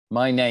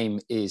My name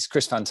is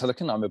Chris Van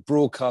Tulloken. I'm a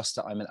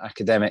broadcaster, I'm an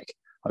academic,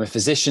 I'm a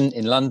physician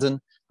in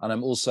London, and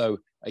I'm also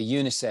a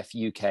UNICEF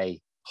UK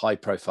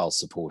high-profile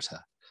supporter.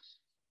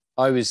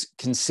 I was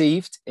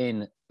conceived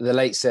in the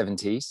late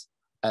 70s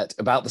at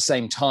about the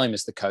same time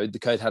as the code. The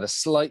code had a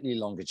slightly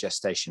longer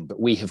gestation,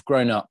 but we have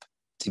grown up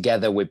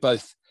together. We're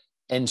both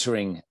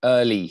entering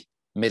early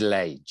middle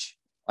age,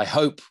 I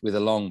hope with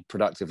a long,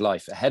 productive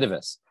life ahead of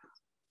us.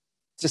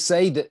 To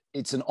say that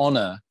it's an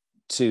honor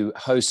to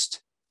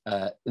host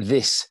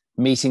this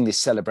meeting, this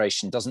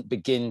celebration, doesn't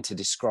begin to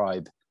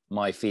describe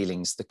my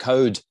feelings. The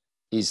code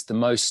is the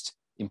most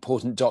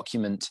important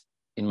document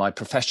in my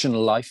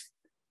professional life.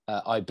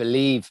 I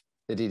believe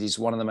that it is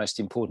one of the most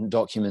important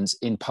documents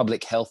in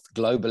public health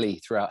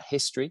globally throughout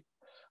history.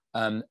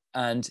 And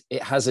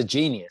it has a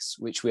genius,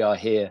 which we are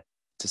here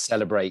to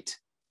celebrate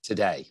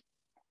today.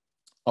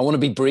 I want to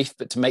be brief,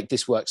 but to make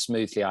this work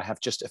smoothly, I have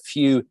just a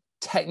few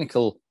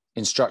technical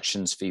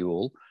instructions for you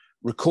all.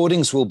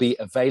 Recordings will be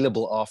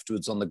available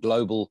afterwards on the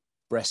Global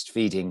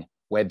Breastfeeding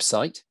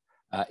website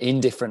in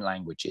different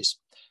languages.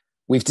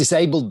 We've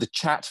disabled the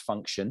chat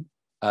function,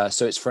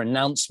 so it's for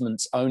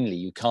announcements only.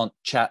 You can't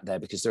chat there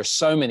because there are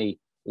so many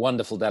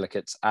wonderful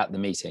delegates at the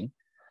meeting.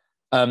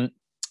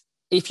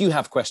 If you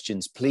have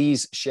questions,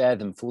 please share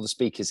them for the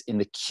speakers in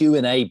the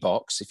Q&A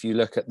box. If you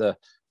look at the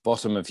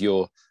bottom of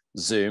your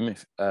Zoom,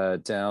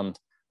 down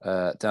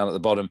at the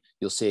bottom,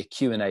 you'll see a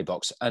Q&A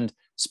box. And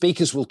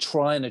speakers will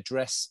try and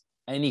address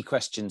any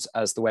questions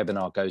as the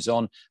webinar goes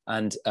on.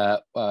 And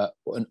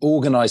an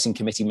organizing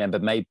committee member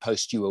may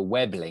post you a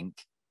web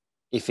link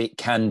if it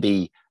can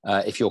be,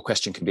 if your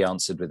question can be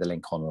answered with a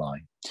link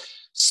online.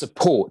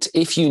 Support.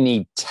 If you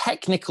need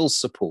technical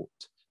support,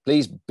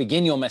 please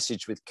begin your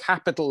message with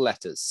capital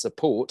letters,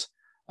 support,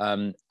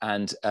 and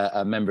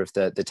a member of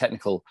the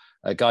technical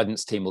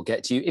guidance team will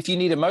get to you. If you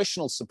need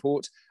emotional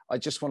support, I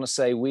just want to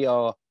say we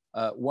are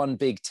one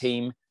big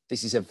team.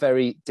 This is a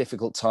very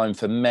difficult time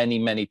for many,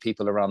 many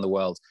people around the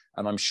world.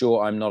 And I'm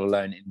sure I'm not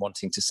alone in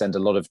wanting to send a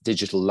lot of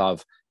digital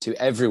love to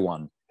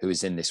everyone who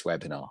is in this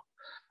webinar.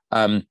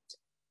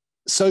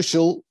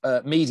 Social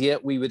media,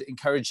 we would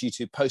encourage you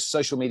to post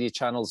social media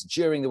channels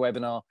during the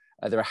webinar.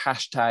 There are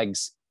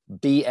hashtags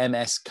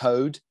BMS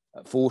code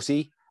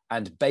 40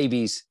 and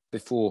babies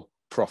before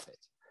profit.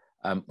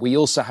 We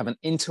also have an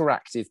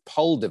interactive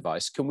poll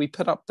device. Can we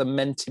put up the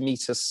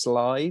Mentimeter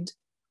slide?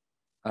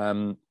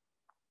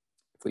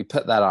 If we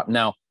put that up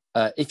now,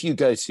 if you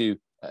go to,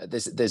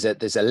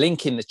 there's a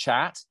link in the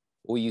chat,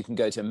 or you can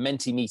go to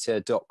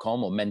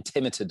mentimeter.com or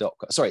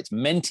mentimeter.com, sorry, it's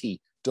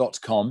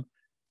menti.com,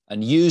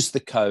 and use the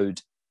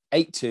code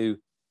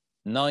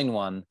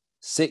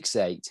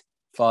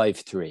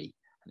 82916853.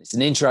 And it's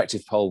an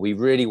interactive poll. We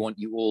really want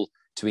you all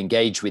to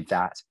engage with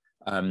that.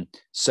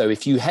 So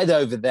if you head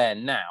over there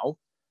now,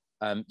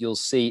 you'll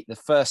see the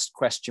first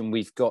question.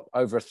 We've got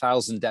over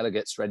 1,000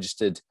 delegates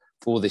registered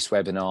for this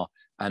webinar.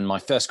 And my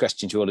first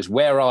question to you all is,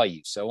 where are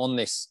you? So on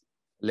this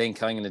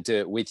link, I'm going to do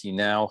it with you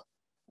now.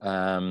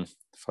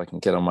 If I can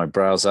get on my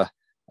browser,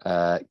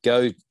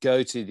 go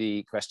to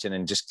the question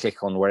and just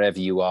click on wherever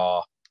you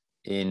are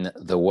in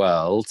the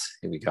world.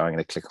 Here we go. I'm going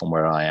to click on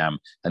where I am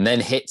and then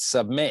hit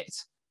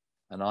submit.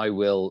 And I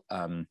will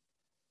come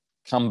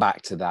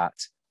back to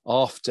that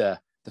after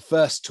the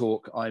first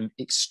talk. I'm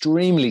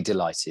extremely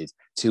delighted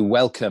to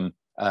welcome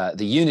the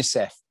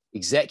UNICEF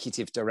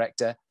Executive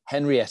Director,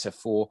 Henrietta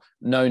Fore,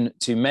 known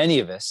to many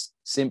of us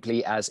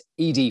simply as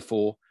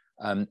ED4,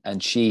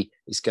 and she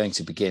is going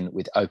to begin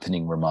with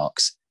opening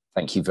remarks.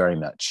 Thank you very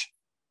much.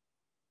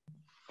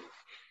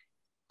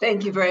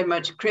 Thank you very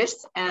much,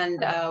 Chris.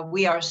 And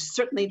we are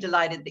certainly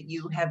delighted that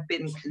you have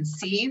been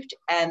conceived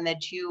and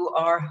that you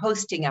are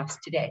hosting us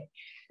today.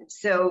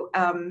 So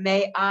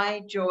may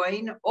I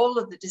join all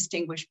of the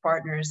distinguished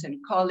partners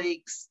and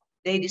colleagues,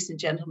 ladies and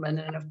gentlemen,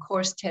 and of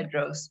course,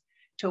 Tedros,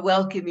 to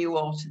welcome you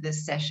all to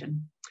this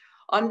session.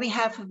 On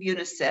behalf of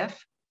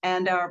UNICEF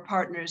and our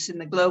partners in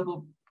the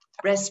Global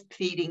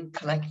Breastfeeding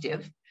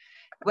Collective,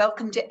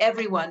 welcome to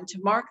everyone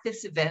to mark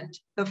this event,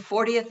 the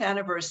 40th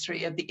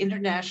anniversary of the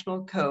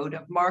International Code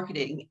of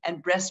Marketing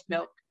and Breast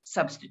Milk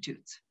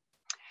Substitutes.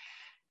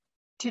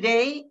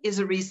 Today is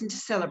a reason to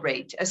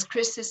celebrate, as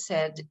Chris has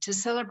said, to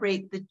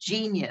celebrate the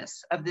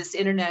genius of this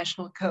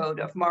International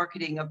Code of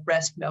Marketing of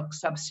Breast Milk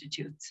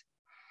Substitutes.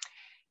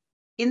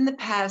 In the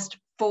past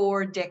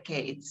 4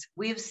 decades,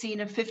 we have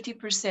seen a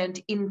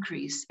 50%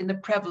 increase in the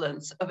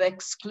prevalence of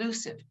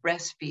exclusive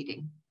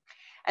breastfeeding.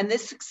 And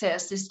this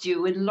success is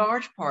due in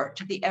large part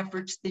to the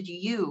efforts that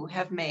you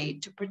have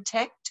made to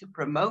protect, to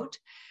promote,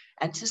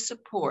 and to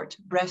support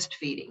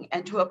breastfeeding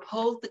and to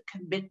uphold the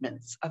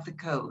commitments of the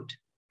code.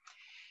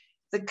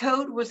 The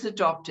code was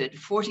adopted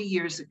 40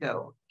 years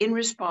ago in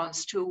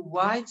response to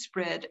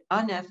widespread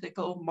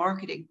unethical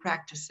marketing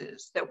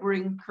practices that were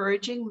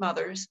encouraging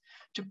mothers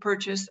to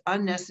purchase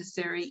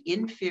unnecessary,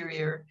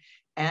 inferior,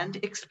 and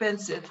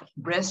expensive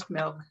breast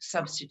milk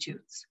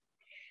substitutes.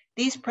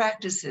 These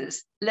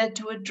practices led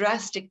to a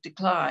drastic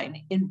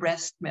decline in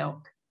breast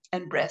milk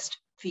and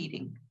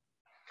breastfeeding.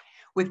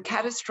 with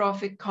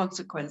catastrophic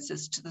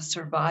consequences to the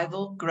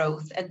survival,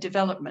 growth, and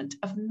development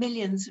of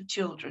millions of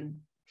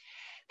children.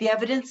 The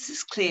evidence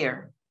is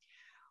clear.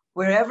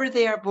 Wherever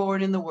they are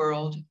born in the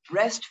world,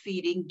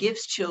 breastfeeding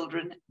gives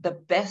children the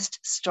best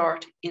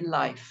start in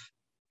life.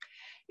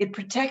 It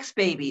protects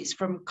babies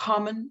from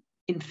common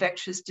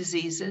infectious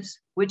diseases,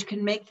 which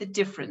can make the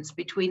difference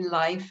between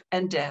life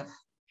and death.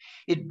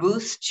 It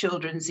boosts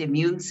children's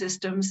immune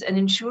systems and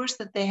ensures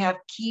that they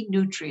have key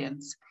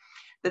nutrients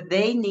that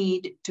they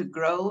need to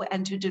grow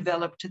and to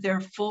develop to their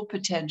full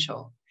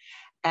potential.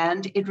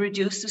 And it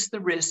reduces the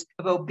risk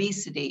of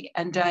obesity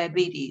and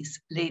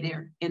diabetes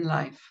later in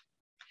life.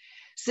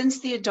 Since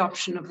the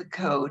adoption of the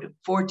code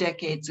 4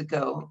 decades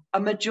ago, a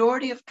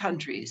majority of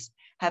countries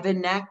have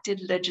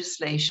enacted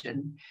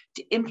legislation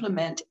to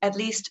implement at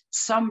least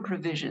some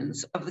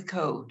provisions of the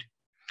code.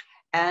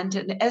 And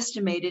an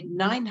estimated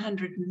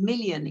 900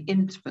 million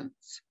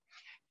infants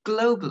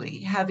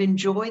globally have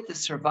enjoyed the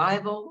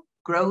survival,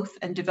 growth,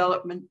 and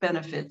development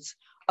benefits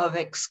of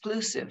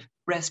exclusive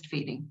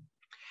breastfeeding.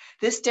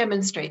 This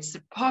demonstrates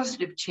that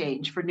positive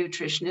change for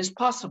nutrition is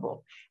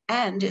possible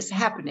and is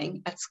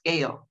happening at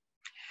scale.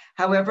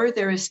 However,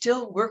 there is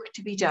still work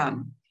to be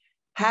done.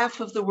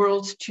 Half of the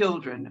world's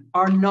children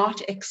are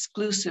not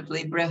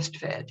exclusively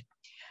breastfed,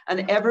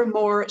 and ever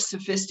more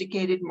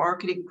sophisticated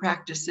marketing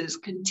practices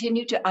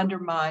continue to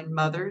undermine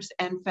mothers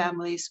and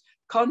families'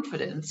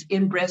 confidence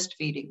in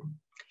breastfeeding.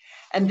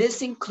 And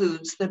this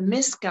includes the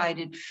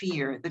misguided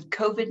fear that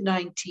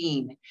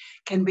COVID-19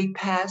 can be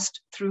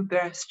passed through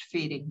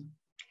breastfeeding.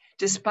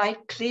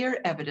 Despite clear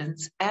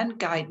evidence and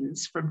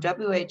guidance from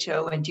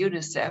WHO and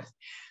UNICEF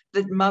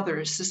that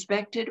mothers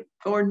suspected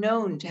or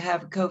known to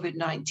have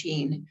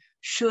COVID-19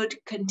 should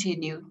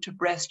continue to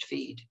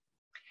breastfeed.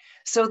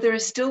 So there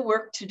is still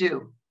work to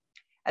do.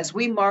 As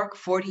we mark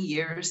 40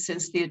 years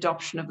since the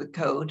adoption of the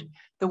code,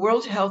 the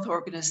World Health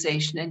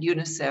Organization and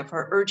UNICEF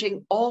are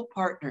urging all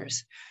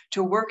partners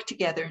to work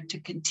together to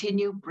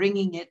continue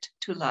bringing it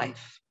to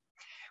life.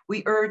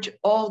 We urge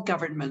all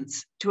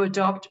governments to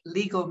adopt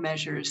legal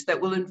measures that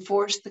will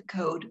enforce the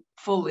code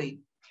fully.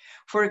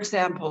 For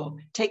example,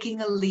 taking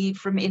a lead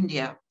from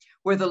India,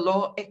 where the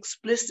law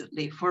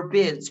explicitly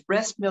forbids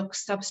breast milk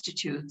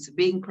substitutes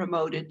being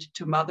promoted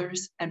to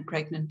mothers and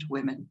pregnant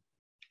women.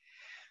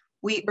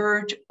 We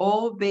urge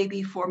all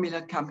baby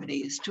formula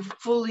companies to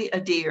fully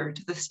adhere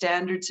to the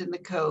standards in the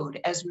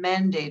code as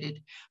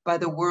mandated by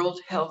the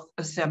World Health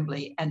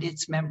Assembly and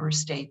its member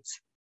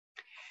states.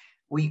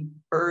 We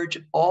urge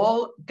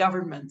all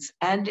governments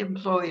and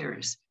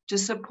employers to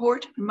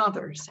support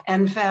mothers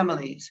and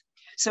families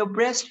so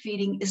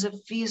breastfeeding is a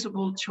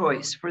feasible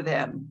choice for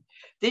them.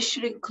 This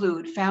should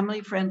include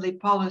family-friendly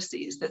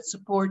policies that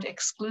support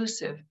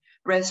exclusive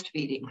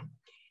breastfeeding.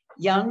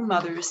 Young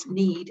mothers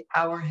need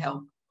our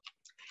help.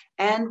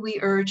 And we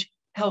urge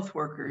health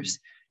workers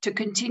to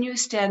continue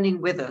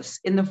standing with us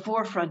in the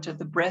forefront of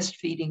the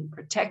breastfeeding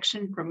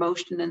protection,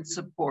 promotion, and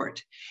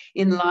support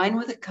in line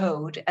with the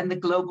code and the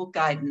global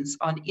guidance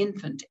on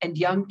infant and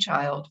young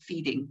child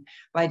feeding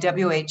by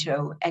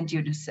WHO and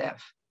UNICEF.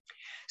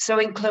 So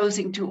in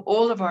closing, to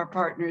all of our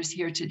partners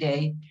here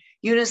today,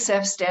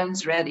 UNICEF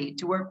stands ready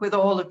to work with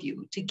all of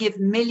you to give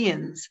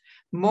millions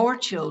more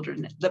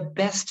children the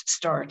best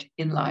start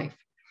in life.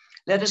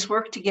 Let us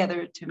work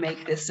together to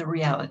make this a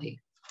reality.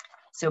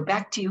 So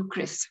back to you,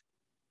 Chris.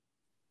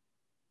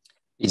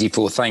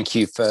 ED4, thank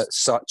you for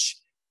such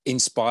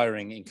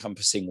inspiring,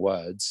 encompassing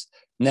words.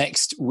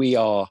 Next, we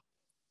are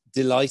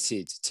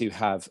delighted to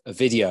have a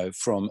video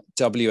from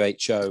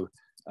WHO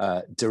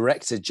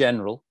Director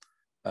General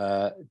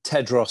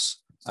Tedros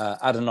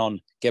Adhanom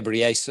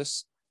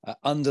Ghebreyesus,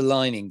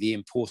 underlining the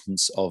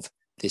importance of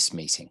this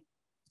meeting.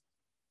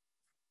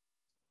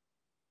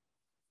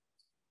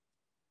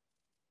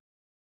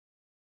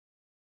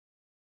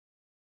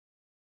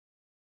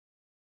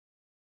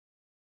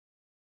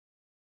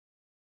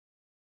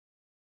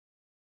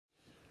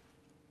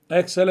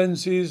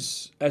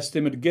 Excellencies,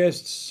 esteemed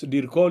guests,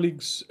 dear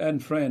colleagues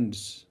and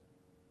friends.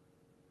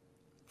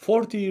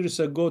 40 years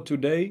ago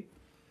today,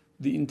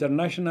 the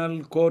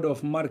International Code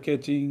of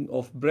Marketing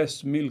of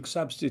Breast Milk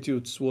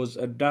Substitutes was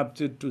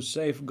adopted to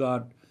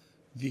safeguard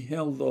the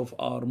health of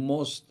our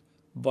most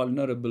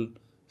vulnerable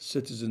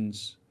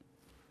citizens.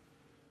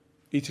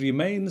 It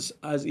remains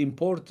as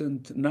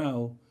important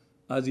now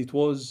as it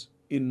was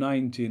in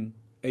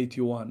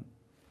 1981.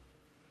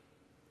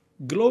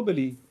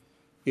 Globally,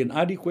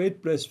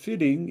 inadequate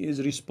breastfeeding is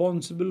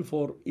responsible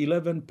for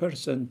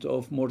 11%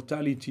 of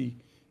mortality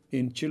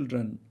in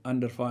children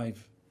under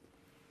 5.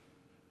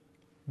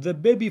 The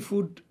baby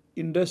food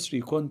industry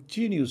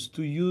continues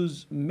to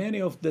use many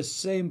of the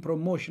same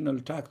promotional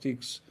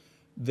tactics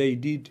they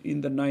did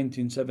in the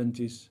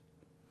 1970s.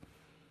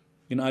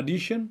 In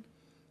addition,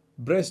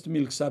 breast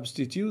milk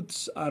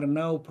substitutes are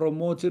now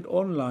promoted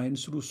online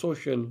through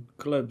social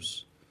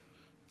clubs,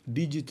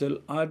 digital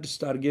ads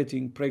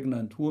targeting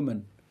pregnant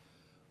women,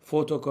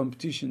 photo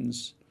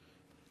competitions,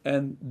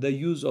 and the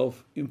use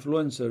of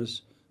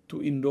influencers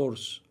to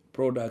endorse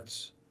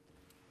products.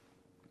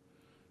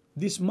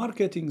 These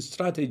marketing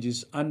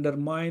strategies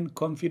undermine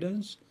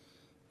confidence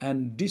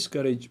and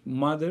discourage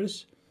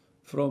mothers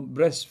from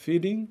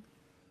breastfeeding,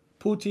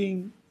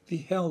 putting the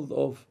health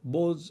of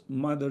both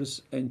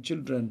mothers and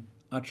children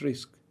at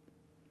risk.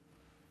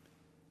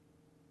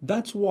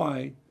 That's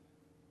why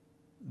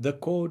the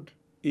code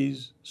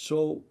is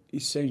so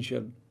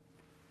essential.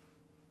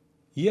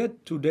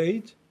 Yet to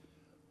date,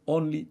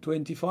 only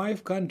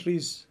 25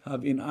 countries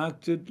have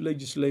enacted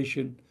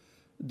legislation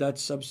that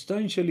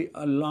substantially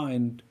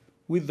aligned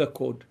with the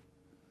code,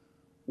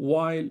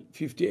 while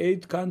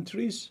 58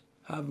 countries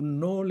have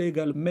no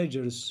legal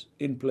measures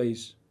in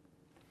place.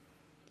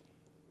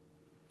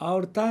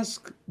 Our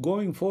task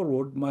going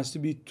forward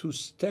must be to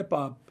step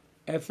up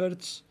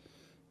efforts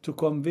to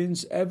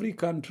convince every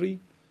country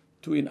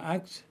to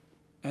enact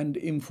and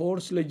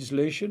enforce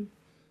legislation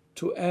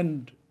to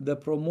end the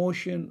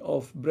promotion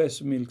of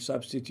breast milk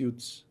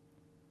substitutes.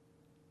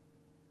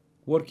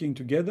 Working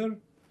together,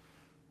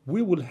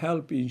 we will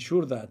help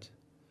ensure that,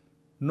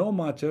 no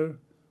matter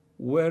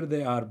where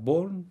they are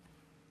born,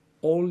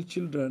 all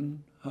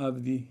children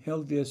have the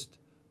healthiest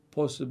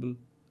possible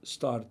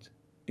start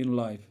in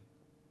life.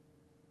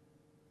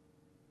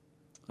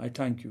 I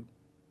thank you.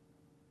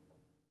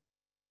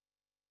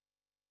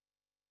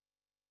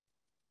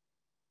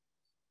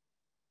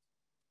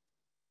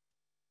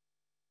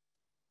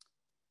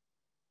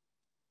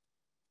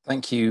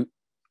 Thank you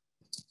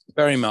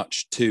very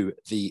much to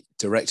the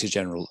Director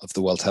General of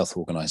the World Health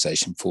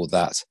Organization for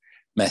that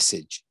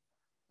message.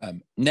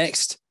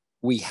 Next,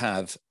 we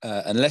have,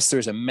 unless there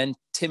is a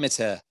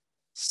Mentimeter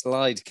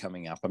slide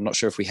coming up, I'm not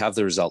sure if we have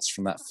the results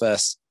from that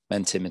first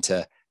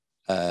Mentimeter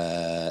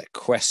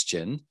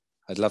question.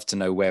 I'd love to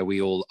know where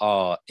we all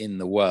are in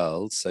the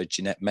world. So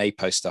Jeanette may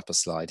post up a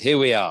slide. Here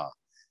we are.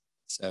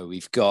 So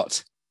we've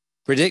got,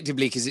 predictably,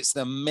 because it's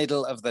the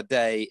middle of the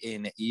day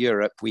in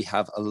Europe, we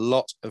have a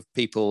lot of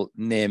people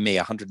near me,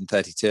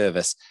 132 of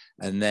us,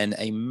 and then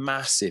a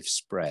massive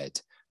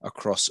spread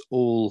across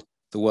all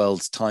the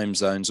world's time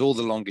zones, all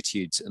the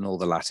longitudes and all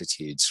the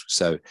latitudes.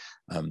 So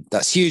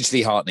that's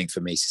hugely heartening for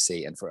me to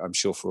see, and I'm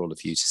sure for all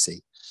of you to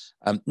see.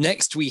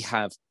 Next, we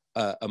have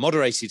a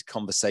moderated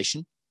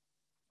conversation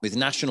with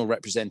national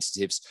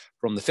representatives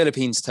from the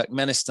Philippines,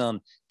 Turkmenistan,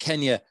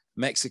 Kenya,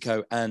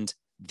 Mexico, and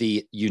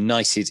the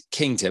United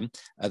Kingdom.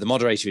 The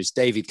moderator is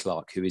David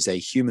Clark, who is a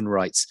human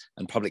rights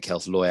and public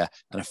health lawyer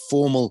and a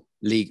former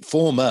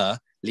legal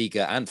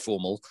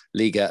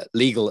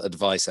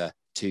advisor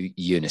to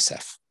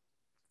UNICEF.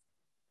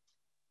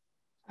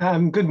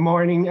 Good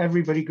morning,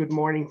 everybody. Good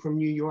morning from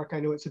New York.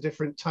 I know it's a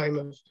different time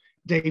of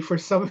day for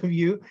some of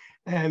you,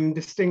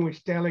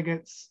 distinguished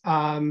delegates.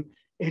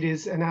 It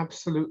is an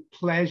absolute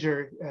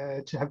pleasure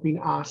to have been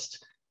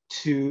asked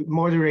to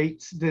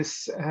moderate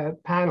this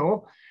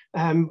panel.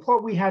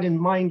 What we had in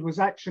mind was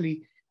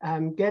actually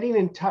getting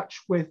in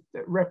touch with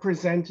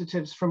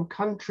representatives from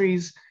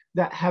countries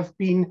that have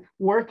been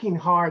working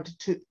hard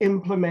to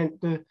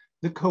implement the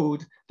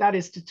code. That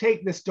is, to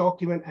take this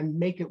document and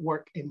make it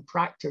work in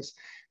practice.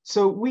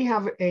 So we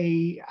have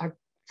a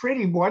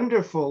pretty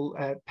wonderful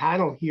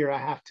panel here, I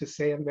have to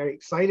say. I'm very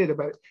excited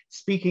about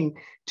speaking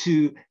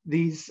to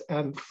these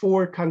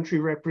 4 country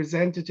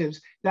representatives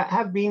that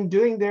have been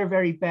doing their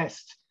very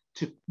best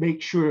to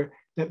make sure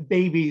that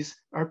babies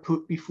are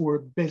put before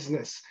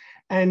business.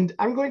 And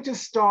I'm going to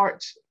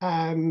start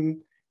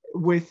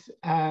with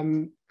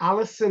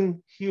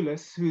Alison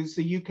Hewless, who's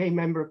the UK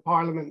Member of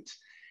Parliament,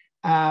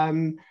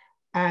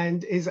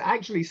 and is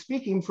actually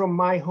speaking from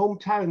my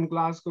hometown,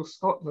 Glasgow,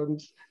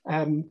 Scotland,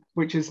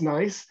 which is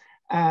nice.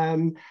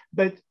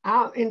 But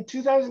in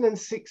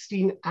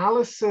 2016,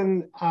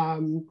 Alison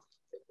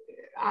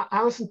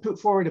put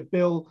forward a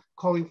bill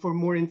calling for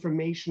more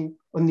information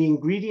on the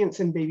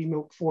ingredients in baby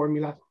milk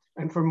formula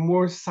and for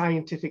more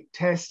scientific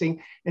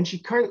testing. And she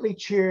currently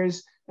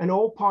chairs an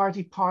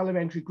all-party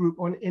parliamentary group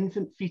on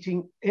infant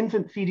feeding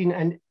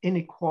and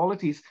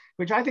inequalities,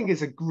 which I think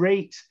is a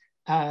great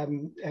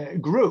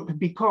group,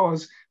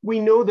 because we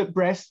know that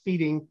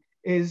breastfeeding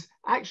is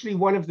actually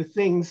one of the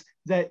things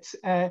that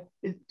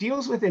it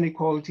deals with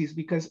inequalities,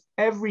 because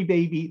every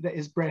baby that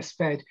is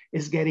breastfed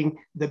is getting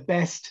the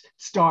best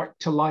start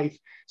to life.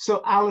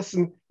 So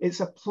Alison, it's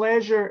a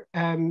pleasure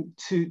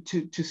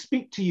to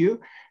speak to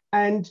you.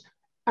 And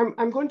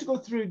I'm going to go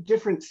through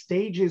different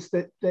stages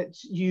that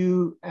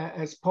you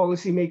as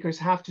policymakers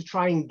have to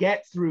try and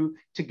get through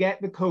to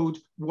get the code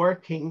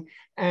working.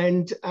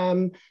 And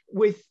I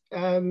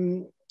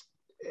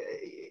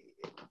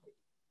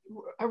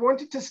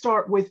wanted to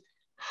start with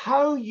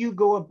how you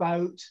go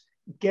about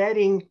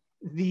getting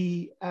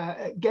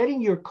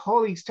your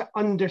colleagues to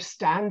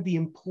understand the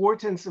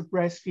importance of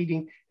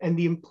breastfeeding and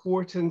the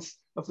importance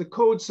of the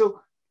code.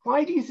 So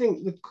why do you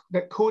think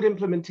that code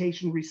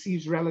implementation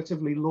receives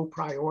relatively low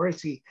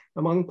priority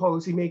among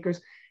policymakers?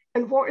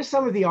 And what are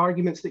some of the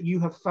arguments that you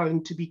have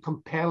found to be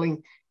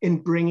compelling in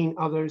bringing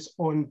others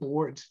on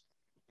board?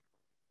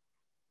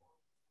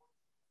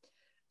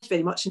 Thank you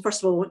very much. And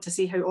first of all, I want to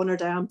say how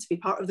honoured I am to be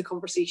part of the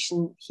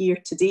conversation here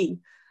today.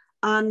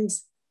 And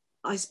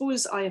I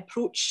suppose I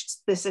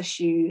approached this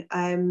issue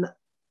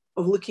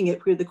looking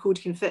at where the code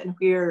can fit and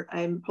where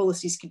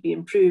policies could be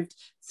improved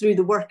through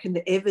the work and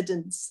the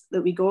evidence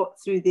that we got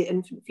through the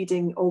infant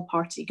feeding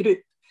all-party group.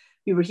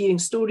 We were hearing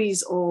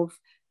stories of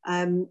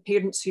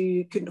parents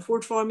who couldn't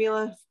afford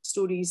formula,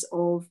 stories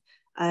of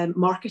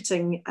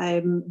marketing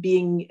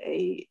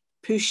being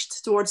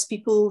pushed towards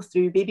people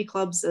through baby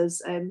clubs,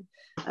 as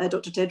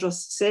Dr.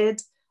 Tedros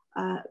said,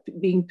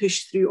 being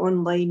pushed through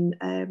online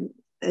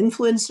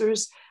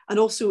influencers, and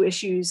also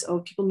issues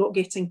of people not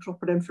getting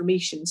proper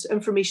information. So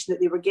information that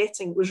they were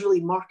getting was really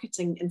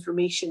marketing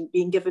information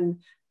being given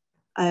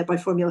by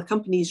formula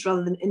companies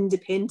rather than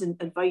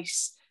independent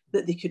advice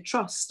that they could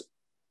trust.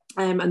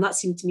 And that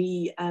seemed to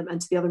me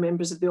and to the other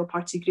members of the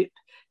all-party group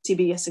to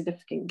be a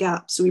significant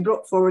gap. So we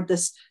brought forward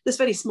this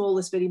very small,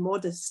 this very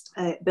modest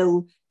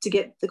bill to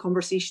get the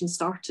conversation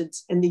started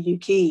in the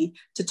UK,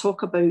 to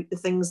talk about the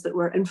things that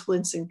were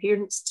influencing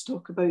parents, to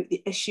talk about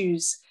the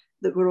issues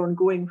that were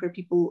ongoing where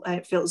people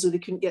felt as though they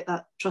couldn't get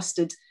that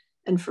trusted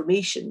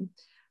information.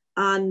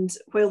 And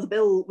while the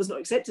bill was not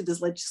accepted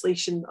as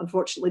legislation,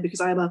 unfortunately, because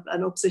I am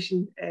an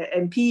opposition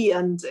MP,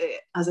 and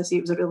as I say,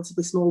 it was a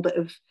relatively small bit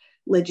of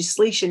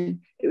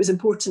legislation, it was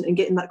important in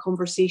getting that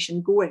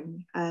conversation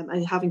going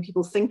and having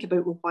people think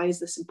about, well, why is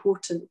this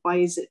important? Why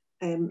is it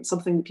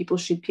something that people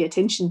should pay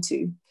attention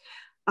to?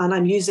 And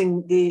I'm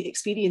using the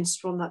experience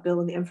from that bill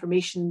and the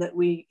information that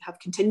we have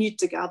continued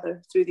to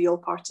gather through the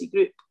all-party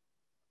group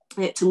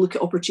to look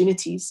at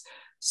opportunities.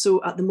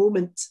 So at the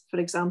moment, for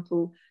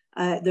example,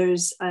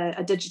 there's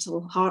a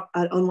digital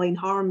online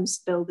harms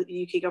bill that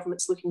the UK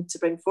government's looking to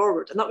bring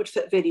forward. And that would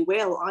fit very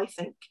well, I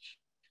think,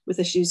 with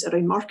issues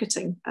around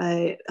marketing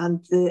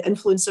and the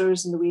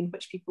influencers and the way in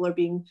which people are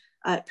being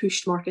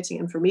pushed marketing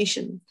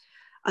information.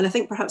 And I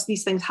think perhaps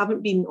these things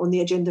haven't been on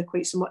the agenda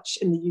quite so much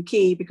in the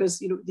UK because,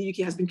 you know, the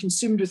UK has been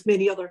consumed with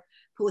many other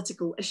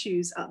political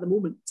issues at the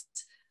moment.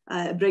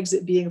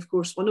 Brexit being, of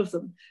course, one of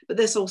them. But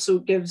this also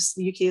gives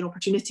the UK an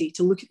opportunity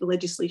to look at the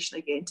legislation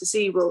again, to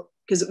say, well,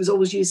 because it was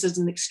always used as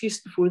an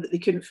excuse before that they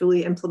couldn't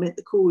fully implement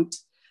the code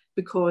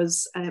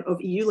because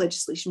of EU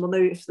legislation. Well, now,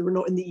 if they were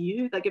not in the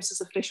EU, that gives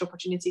us a fresh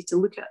opportunity to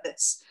look at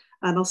this.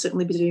 And I'll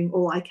certainly be doing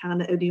all I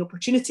can at any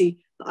opportunity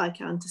that I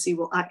can to say,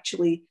 well,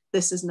 actually,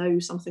 this is now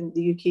something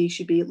the UK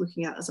should be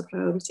looking at as a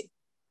priority.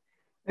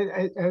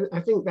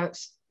 I think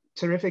that's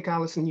terrific,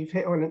 Alison. You've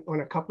hit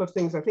on a couple of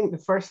things. I think the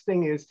first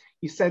thing is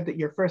you said that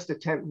your first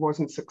attempt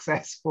wasn't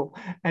successful,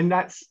 and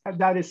that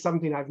is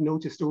something I've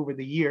noticed over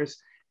the years.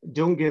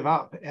 Don't give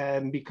up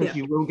because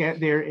you will get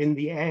there in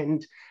the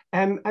end.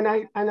 And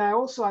I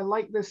also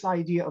like this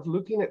idea of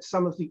looking at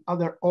some of the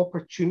other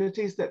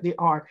opportunities that there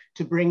are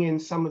to bring in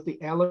some of the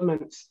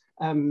elements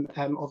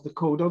of the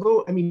code.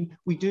 Although, I mean,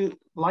 we do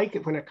like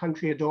it when a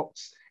country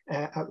adopts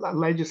a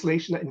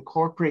legislation that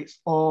incorporates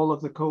all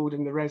of the code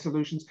and the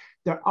resolutions.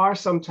 There are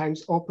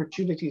sometimes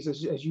opportunities,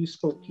 as you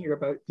spoke here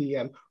about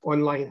the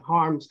online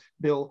harms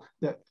bill,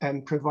 that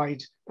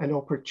provide an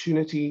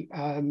opportunity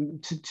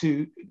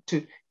to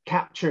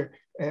capture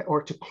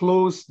or to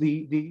close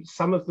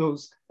some of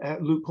those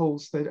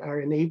loopholes that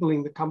are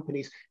enabling the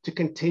companies to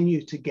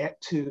continue to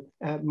get to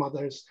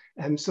mothers.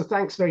 So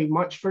thanks very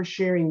much for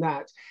sharing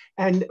that.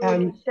 And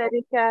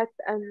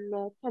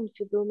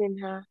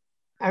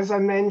as I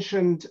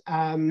mentioned,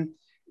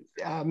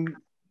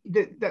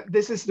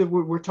 this is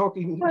we're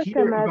talking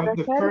here about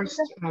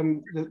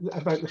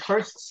the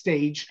first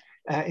stage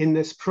in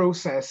this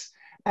process.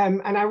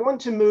 And I want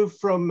to move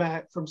from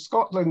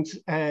Scotland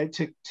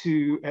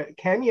to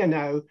Kenya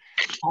now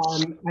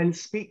and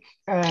speak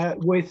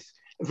with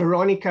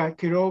Veronica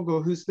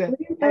Kirogo, who's the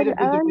head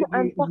of the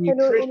Division of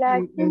Nutrition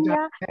and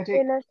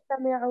Dietetics.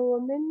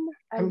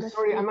 I'm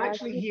sorry, I'm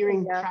actually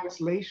hearing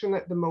translation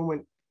at the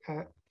moment.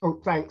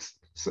 Oh, thanks.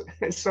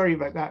 Sorry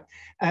about that.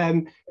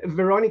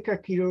 Veronica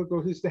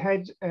Kirogo, who's the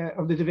head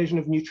of the Division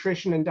of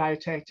Nutrition and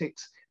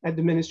Dietetics at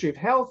the Ministry of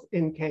Health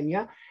in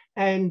Kenya.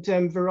 And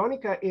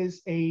Veronica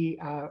is a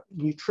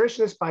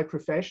nutritionist by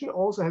profession,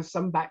 also has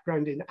some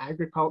background in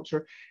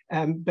agriculture,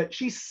 but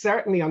she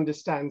certainly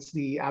understands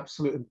the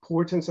absolute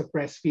importance of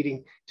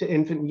breastfeeding to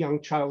infant and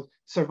young child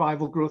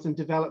survival, growth and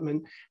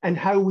development, and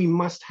how we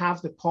must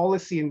have the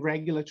policy and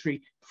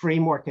regulatory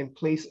framework in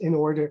place in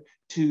order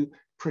to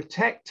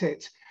protect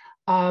it.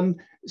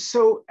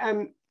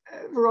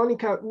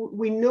 Veronica,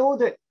 we know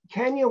that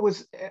Kenya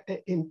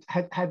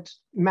had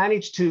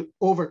managed to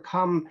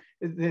overcome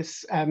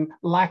this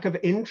lack of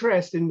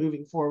interest in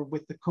moving forward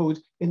with the code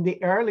in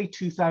the early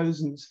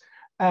 2000s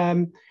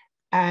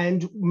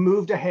and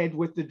moved ahead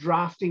with the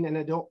drafting and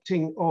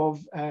adopting of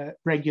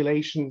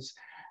regulations.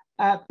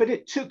 But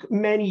it took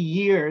many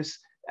years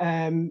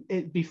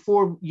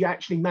before you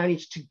actually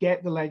managed to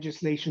get the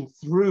legislation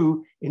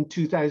through in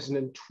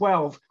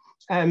 2012.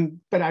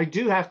 But I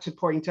do have to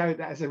point out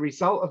that as a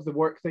result of the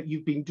work that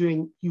you've been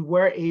doing, you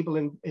were able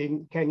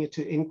in Kenya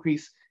to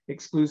increase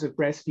exclusive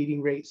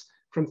breastfeeding rates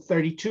from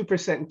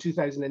 32% in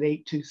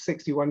 2008 to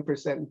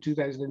 61% in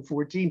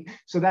 2014.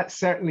 So that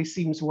certainly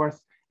seems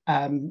worth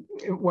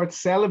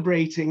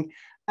celebrating.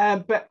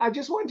 But I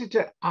just wanted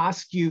to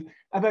ask you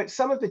about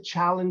some of the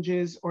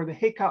challenges or the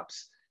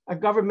hiccups a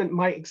government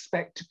might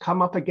expect to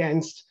come up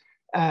against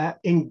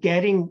in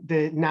getting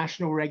the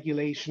national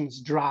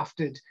regulations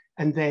drafted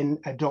and then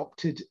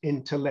adopted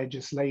into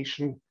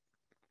legislation?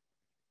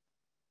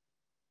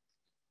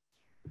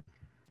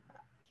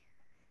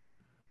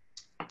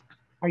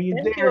 Are you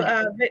Thank there?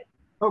 You,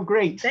 oh,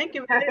 great. Thank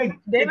you, David.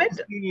 David. Good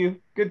to see you.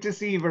 Good to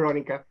see you,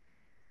 Veronica.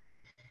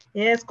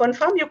 Yes,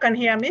 confirm you can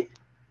hear me.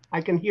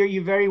 I can hear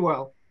you very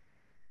well.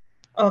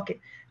 Okay.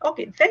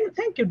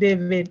 Thank you,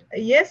 David.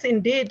 Yes,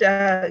 indeed,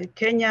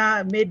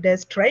 Kenya made the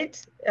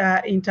strides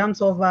in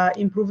terms of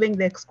improving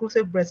the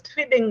exclusive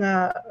breastfeeding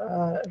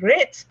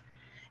rates.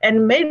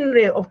 And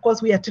mainly, of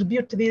course, we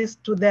attribute this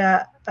to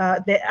the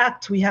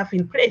act we have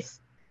in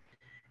place.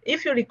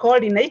 If you recall,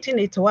 in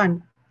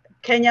 1981,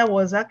 Kenya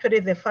was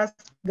actually the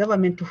first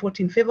government to vote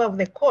in favor of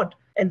the code,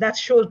 and that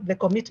showed the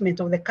commitment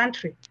of the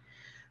country.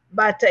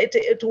 But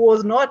it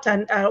was not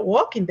a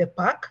walk in the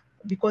park,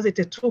 because it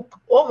took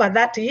over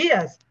 30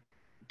 years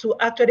to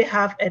actually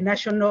have a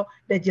national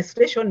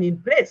legislation in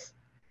place.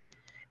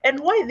 And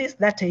why this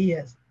 30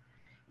 years?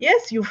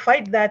 Yes, you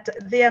find that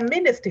there are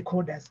many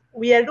stakeholders.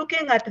 We are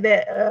looking at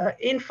the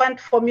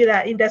infant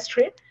formula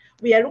industry.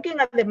 We are looking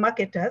at the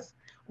marketers.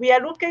 We are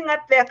looking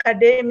at the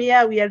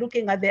academia. We are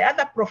looking at the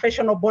other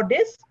professional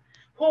bodies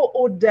who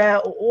would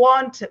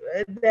want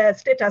the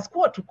status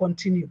quo to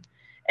continue.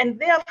 And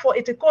therefore,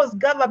 it calls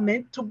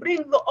government to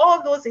bring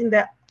all those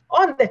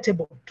on the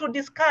table to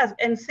discuss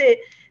and say,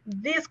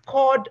 this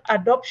code,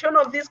 adoption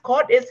of this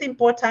code is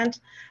important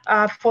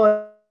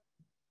for.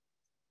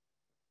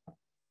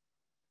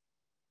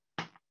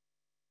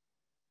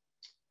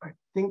 I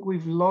think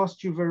we've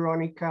lost you,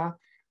 Veronica.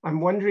 I'm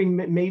wondering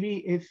maybe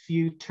if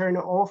you turn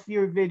off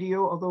your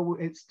video, although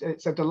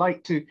it's a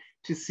delight to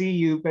see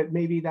you, but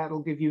maybe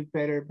that'll give you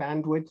better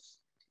bandwidth.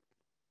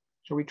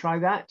 Shall we try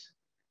that?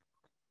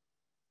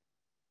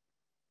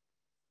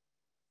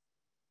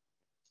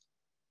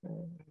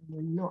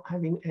 We're not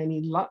having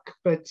any luck,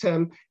 but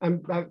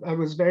I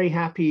was very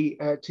happy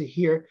to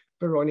hear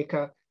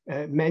Veronica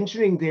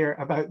mentioning there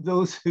about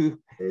those who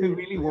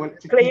really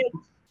want to keep.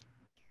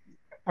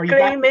 Are you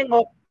back?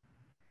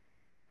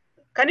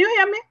 Can you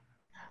hear me?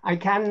 I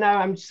can now.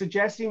 I'm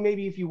suggesting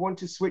maybe if you want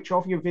to switch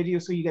off your video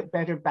so you get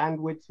better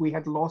bandwidth. We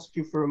had lost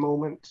you for a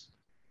moment.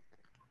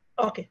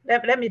 Okay,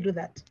 let me do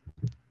that.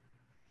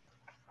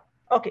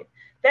 Okay,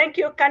 thank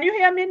you. Can you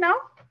hear me now?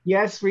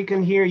 Yes, we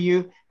can hear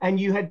you. And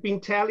you had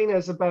been telling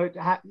us about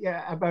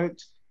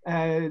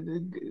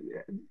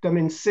them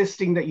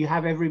insisting that you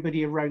have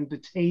everybody around the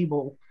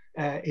table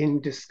in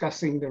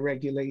discussing the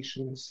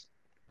regulations.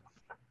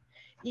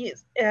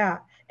 Yes, yeah,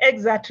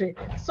 exactly.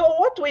 So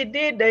what we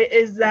did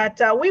is that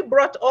we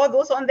brought all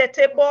those on the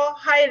table,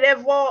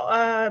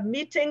 high-level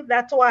meetings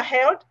that were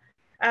held,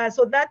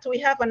 so that we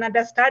have an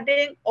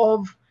understanding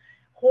of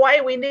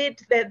why we need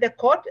the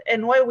code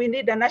and why we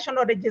need a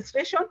national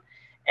registration.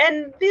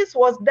 And this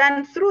was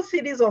done through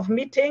series of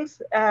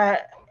meetings,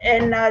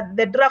 and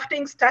the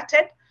drafting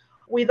started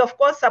with, of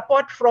course,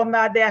 support from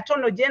the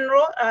Attorney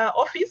General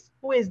Office,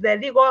 who is the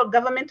legal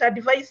government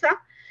advisor.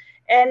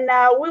 And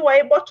we were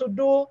able to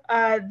do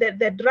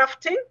the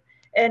drafting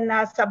and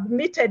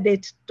submitted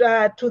it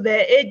to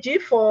the AG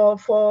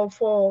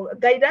for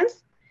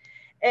guidance.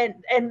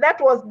 And that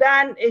was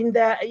done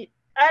early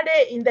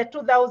in the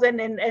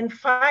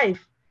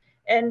 2005.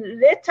 And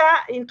later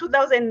in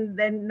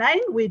 2009,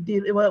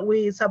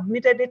 we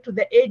submitted it to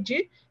the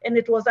AG, and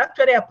it was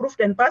actually approved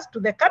and passed to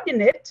the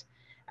cabinet,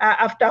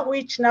 after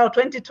which now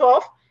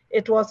 2012,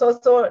 it was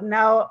also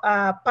now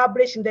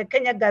published in the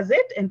Kenya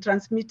Gazette and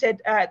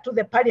transmitted to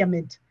the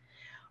parliament.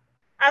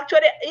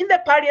 Actually, in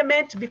the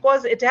parliament,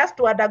 because it has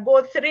to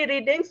undergo 3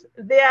 readings,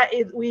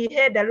 we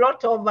had a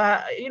lot of,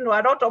 a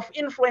lot of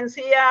influence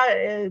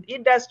here,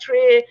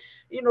 industry,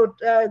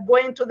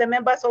 going to the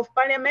members of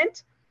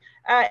parliament.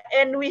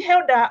 And we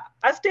held a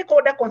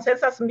stakeholder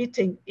consensus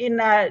meeting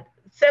in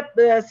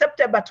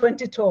September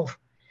 2012.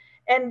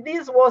 And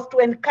this was to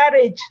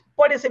encourage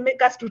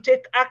policymakers to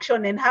take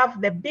action and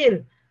have the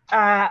bill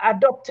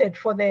adopted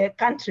for the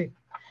country.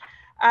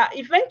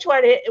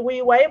 Eventually,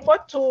 we were able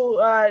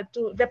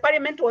the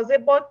parliament was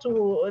able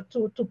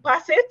to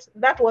pass it.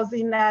 That was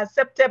in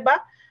September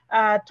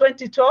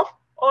 2012.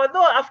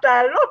 Although after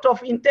a lot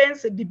of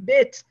intense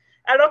debate,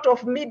 a lot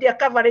of media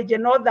coverage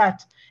and all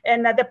that,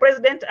 and the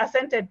president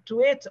assented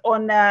to it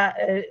on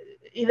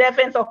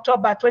 11th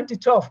October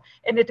 2012,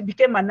 and it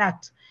became an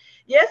act.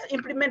 Yes,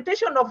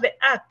 implementation of the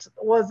act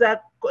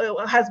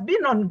has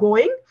been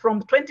ongoing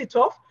from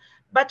 2012,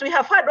 but we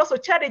have had also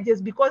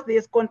challenges because there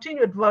is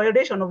continued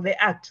violation of the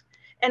act.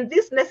 And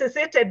this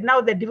necessitated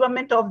now the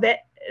development of the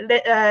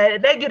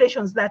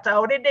regulations that are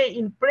already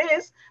in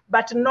place,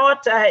 but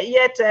not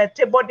yet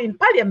tabled in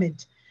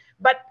parliament.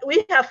 But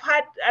we have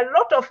had a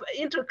lot of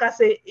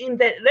intricacy in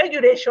the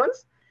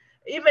regulations.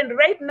 Even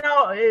right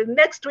now,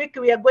 next week,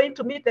 we are going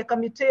to meet the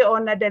Committee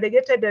on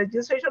Delegated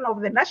Legislation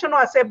of the National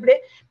Assembly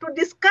to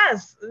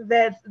discuss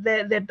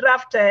the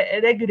draft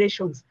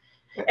regulations.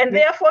 And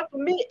therefore, to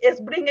me,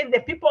 it's bringing the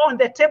people on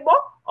the table,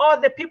 all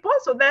the people,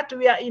 so that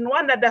we are in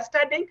one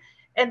understanding.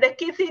 And the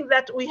key thing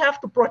that we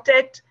have to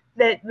protect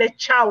the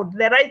child,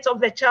 the rights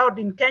of the child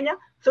in Kenya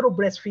through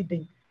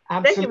breastfeeding.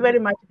 Absolutely. Thank you very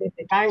much,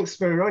 David. Thanks,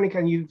 Veronica.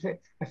 And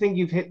I think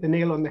you've hit the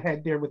nail on the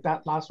head there with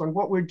that last one.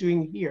 What we're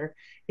doing here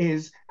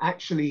is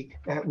actually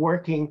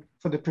working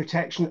for the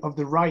protection of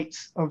the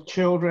rights of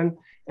children,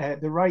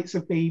 the rights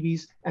of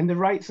babies, and the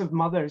rights of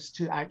mothers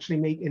to actually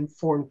make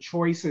informed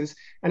choices.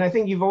 And I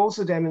think you've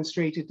also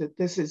demonstrated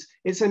that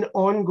it's an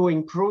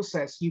ongoing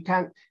process. You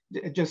can't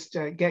just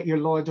get your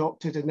law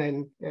adopted and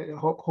then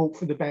hope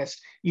for the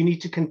best. You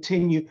need to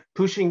continue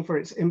pushing for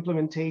its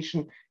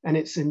implementation and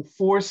its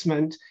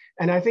enforcement.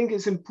 And I think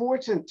it's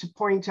important to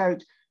point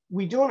out,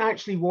 we don't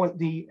actually want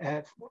the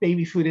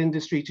baby food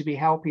industry to be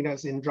helping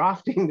us in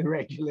drafting the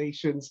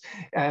regulations.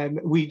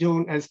 We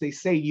don't, as they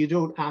say, you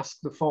don't ask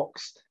the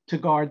fox to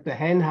guard the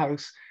hen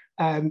house.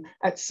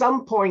 At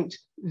some point,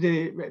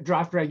 the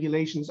draft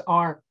regulations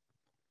are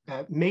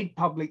made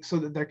public so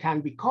that there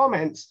can be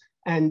comments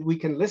and we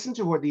can listen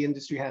to what the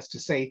industry has to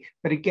say.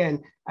 But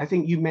again, I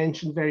think you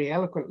mentioned very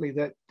eloquently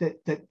that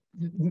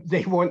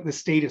they want the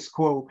status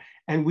quo,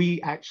 and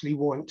we actually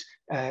want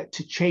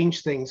to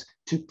change things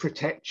to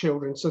protect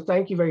children. So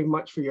thank you very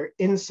much for your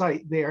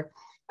insight there.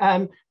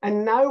 And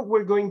now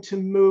we're going to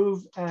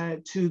move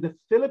to the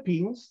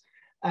Philippines,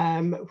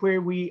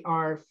 where we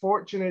are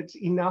fortunate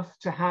enough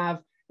to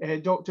have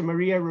Dr.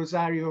 Maria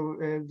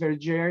Rosario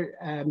Verger,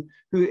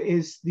 who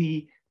is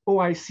the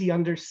OIC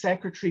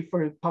Undersecretary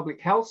for Public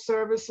Health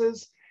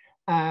Services,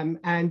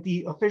 and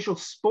the official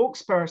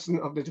spokesperson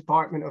of the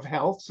Department of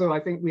Health. So I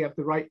think we have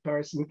the right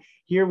person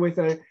here with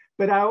her.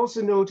 But I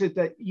also noted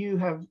that you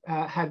have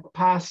had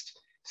past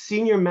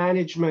senior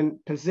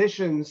management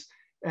positions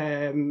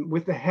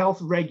with the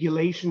health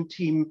regulation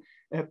team,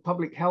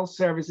 public health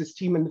services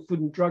team, and the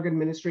Food and Drug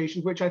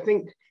Administration, which I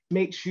think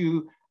makes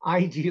you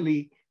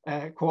ideally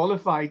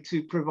qualified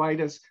to provide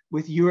us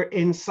with your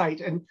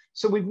insight. And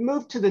so we've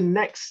moved to the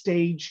next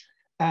stage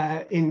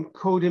in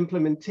code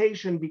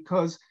implementation,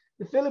 because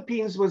the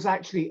Philippines was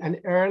actually an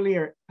early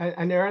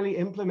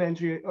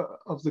implementer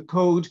of the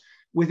code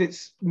with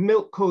its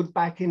milk code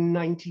back in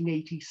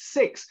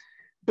 1986.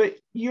 But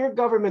your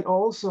government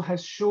also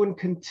has shown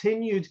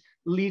continued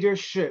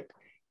leadership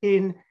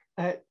in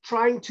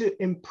trying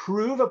to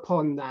improve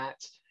upon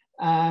that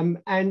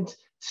and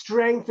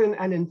strengthen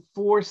and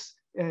enforce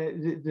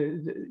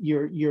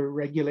your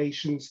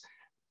regulations.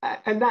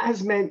 And that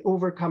has meant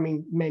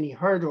overcoming many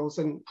hurdles.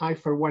 And I,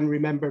 for one,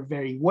 remember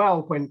very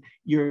well when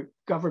your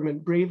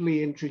government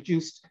bravely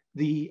introduced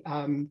the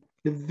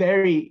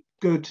very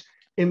good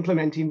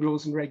implementing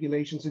rules and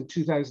regulations in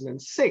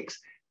 2006,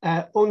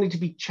 only to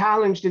be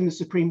challenged in the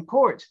Supreme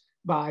Court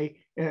by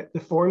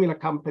the formula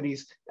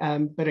companies.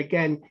 But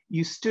again,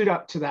 you stood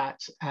up to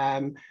that.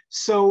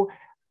 So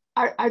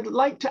I'd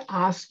like to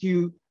ask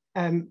you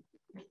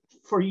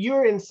for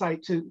your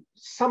insight to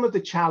some of the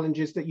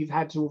challenges that you've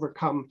had to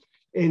overcome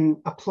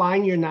in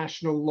applying your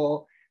national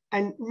law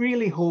and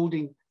really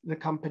holding the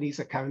companies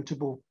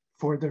accountable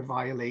for their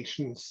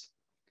violations.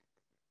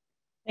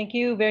 Thank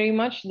you very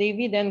much,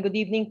 David, and good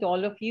evening to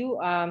all of you.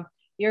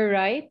 You're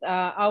right,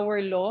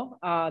 our law,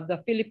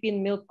 the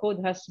Philippine Milk Code,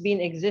 has been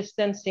in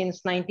existence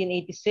since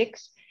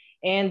 1986,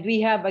 and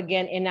we have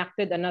again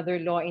enacted another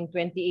law in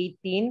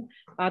 2018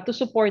 to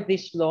support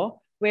this law,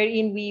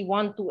 wherein we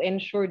want to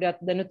ensure that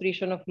the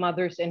nutrition of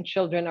mothers and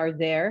children are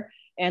there,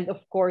 and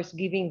of course,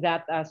 giving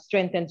that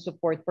strength and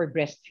support for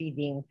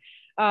breastfeeding.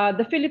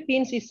 The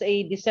Philippines is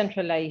a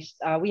decentralized,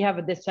 we have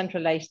a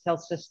decentralized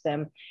health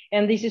system,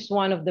 and this is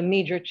one of the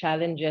major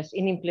challenges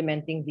in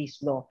implementing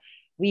this law.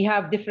 We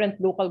have different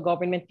local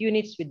government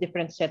units with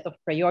different set of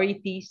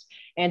priorities,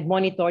 and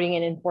monitoring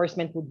and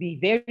enforcement would be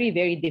very,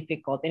 very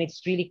difficult, and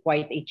it's really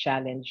quite a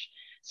challenge.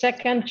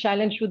 Second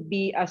challenge would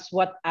be, as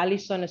what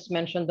Alison has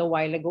mentioned a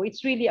while ago,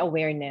 it's really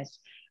awareness.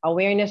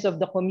 Awareness of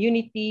the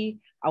community,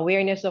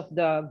 awareness of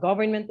the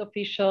government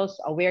officials,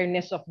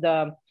 awareness of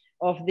the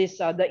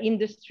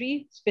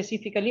industry,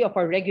 specifically of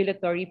our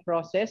regulatory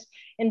process.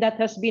 And that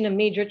has been a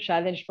major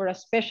challenge for us,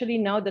 especially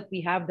now that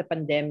we have the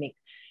pandemic.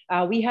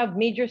 We have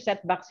major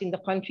setbacks in the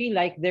country,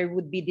 like there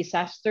would be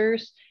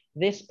disasters,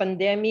 this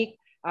pandemic,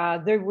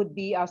 there would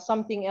be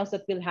something else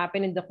that will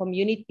happen in the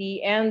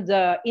community, and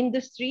the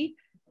industry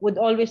would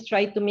always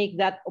try to make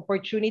that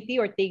opportunity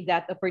or take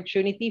that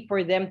opportunity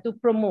for them to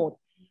promote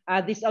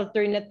this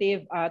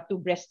alternative to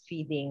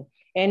breastfeeding.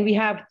 And we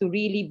have to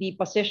really be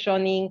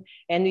positioning,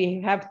 and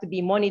we have to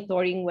be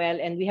monitoring well,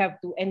 and we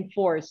have to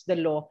enforce the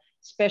law,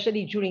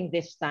 especially during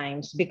these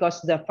times,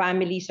 because the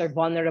families are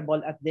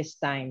vulnerable at this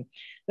time.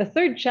 The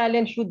third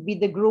challenge would be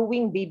the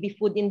growing baby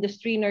food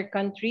industry in our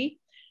country.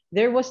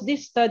 There was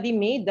this study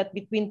made that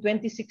between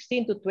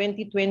 2016 to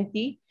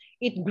 2020,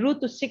 it grew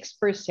to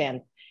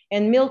 6%.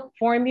 And milk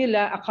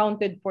formula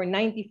accounted for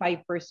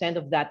 95%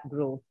 of that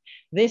growth.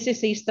 This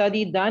is a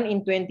study done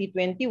in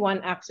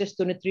 2021. Access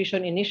to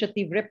Nutrition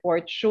Initiative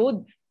report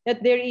showed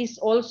that there is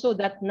also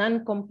that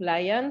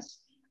non-compliance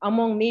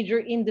among major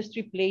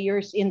industry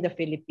players in the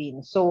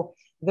Philippines. So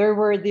there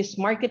were these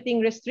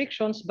marketing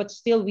restrictions, but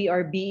still we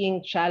are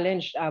being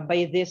challenged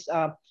by this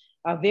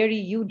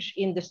very huge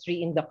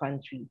industry in the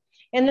country.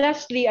 And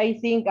lastly, I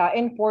think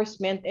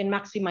enforcement and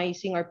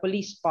maximizing our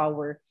police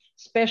power,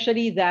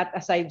 especially that,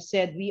 as I've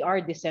said, we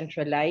are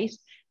decentralized.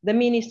 The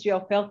Ministry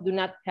of Health do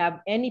not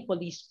have any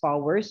police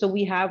power, so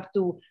we have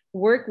to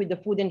work with the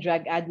Food and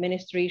Drug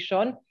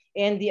Administration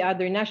and the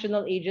other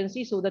national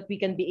agencies so that we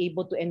can be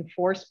able to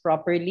enforce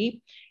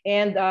properly.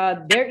 And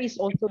there is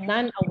also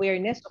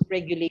non-awareness of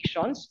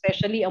regulations,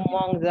 especially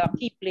among the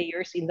key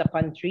players in the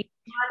country,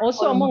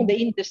 also among the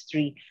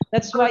industry.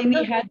 That's why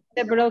we had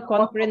several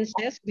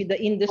conferences with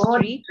the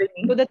industry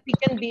so that we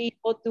can be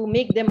able to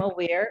make them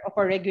aware of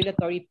our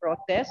regulatory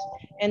process,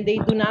 and they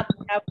do not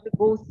have to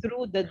go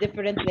through the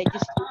different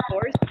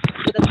legislators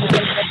so that we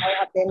can get our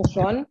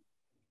attention.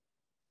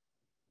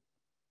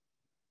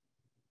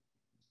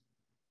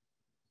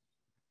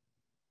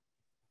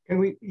 Can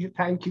we,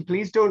 thank you,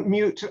 please don't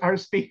mute our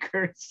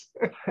speakers.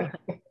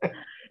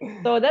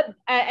 So that,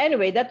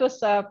 anyway, that was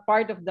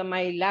part of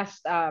my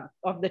last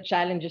of the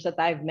challenges that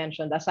I've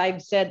mentioned. As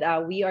I've said,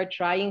 we are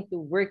trying to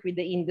work with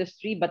the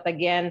industry, but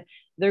again,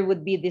 there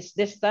would be this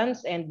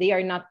distance and they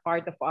are not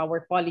part of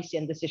our policy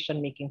and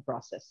decision-making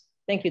process.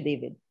 Thank you,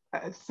 David.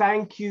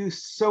 Thank you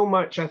so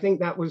much. I think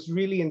that was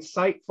really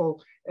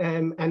insightful,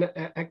 and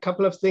a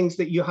couple of things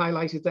that you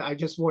highlighted that I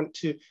just want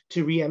to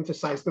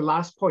re-emphasize. The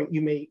last point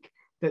you make,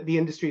 that the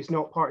industry is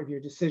not part of your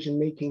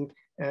decision-making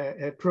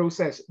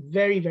process,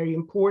 very, very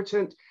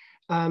important.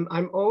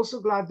 I'm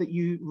also glad that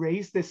you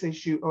raised this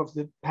issue of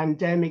the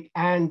pandemic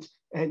and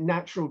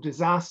natural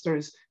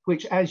disasters,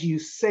 which, as you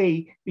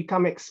say,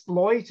 become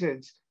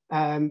exploited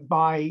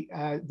by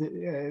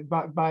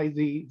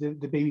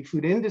the baby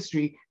food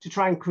industry to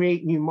try and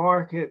create new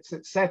markets,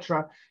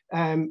 etc.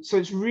 So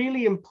it's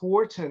really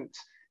important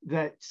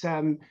that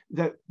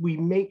that we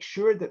make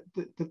sure that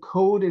the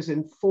code is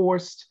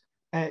enforced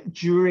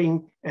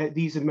during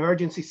these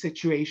emergency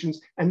situations,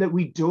 and that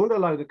we don't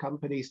allow the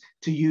companies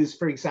to use,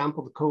 for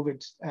example, the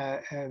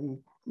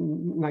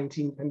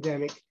COVID-19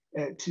 pandemic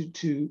to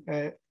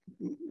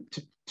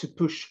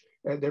push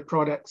their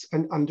products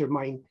and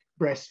undermine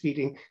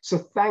breastfeeding. So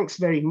thanks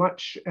very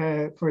much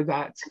for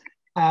that.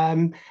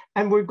 And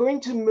we're going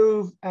to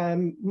move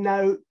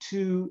now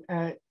to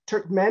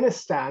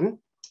Turkmenistan,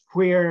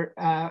 where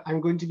I'm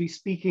going to be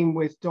speaking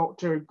with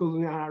Dr.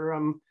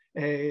 Gulnaram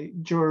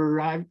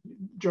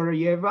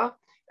Jorayeva,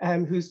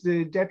 who's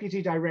the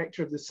Deputy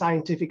Director of the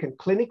Scientific and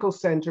Clinical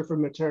Center for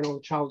Maternal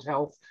and Child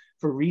Health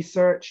for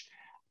Research,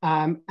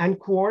 and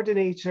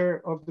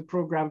coordinator of the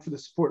Program for the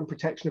Support and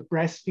Protection of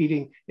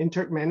Breastfeeding in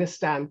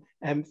Turkmenistan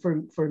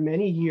for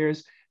many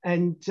years.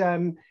 And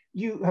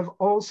you have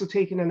also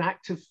taken an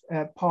active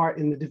part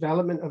in the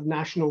development of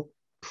national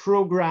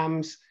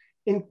programs,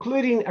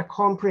 including a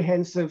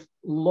comprehensive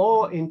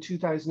law in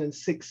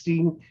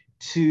 2016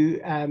 to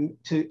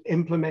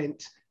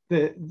implement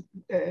the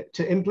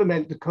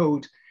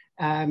code,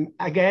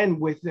 again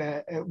with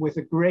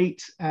a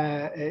great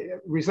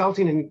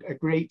resulting in a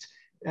great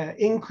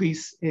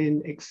increase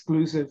in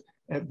exclusive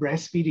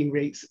breastfeeding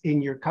rates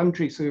in your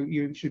country. So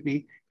you should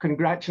be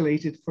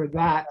congratulated for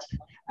that.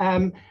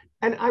 And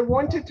I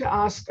wanted to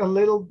ask a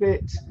little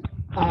bit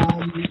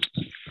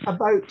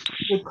about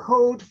the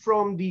code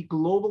from the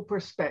global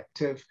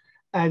perspective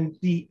and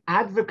the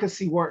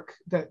advocacy work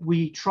that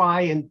we try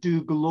and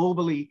do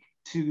globally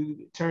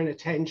to turn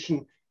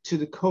attention to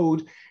the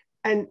code,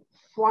 and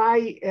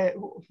why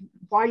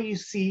you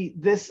see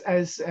this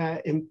as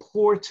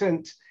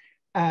important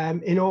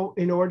in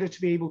order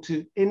to be able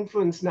to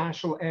influence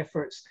national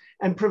efforts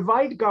and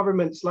provide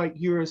governments like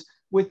yours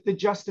with the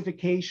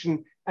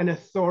justification and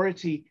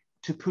authority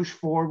to push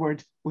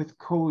forward with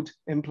code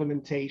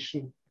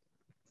implementation.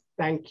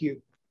 Thank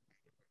you.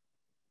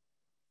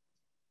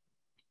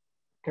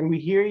 Can we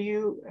hear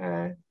you,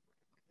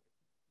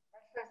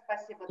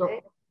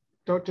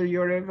 Dr.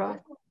 Jorayeva?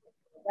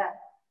 Да,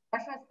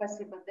 большое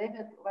спасибо,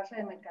 Дэвид.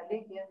 Уважаемые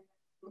коллеги,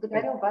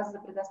 благодарю вас за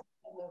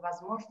предоставленную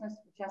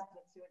возможность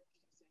участвовать в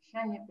сегодняшнем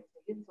совещании,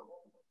 поделиться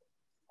опытом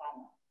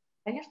Туркменистана.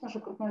 Конечно же,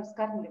 грудное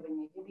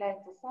вскармливание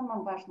является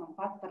самым важным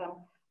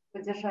фактором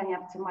поддержания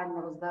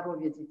оптимального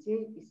здоровья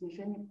детей и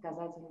снижения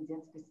показателей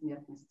детской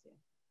смертности.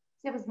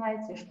 Все вы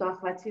знаете, что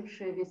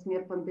охватившая весь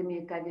мир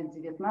пандемия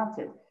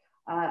COVID-19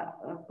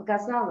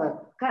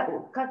 показала,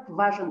 как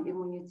важен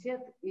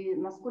иммунитет и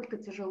насколько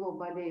тяжело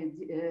болеют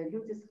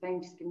люди с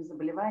хроническими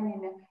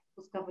заболеваниями,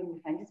 пусковым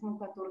механизмом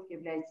которых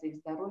является их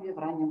здоровье в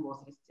раннем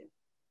возрасте.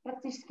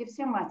 Практически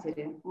все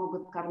матери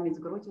могут кормить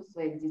грудью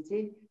своих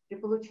детей при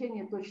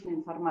получении точной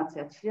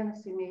информации от членов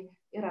семей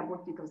и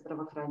работников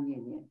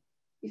здравоохранения.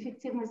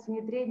 Эффективность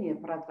внедрения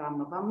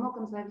программы во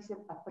многом зависит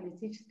от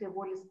политической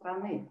воли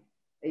страны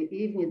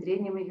и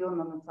внедрением ее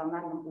на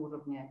национальном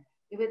уровне.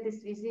 И в этой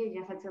связи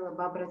я хотела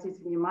бы обратить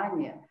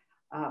внимание,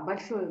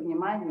 большое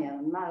внимание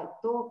на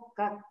то,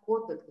 как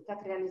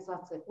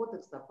реализация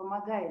кодекса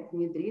помогает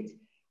внедрить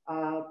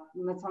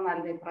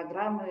национальные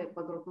программы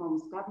по грудному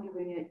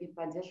вскармливанию и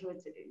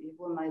поддерживать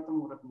его на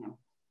этом уровне.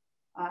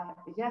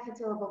 Я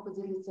хотела бы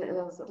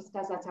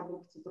рассказать об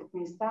опыте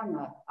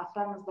Туркменистана.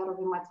 Охрана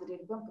здоровья матери и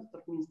ребенка в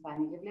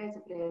Туркменистане является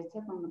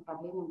приоритетным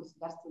направлением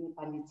государственной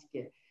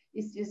политики.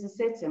 И в связи с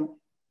этим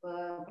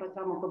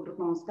программа по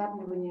грудному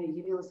вскармливанию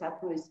явилась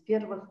одной из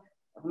первых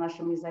в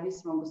нашем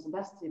независимом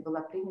государстве и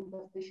была принята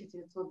в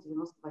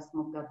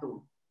 1998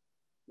 году.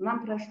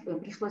 Нам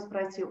пришлось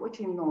пройти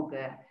очень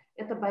многое.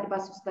 Это борьба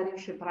с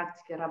устаревшей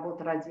практикой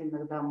работы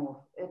родильных домов,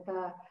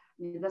 это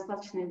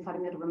недостаточная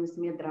информированность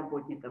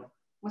медработников.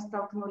 Мы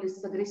столкнулись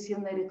с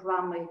агрессивной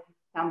рекламой,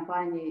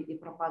 кампанией и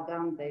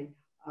пропагандой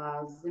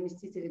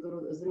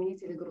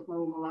заменителей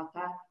грудного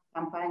молока,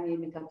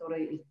 компаниями,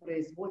 которые их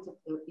производят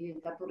и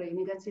которые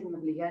негативно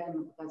влияли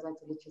на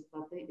показатели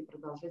частоты и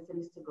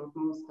продолжительности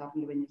грудного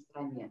вскармливания в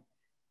стране.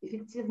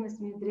 Эффективность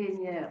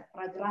внедрения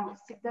программ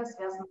всегда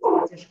связана с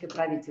поддержкой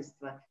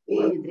правительства и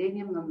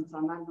внедрением на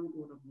национальном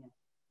уровне.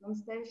 На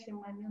настоящий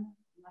момент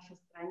в нашей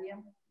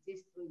стране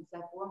действует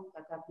закон,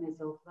 как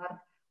отметил Кларк,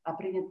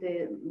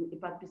 принятый и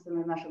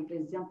подписанный нашим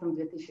президентом в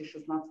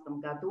 2016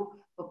 году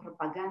по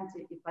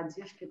пропаганде и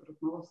поддержке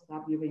грудного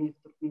вскармливания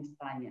в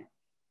Туркменистане.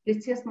 При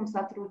тесном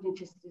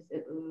сотрудничестве,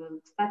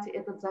 кстати,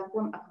 этот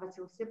закон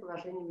охватил все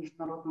положения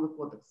Международного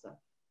кодекса.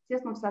 В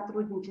тесном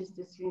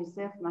сотрудничестве с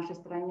ЮНИСЕФ в нашей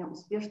стране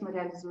успешно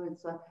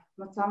реализуется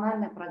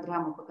национальная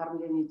программа по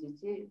кормлению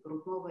детей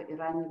грудного и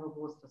раннего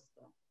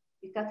возраста.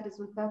 И как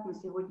результат, на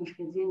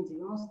сегодняшний день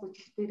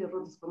 94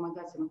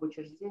 родовспомогательных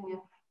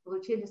учреждения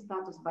получили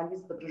статус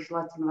больниц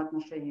доброжелательного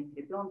отношения к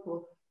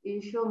ребенку. И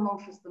еще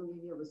новшеством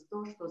явилось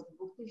то, что с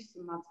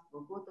 2017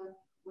 года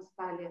мы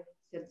стали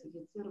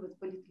сертифицировать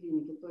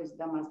поликлиники, то есть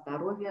дома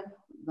здоровья,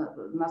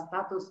 на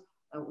статус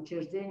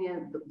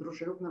учреждения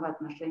дружелюбного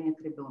отношения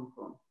к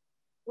ребенку.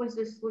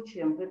 Пользуясь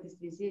случаем, в этой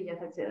связи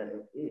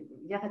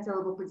я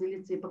хотела бы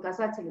поделиться и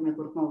показателями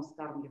грудного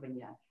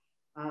вскармливания.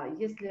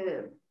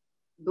 Если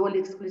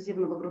доля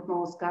эксклюзивного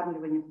грудного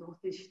вскармливания в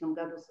 2000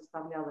 году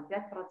составляла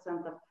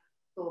 5%,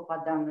 то по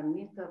данным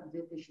МИКа в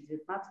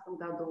 2019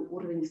 году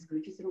уровень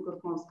исключительного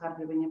грудного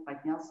вскармливания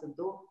поднялся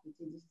до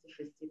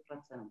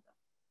 56%.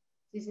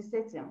 В связи с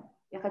этим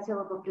я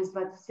хотела бы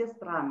призвать все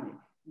страны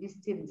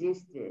ввести в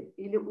действие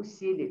или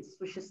усилить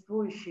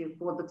существующие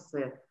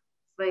кодексы,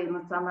 свои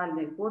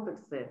национальные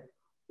кодексы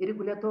и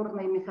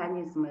регуляторные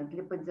механизмы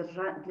для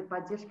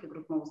поддержки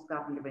грудного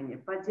вскармливания,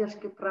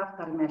 поддержки прав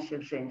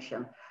кормящих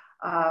женщин,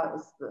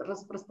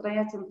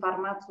 распространять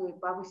информацию и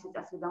повысить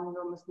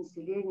осведомленность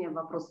населения в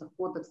вопросах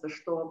кодекса,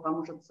 что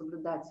поможет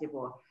соблюдать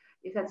его.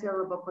 И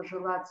хотела бы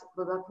пожелать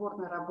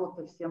плодотворной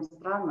работы всем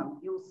странам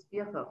и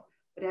успехов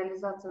в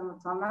реализации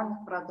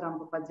национальных программ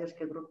по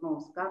поддержке грудного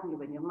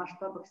вскармливания в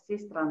масштабах всей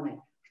страны,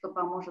 что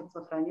поможет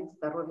сохранить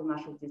здоровье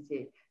наших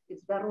детей.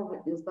 Ведь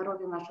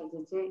здоровье наших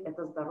детей –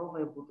 это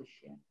здоровое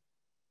будущее.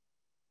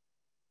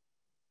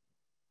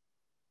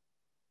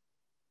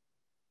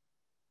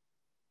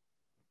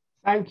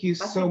 Thank you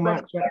so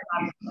much.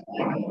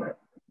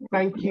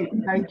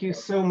 Thank you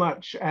so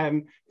much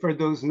for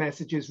those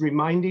messages,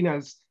 reminding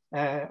us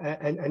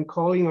and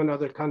calling on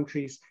other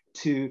countries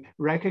to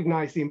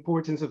recognize the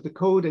importance of the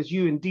code, as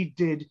you indeed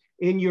did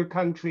in your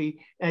country,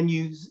 and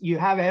you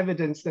have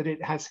evidence that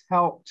it has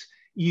helped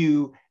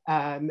you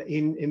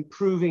in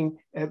improving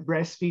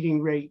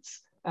breastfeeding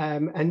rates,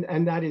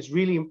 and that is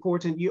really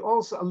important. You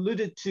also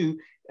alluded to,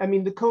 I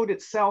mean, the code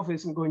itself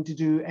isn't going to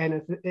do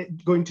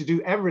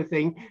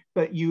everything,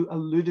 but you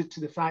alluded to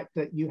the fact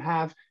that you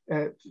have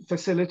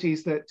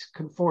facilities that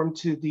conform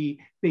to the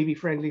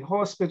baby-friendly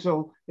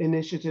hospital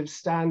initiative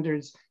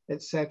standards,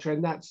 etc.,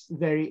 and that's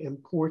very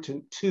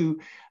important too.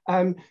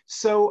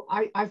 So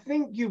I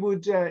think you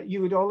would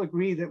all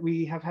agree that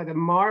we have had a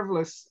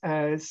marvelous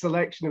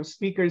selection of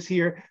speakers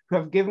here who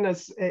have given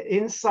us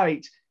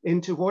insight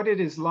into what it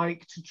is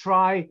like to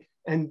try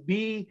and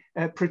be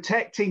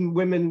protecting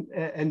women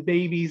and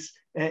babies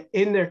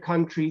in their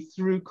country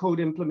through code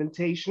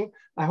implementation.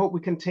 I hope we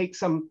can take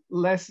some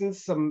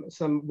lessons,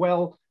 some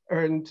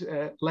well-earned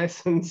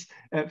lessons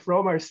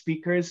from our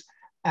speakers.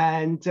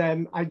 And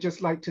I'd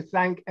just like to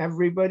thank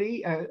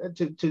everybody,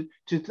 to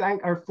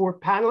thank our 4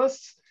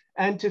 panelists,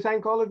 and to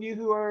thank all of you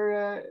who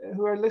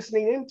are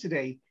listening in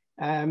today.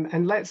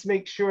 And let's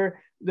make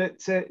sure that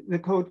the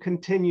code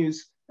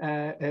continues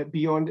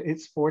beyond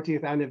its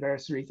 40th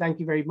anniversary. Thank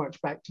you very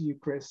much. Back to you,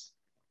 Chris.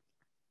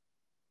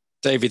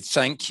 David,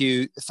 thank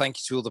you. Thank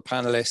you to all the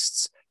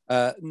panelists,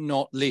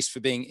 not least for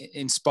being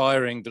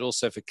inspiring, but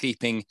also for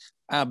keeping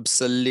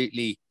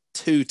absolutely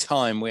to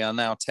time. We are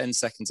now 10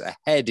 seconds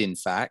ahead, in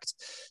fact.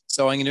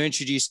 So I'm going to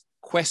introduce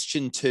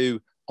question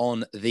 2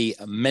 on the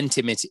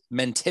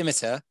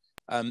Mentimeter.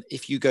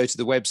 If you go to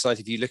the website,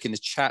 if you look in the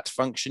chat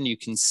function, you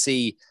can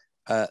see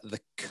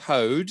the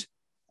code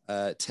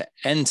to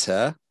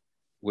enter,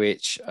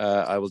 which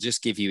I will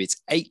just give you. It's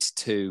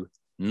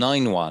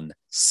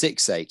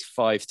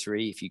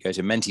 82916853. If you go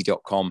to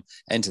menti.com,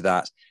 enter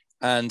that.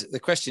 And the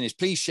question is,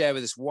 please share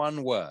with us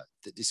one word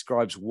that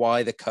describes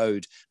why the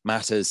code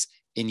matters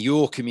in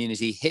your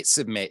community. Hit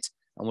submit,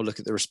 and we'll look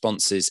at the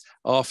responses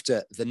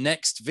after the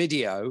next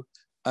video,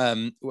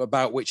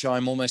 about which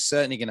I'm almost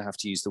certainly going to have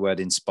to use the word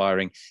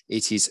inspiring.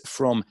 It is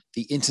from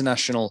the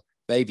International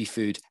Baby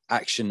Food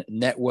Action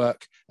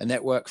Network, a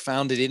network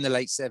founded in the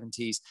late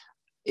 70s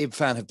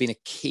IBFAN have been a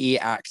key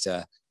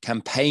actor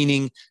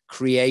campaigning,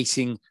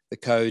 creating the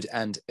code,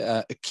 and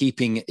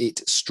keeping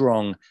it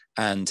strong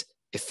and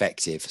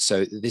effective.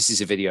 So this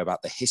is a video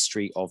about the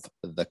history of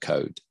the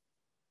code.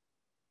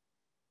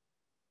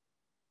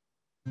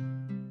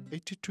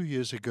 82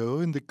 years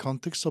ago, in the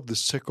context of the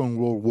Second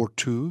World War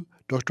II,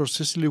 Dr.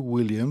 Cecily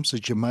Williams, a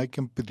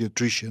Jamaican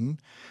pediatrician,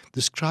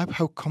 described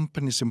how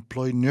companies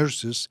employ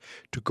nurses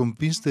to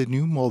convince the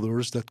new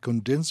mothers that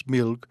condensed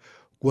milk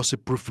was a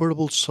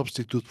preferable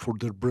substitute for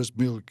their breast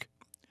milk.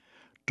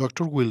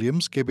 Dr.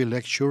 Williams gave a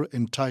lecture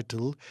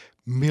entitled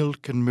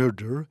Milk and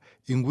Murder,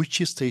 in which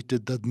she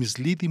stated that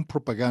misleading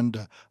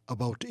propaganda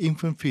about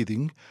infant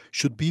feeding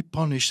should be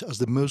punished as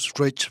the most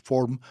wretched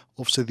form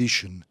of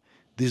sedition.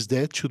 This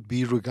death should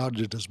be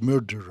regarded as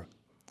murder.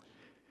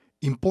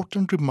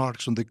 Important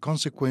remarks on the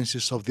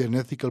consequences of the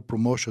unethical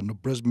promotion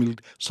of breast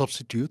milk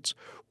substitutes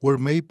were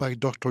made by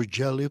Dr.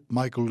 Jelly,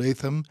 Michael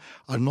Latham,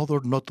 and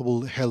other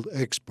notable health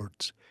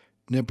experts.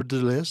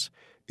 Nevertheless,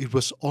 it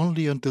was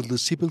only until the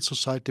civil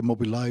society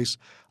mobilized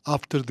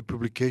after the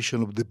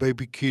publication of The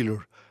Baby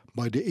Killer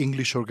by the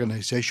English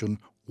organization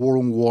War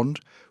on Want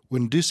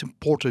when this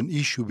important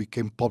issue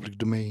became public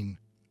domain.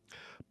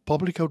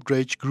 Public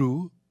outrage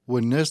grew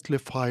when Nestle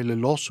filed a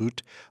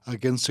lawsuit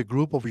against a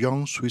group of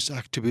young Swiss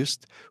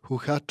activists who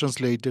had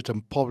translated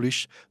and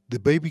published The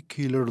Baby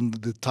Killer under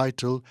the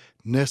title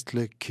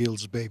Nestle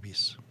Kills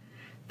Babies.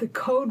 The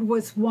code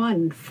was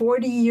won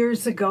 40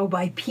 years ago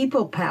by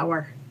people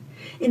power.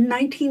 In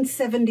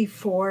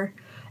 1974,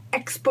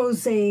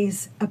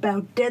 exposés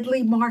about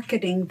deadly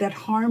marketing that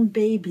harm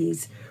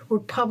babies were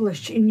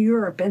published in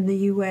Europe and the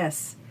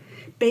US.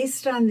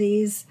 Based on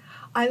these,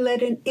 I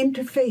led an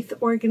interfaith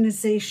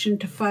organization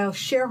to file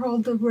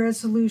shareholder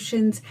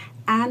resolutions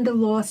and a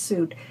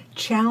lawsuit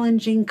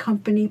challenging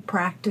company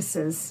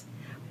practices.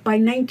 By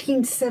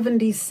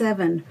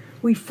 1977,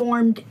 we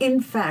formed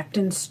INFACT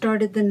and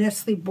started the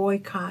Nestle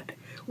boycott.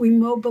 We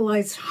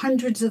mobilized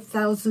hundreds of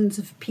thousands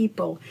of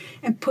people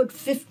and put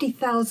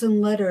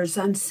 50,000 letters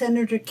on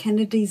Senator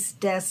Kennedy's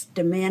desk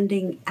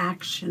demanding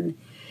action.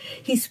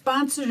 He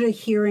sponsored a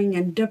hearing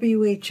and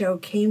WHO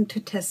came to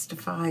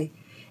testify.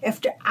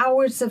 After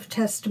hours of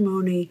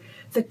testimony,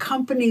 the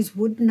companies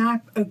would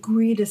not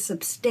agree to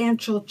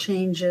substantial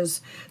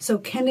changes, so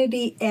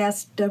Kennedy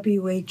asked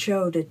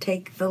WHO to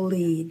take the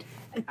lead.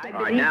 All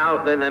right,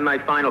 now then my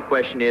final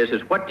question is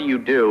what do you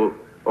do,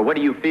 or what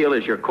do you feel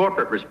is your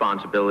corporate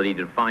responsibility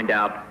to find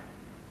out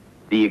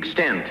the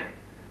extent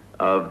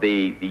of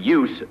the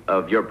use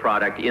of your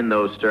product in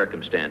those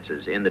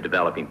circumstances in the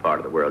developing part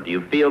of the world? Do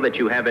you feel that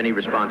you have any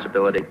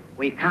responsibility?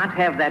 We can't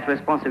have that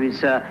responsibility,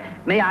 sir.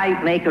 May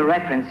I make a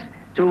reference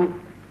to...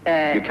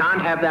 You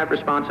can't have that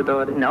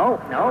responsibility? No.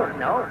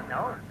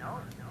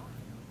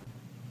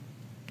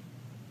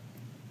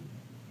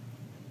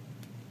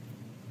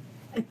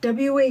 At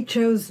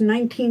WHO's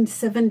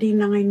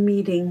 1979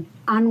 meeting,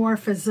 Anwar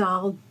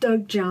Fazal,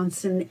 Doug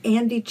Johnson,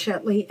 Andy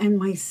Chetley, and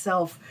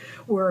myself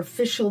were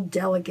official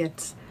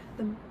delegates.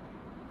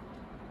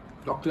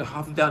 Dr.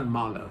 Hafdan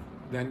Mahler,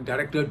 then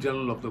Director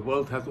General of the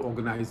World Health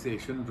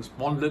Organization,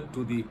 responded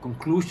to the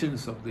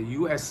conclusions of the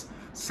US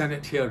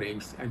Senate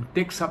hearings and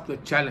takes up the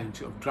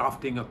challenge of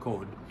drafting a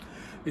code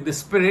in the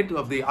spirit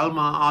of the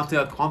Alma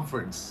Ata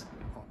Conference.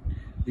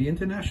 The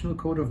International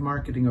Code of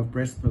Marketing of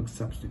Breast Milk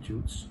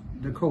Substitutes,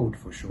 the Code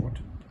for short,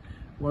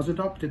 was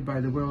adopted by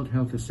the World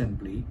Health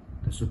Assembly,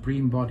 the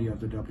supreme body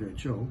of the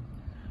WHO,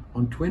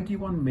 on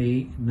 21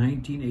 May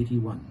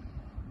 1981.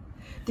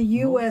 The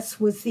U.S.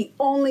 was the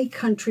only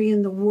country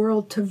in the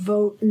world to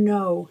vote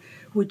no,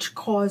 which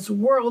caused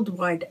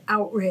worldwide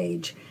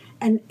outrage,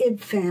 and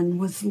IBFAN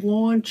was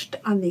launched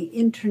on the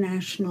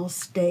international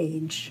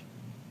stage.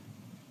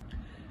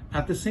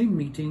 At the same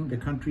meeting, the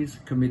countries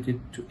committed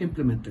to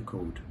implement the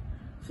code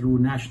through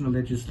national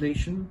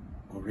legislation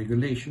or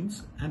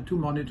regulations and to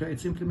monitor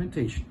its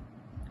implementation.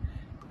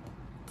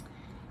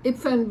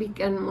 IBFAN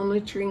began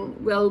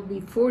monitoring well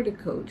before the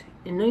code.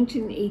 In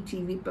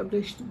 1980, we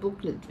published a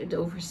booklet with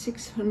over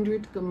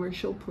 600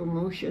 commercial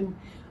promotion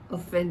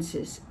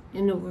offenses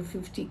in over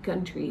 50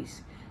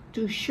 countries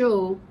to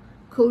show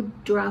code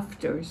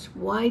drafters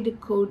why the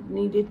code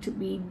needed to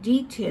be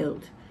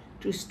detailed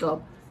to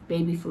stop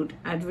baby food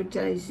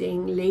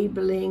advertising,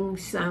 labeling,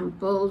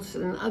 samples,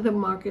 and other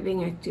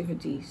marketing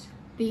activities.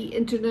 The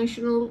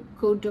International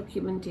Code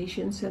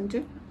Documentation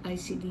Center,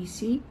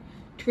 ICDC,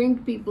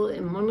 trained people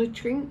in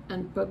monitoring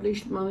and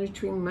published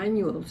monitoring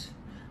manuals.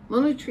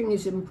 Monitoring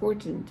is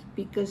important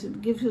because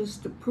it gives us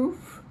the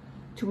proof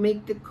to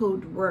make the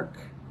code work.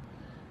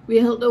 We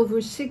held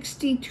over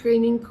 60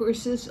 training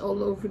courses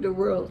all over the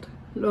world,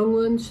 long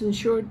ones and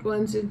short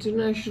ones,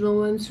 international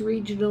ones,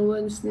 regional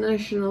ones,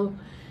 national.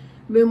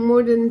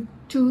 More than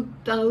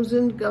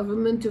 2,000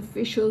 government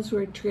officials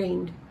were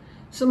trained.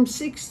 Some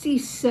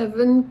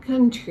 67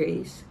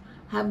 countries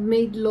have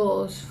made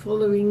laws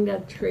following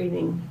that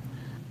training.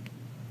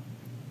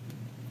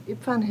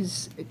 IBFAN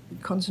has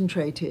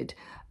concentrated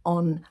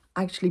on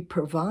actually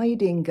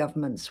providing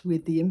governments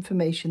with the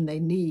information they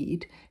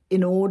need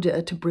in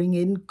order to bring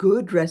in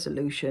good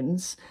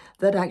resolutions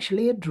that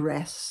actually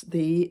address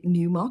the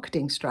new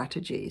marketing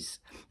strategies.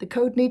 The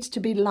code needs to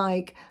be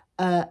like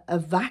a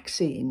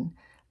vaccine,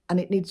 and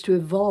it needs to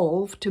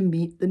evolve to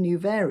meet the new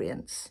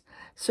variants.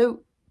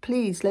 So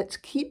please, let's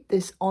keep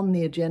this on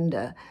the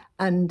agenda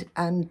and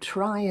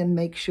try and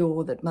make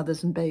sure that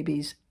mothers and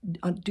babies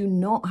do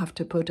not have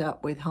to put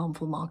up with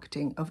harmful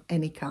marketing of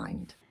any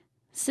kind.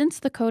 Since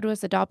the code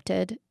was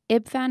adopted,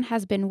 IBFAN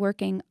has been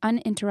working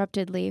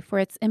uninterruptedly for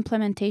its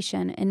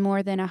implementation in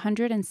more than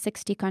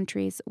 160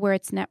 countries where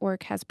its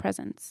network has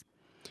presence.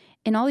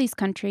 In all these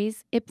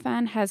countries,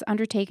 IBFAN has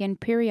undertaken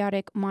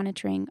periodic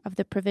monitoring of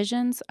the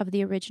provisions of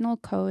the original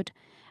code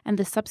and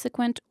the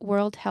subsequent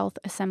World Health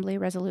Assembly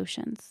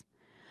resolutions.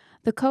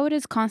 The code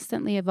is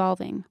constantly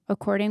evolving,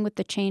 according with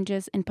the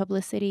changes in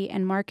publicity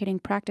and marketing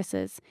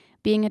practices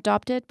being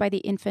adopted by the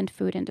infant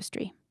food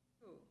industry,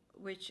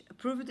 which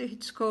approved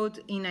its code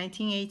in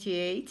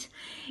 1988,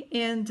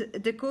 and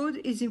the code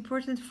is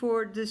important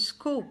for the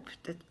scope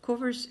that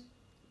covers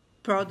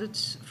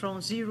products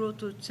from 0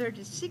 to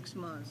 36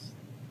 months.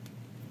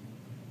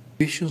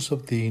 Visions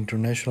of the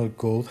international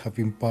code have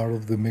been part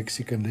of the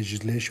Mexican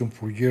legislation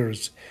for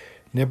years.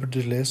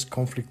 Nevertheless,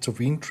 conflicts of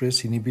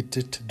interest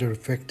inhibited their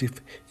effective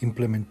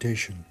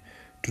implementation.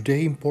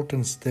 Today,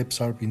 important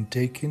steps are being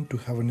taken to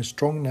have a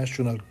strong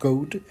national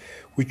code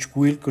which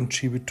will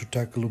contribute to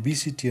tackle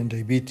obesity and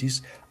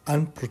diabetes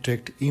and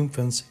protect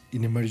infants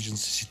in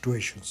emergency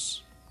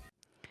situations.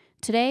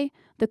 Today,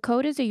 the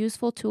code is a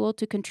useful tool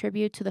to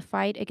contribute to the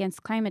fight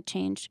against climate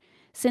change,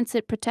 since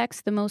it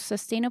protects the most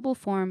sustainable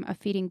form of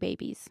feeding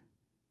babies.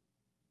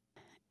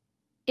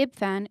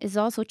 IBFAN is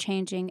also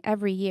changing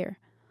every year.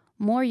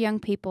 More young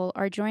people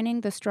are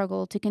joining the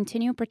struggle to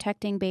continue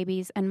protecting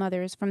babies and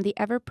mothers from the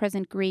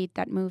ever-present greed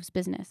that moves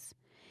business.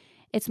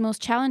 Its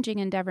most challenging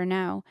endeavor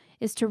now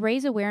is to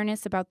raise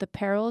awareness about the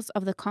perils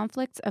of the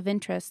conflicts of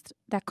interest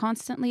that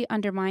constantly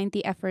undermine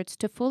the efforts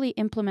to fully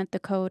implement the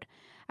code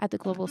at the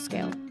global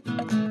scale.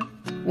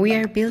 We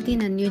are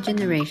building a new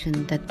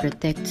generation that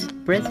protects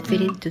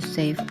breastfeeding to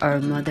save our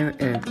Mother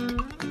Earth.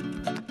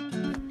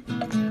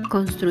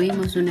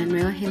 Construimos una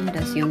nueva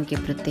generación que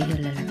protege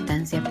la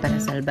lactancia para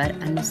salvar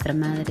a nuestra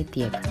Madre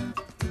Tierra.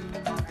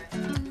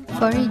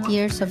 40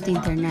 years of the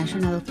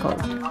International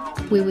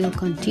Code. We will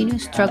continue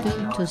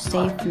struggling to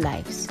save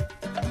lives.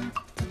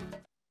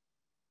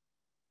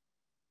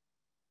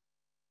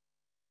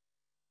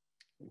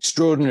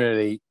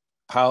 Extraordinarily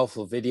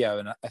powerful video,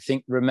 and I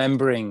think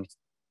remembering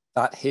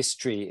that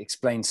history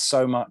explains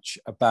so much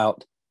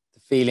about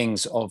the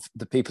feelings of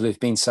the people who've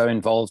been so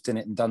involved in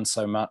it and done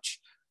so much.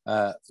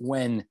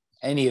 When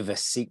any of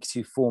us seek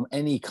to form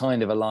any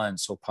kind of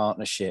alliance or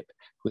partnership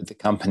with the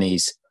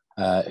companies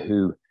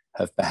who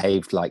have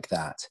behaved like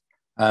that.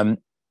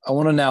 I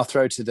want to now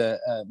throw to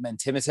the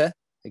Mentimeter.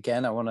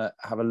 Again, I want to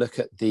have a look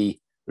at the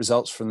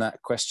results from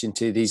that question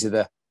too. These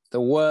are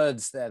the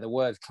words there, the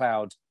word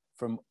cloud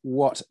from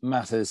what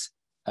matters,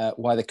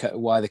 why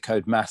the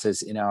code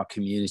matters in our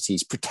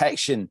communities.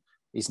 Protection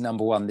is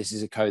number one. This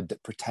is a code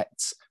that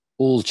protects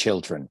all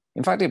children.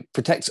 In fact, it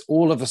protects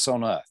all of us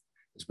on Earth.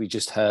 As we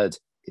just heard,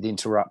 it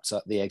interrupts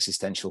the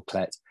existential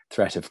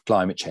threat of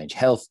climate change,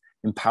 health,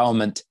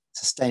 empowerment,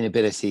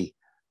 sustainability.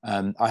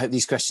 I hope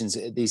these questions,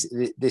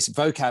 this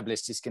vocab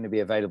list is going to be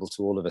available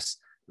to all of us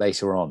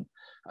later on.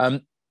 I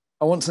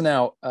want to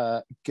now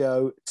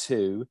go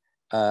to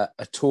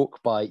a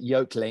talk by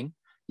Yoke Ling.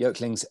 Yoke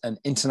Ling's an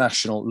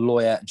international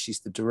lawyer, and she's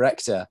the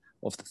director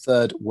of the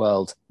Third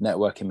World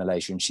Network in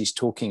Malaysia, and she's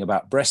talking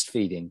about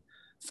breastfeeding,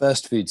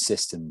 first food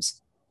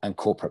systems, and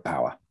corporate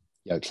power.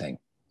 Yoke Ling.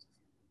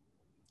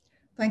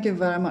 Thank you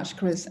very much,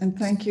 Chris. And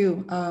thank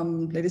you,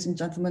 ladies and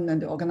gentlemen,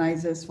 and the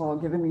organizers for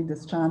giving me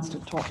this chance to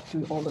talk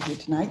to all of you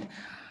tonight.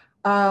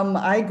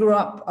 I grew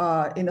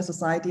up in a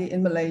society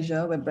in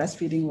Malaysia where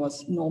breastfeeding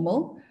was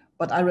normal.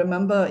 But I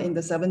remember in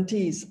the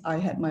 70s, I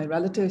had my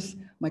relatives,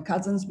 my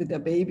cousins with their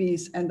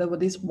babies, and there were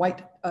these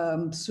white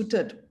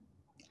suited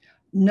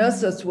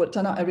nurses who would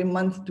turn out every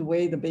month to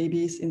weigh the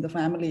babies in the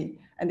family,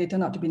 and they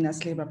turned out to be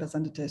Nestle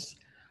representatives.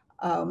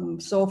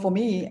 So for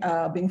me,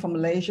 being from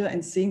Malaysia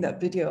and seeing that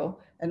video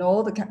and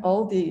all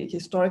the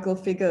historical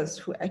figures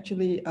who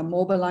actually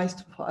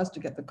mobilized for us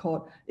to get the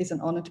code, it's an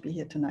honor to be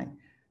here tonight.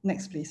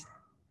 Next, please.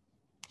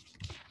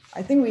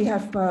 I think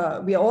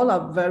we all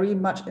are very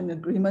much in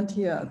agreement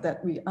here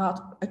that we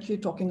are actually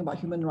talking about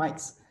human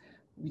rights.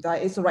 There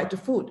is a right to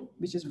food,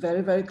 which is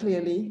very, very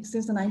clearly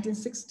since the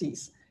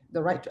 1960s.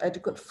 The right to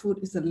adequate food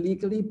is a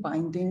legally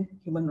binding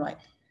human right.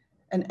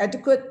 And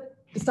adequate,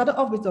 it started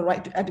off with the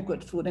right to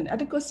adequate food, and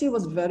adequacy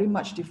was very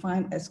much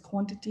defined as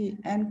quantity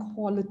and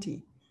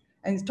quality.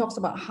 And it talks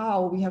about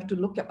how we have to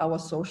look at our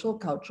social,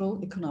 cultural,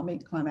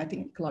 economic, climatic,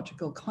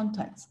 ecological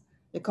context.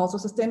 It calls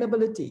for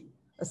sustainability,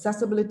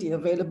 accessibility,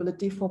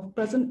 availability for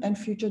present and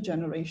future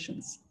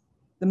generations.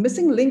 The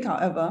missing link,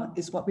 however,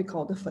 is what we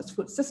call the first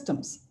food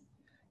systems.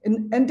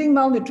 In ending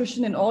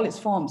malnutrition in all its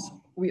forms,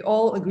 we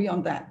all agree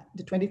on that.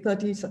 The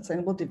 2030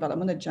 Sustainable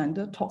Development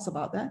Agenda talks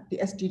about that. The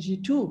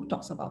SDG 2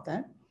 talks about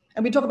that.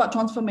 And we talk about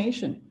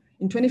transformation.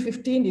 In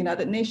 2015, the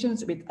United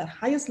Nations, with the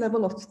highest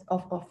level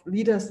of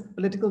leaders,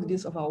 political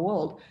leaders of our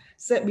world,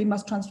 said we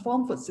must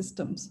transform food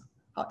systems.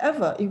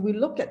 However, if we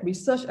look at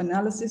research,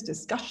 analysis,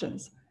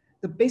 discussions,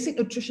 the basic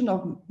nutrition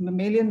of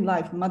mammalian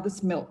life,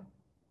 mother's milk,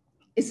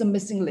 is a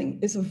missing link.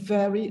 It's a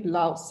very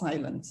loud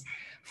silence.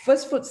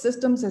 First food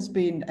systems has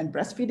been, and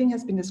breastfeeding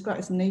has been described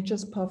as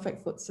nature's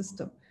perfect food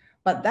system.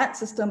 But that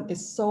system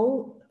is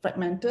so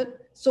fragmented,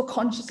 so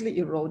consciously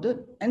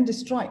eroded and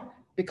destroyed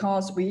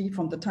because we,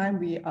 from the time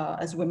we are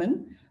as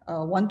women,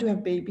 want to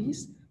have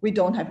babies, we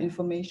don't have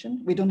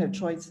information, we don't have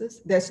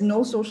choices. There's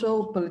no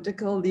social,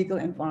 political, legal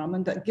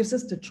environment that gives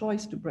us the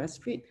choice to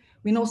breastfeed.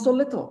 We know so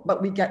little,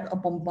 but we get a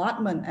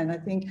bombardment. And I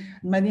think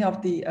many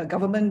of the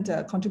government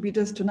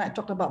contributors tonight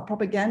talked about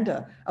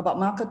propaganda, about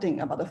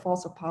marketing, about the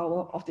force of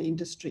power of the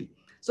industry.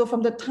 So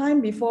from the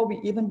time before we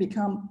even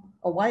become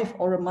a wife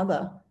or a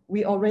mother,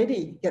 we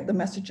already get the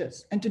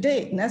messages. And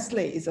today,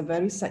 Nestle is a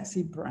very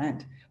sexy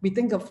brand. We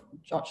think of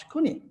George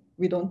Clooney.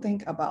 We don't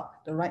think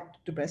about the right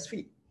to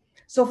breastfeed.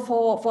 So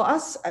for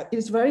us,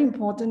 it's very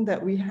important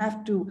that we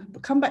have to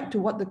come back to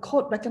what the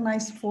code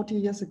recognized 40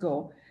 years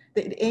ago,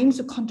 that it aims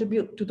to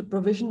contribute to the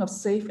provision of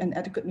safe and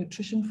adequate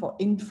nutrition for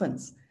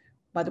infants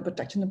by the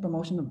protection and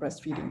promotion of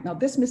breastfeeding. Now,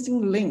 this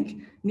missing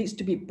link needs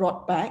to be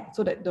brought back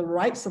so that the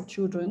rights of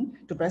children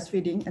to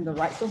breastfeeding and the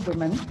rights of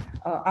women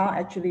are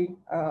actually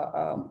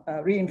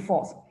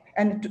reinforced.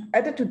 And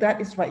added to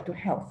that is right to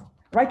health.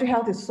 Right to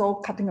health is so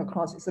cutting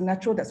across. It's a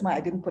natural, that's why I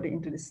didn't put it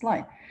into this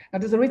slide. Now,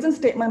 there's a written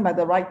statement by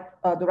the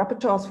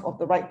rapporteurs of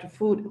the right to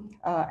food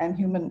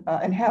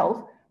and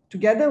health,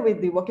 together with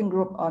the Working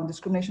Group on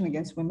Discrimination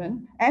Against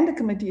Women and the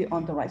Committee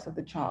on the Rights of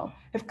the Child,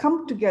 have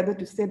come together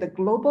to say the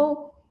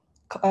global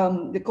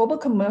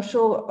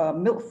commercial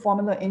milk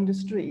formula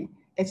industry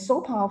is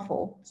so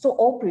powerful, so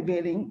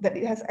all-prevailing, that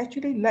it has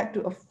actually led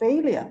to a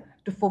failure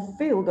to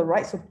fulfill the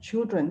rights of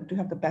children to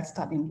have the best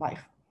start in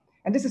life.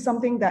 And this is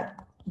something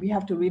that we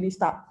have to really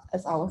start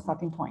as our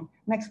starting point.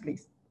 Next,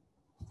 please.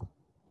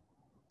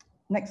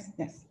 Next,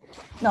 yes.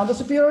 Now, the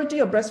superiority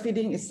of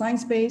breastfeeding is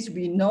science-based.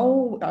 We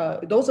know,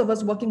 those of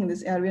us working in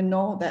this area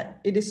know that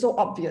it is so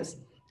obvious.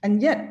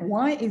 And yet,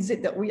 why is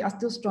it that we are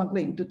still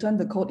struggling to turn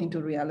the code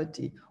into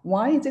reality?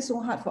 Why is it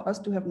so hard for us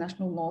to have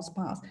national laws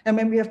passed? And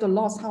when we have the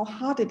laws, how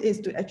hard it is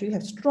to actually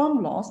have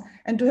strong laws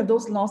and to have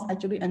those laws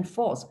actually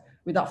enforced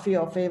without fear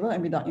or favor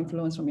and without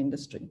influence from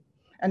industry.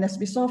 And as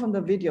we saw from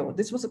the video,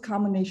 this was a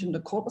culmination,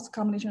 the code was a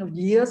culmination of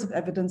years of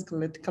evidence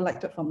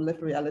collected from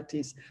lived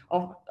realities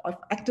of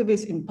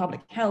activists in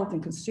public health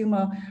and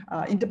consumer,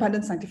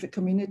 independent scientific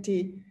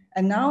community.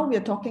 And now we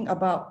are talking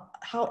about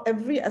how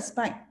every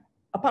aspect,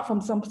 apart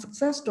from some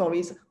success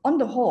stories, on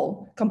the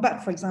whole,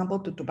 compared, for example,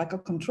 to tobacco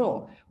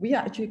control, we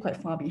are actually quite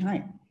far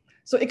behind.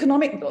 So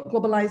economic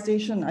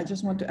globalization, I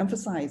just want to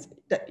emphasize,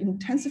 that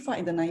intensified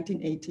in the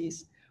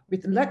 1980s,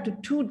 which led to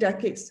 2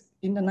 decades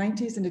in the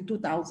 90s and the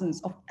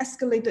 2000s of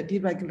escalated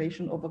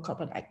deregulation over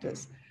corporate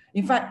actors.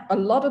 In fact, a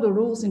lot of the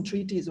rules in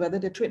treaties, whether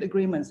they're trade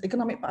agreements,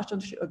 economic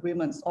partnership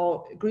agreements,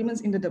 or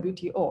agreements in the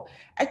WTO,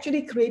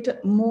 actually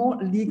created more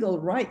legal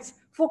rights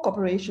for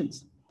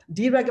corporations.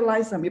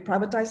 Deregulate them, we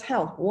privatize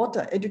health,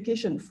 water,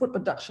 education, food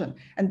production.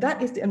 And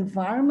that is the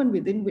environment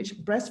within which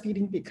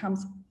breastfeeding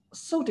becomes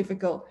so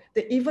difficult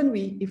that even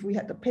if we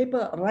had the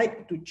paper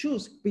right to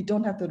choose, we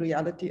don't have the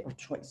reality of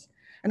choice.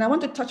 And I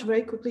want to touch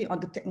very quickly on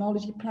the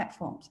technology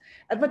platforms.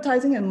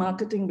 Advertising and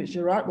marketing, which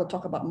Gerard will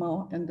talk about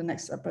more in the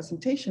next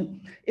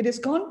presentation, it has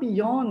gone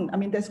beyond, I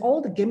mean, there's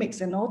all the gimmicks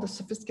and all the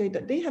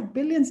sophisticated, they have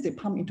billions they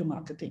pump into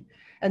marketing.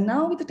 And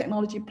now with the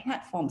technology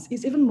platforms,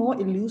 it's even more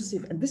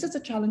elusive. And this is a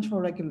challenge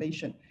for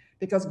regulation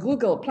because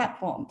Google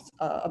platforms,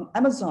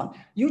 Amazon,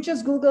 you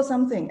just Google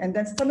something and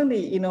then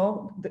suddenly,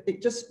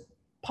 it just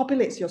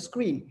populates your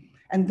screen.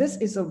 And this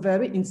is a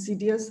very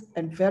insidious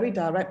and very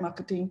direct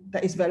marketing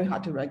that is very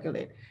hard to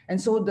regulate. And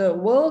so the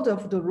world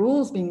of the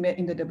rules being made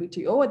in the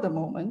WTO at the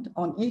moment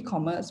on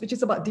e-commerce, which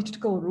is about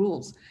digital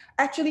rules,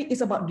 actually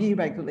is about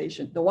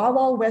deregulation. The wild,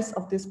 wild west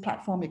of this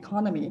platform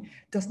economy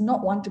does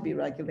not want to be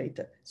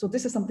regulated. So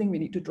this is something we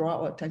need to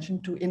draw our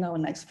attention to in our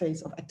next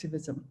phase of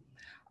activism.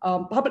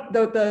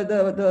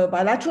 The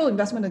bilateral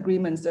investment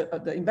agreements,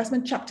 the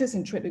investment chapters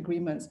in trade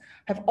agreements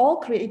have all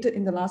created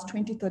in the last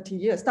 20, 30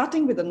 years,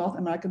 starting with the North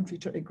American Free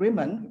Trade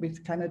Agreement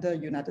with Canada,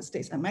 United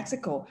States, and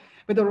Mexico,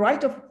 where the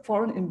right of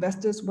foreign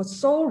investors was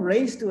so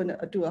raised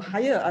to a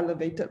higher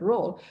elevated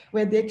role,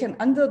 where they can,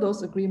 under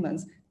those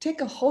agreements,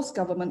 take a host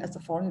government as a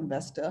foreign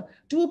investor,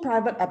 do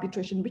private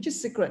arbitration, which is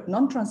secret,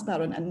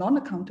 non-transparent, and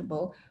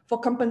non-accountable for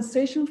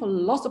compensation for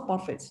loss of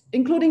profits,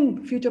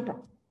 including future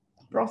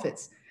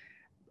profits,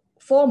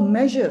 for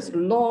measures,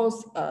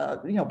 laws,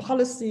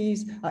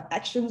 policies,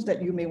 actions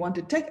that you may want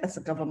to take as a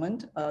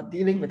government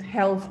dealing with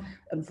health,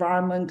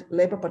 environment,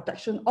 labor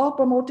protection, or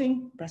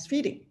promoting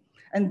breastfeeding.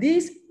 And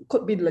these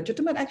could be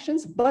legitimate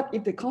actions, but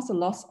if they cause a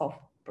loss of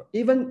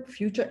even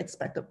future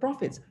expected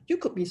profits, you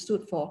could be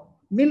sued for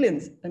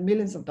millions and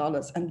millions of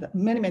dollars, and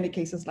many, many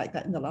cases like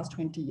that in the last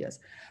 20 years.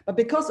 But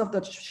because of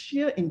the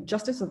sheer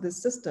injustice of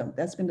this system,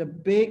 there's been a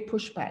big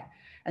pushback.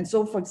 And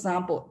so, for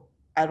example,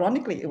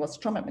 Ironically, it was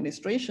Trump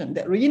administration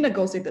that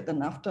renegotiated the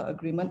NAFTA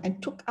agreement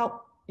and took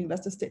out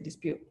investor-state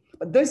dispute.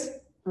 But this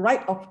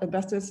right of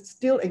investors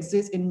still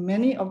exists in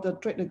many of the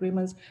trade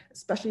agreements,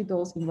 especially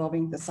those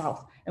involving the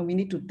South. And we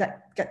need to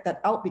get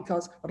that out,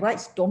 because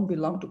rights don't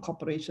belong to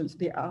corporations.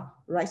 They are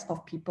rights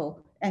of people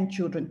and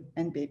children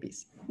and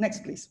babies.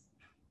 Next, please.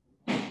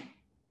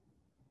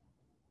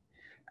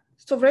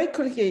 So very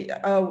quickly,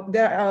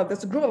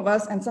 there's a group of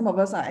us, and some of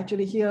us are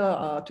actually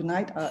here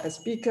tonight as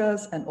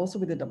speakers, and also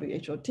with the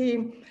WHO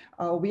team.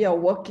 We are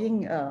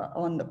working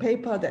on a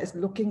paper that is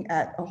looking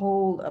at a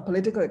whole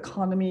political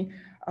economy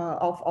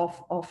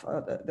of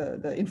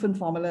the infant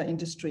formula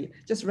industry.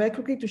 Just very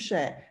quickly to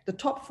share, the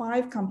top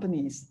 5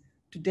 companies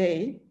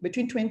today,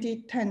 between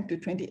 2010 to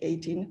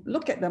 2018,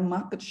 look at the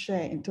market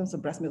share in terms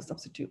of breast milk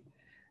substitute.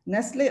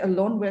 Nestle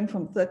alone went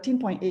from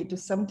 13.8 to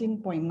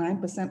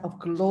 17.9% of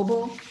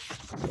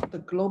the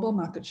global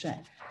market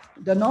share.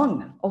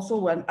 Danone also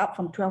went up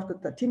from 12 to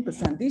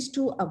 13%. These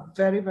two are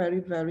very, very,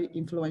 very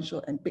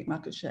influential and big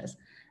market shares.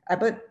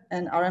 Abbott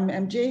and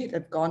RMMJ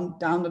have gone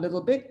down a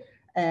little bit.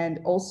 And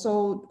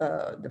also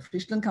the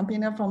Friesland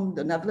company from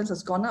the Netherlands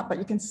has gone up, but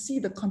you can see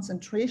the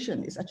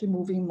concentration is actually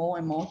moving more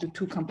and more to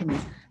 2 companies,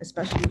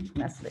 especially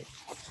Nestle.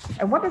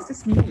 And what does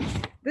this mean?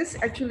 This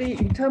actually,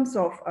 in terms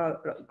of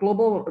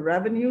global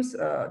revenues,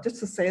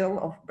 just the sale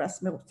of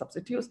breast milk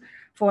substitutes,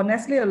 for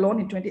Nestle alone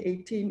in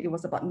 2018, it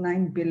was about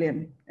 9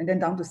 billion, and then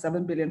down to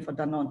 7 billion for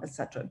Danone,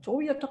 etc. So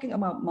we are talking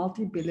about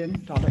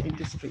multi-billion-dollar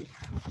industry.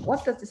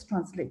 What does this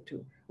translate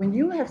to? When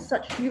you have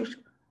such huge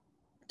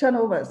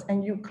turnovers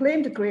and you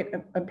claim to create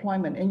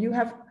employment, and you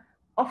have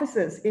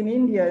offices in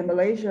India and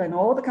Malaysia and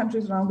all the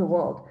countries around the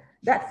world,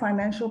 that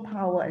financial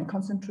power and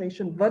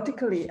concentration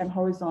vertically and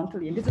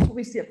horizontally, and this is what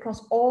we see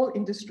across all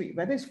industry,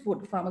 whether it's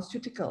food,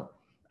 pharmaceutical,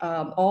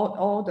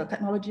 or the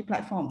technology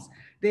platforms,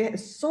 there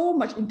is so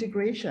much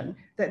integration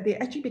that they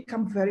actually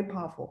become very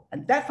powerful.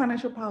 And that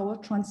financial power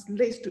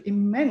translates to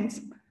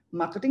immense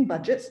marketing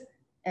budgets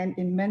and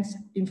immense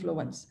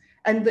influence.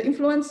 And the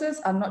influencers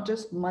are not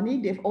just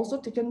money, they've also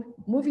taken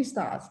movie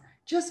stars,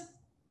 just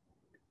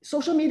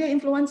social media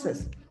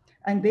influencers.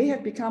 And they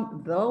have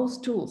become those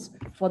tools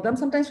for them,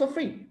 sometimes for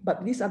free,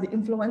 but these are the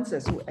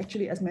influencers who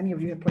actually, as many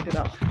of you have pointed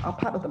out, are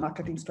part of the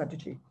marketing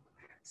strategy.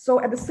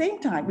 So at the same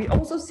time, we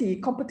also see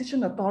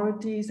competition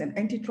authorities and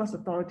antitrust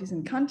authorities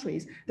in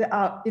countries that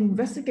are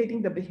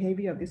investigating the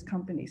behavior of these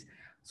companies.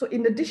 So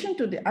in addition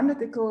to the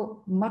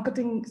unethical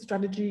marketing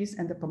strategies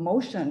and the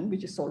promotion,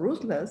 which is so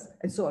ruthless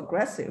and so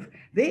aggressive,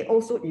 they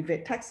also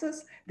evade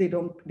taxes. They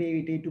do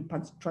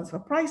transfer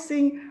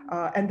pricing,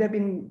 and there have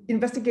been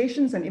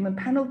investigations and even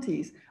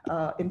penalties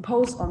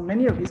imposed on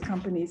many of these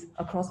companies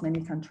across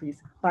many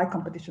countries by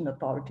competition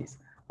authorities.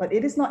 But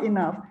it is not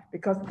enough,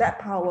 because that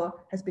power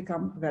has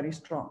become very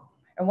strong.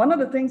 And one of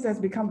the things that has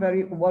become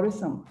very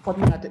worrisome for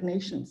the United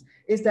Nations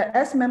is that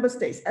as member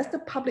states, as the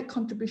public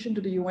contribution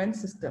to the UN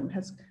system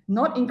has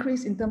not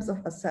increased in terms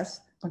of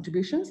assessed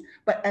contributions,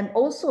 and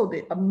also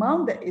the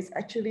amount that is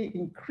actually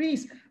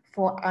increased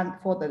for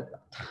the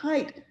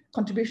tight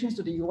contributions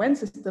to the UN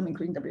system,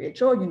 including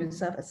WHO,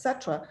 UNICEF,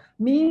 etc.,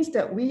 means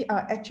that we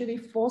are actually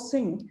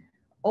forcing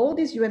all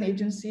these UN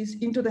agencies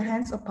into the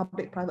hands of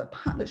public-private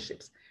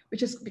partnerships,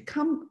 which has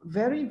become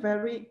very,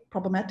 very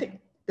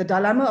problematic. The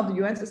dilemma of the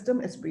UN system,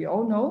 as we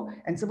all know,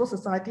 and civil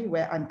society,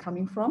 where I'm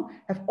coming from,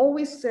 have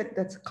always said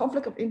that's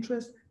conflict of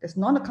interest, there's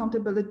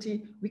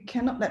non-accountability. We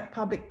cannot let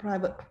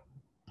public-private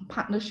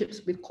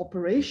partnerships with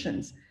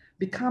corporations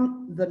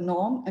become the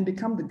norm and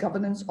become the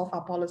governance of our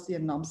policy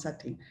and norm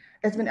setting.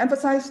 It's been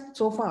emphasized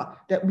so far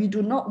that we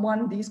do not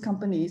want these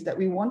companies that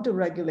we want to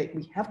regulate,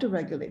 we have to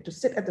regulate, to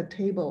sit at the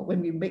table when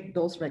we make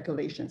those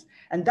regulations.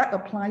 And that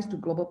applies to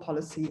global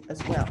policy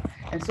as well.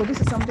 And so this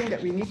is something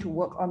that we need to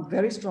work on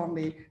very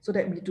strongly so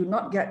that we do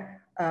not get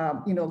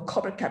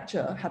corporate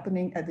capture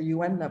happening at the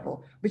UN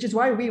level, which is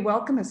why we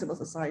welcome as civil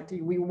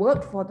society. We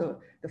worked for the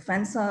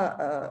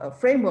FANSA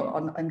framework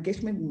on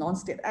engagement with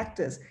non-state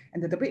actors,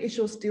 and the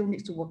WHO still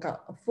needs to work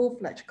out a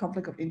full-fledged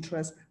conflict of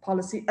interest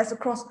policy as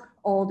across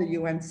all the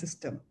UN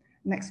system.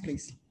 Next,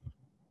 please.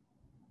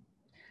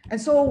 And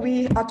so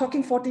we are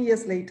talking 40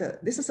 years later.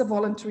 This is a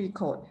voluntary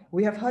code.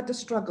 We have heard the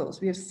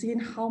struggles. We have seen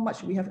how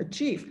much we have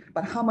achieved,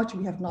 but how much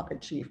we have not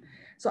achieved.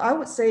 So I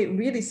would say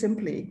really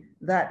simply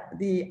that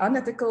the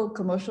unethical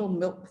commercial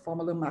milk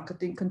formula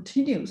marketing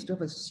continues to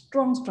have a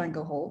strong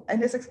stranglehold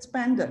and has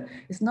expanded.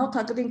 It's now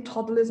targeting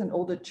toddlers and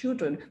older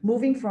children,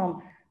 moving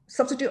from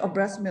substitute of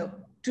breast milk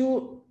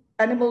to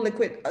animal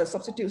liquid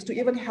substitutes to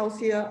even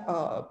healthier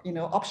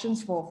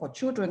options for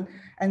children.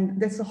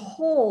 And there's a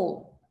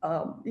whole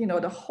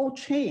the whole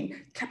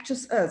chain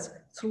captures us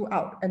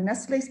throughout. And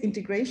Nestle's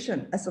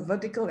integration as a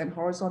vertical and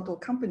horizontal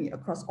company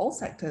across all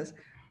sectors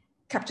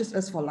captures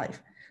us for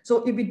life.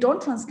 So if we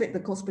don't translate the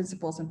code's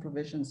principles and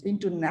provisions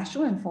into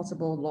national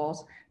enforceable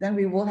laws, then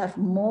we will have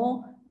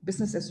more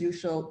business as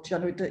usual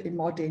generated in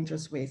more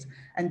dangerous ways.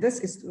 And this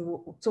is,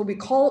 so the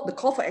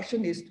call for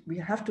action is we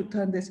have to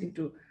turn this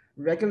into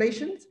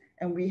regulations,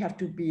 and we have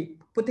to be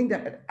putting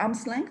them at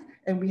arm's length,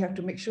 and we have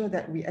to make sure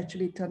that we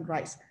actually turn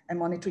rights and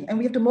monitoring. And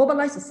we have to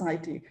mobilize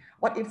society.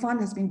 What IFAN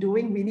has been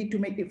doing, we need to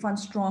make IFAN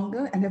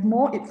stronger and have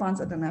more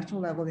IFANs at the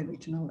national level and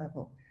regional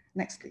level.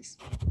 Next, please.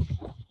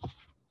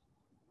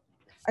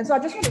 And so I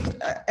just want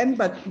to end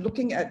by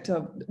looking at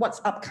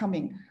what's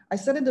upcoming. I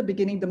said in the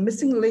beginning, the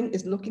missing link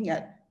is looking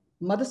at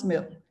mother's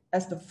milk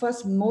as the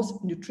first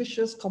most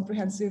nutritious,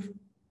 comprehensive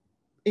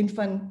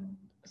infant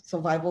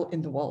survival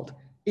in the world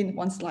in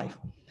one's life.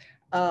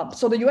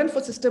 So the UN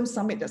Food Systems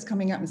Summit that's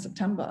coming up in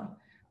September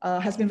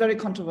has been very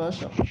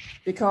controversial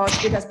because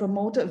it has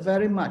promoted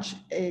very much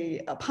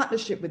a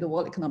partnership with the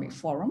World Economic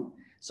Forum.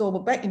 So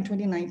back in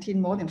 2019,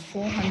 more than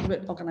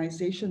 400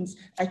 organizations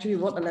actually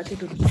wrote a letter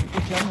to the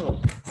Secretary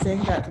General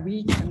saying that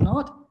we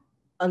cannot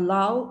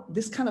allow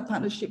this kind of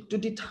partnership to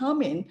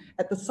determine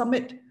at the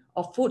Summit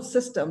of Food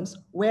Systems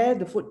where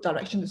the food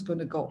direction is going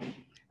to go.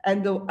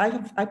 And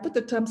I put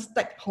the term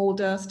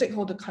stakeholder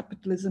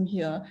capitalism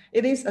here.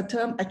 It is a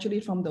term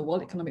actually from the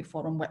World Economic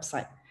Forum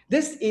website.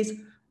 This is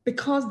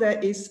because there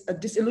is a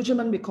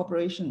disillusionment with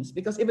corporations,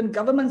 because even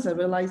governments are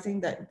realizing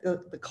that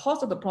the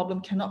cause of the problem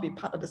cannot be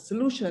part of the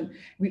solution.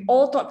 We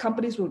all thought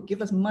companies would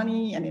give us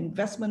money and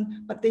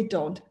investment, but they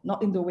don't,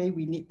 not in the way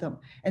we need them.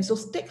 And so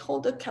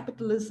stakeholder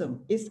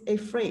capitalism is a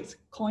phrase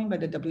coined by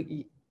the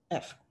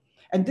WEF.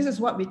 And this is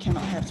what we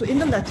cannot have. So in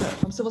the letter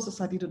from civil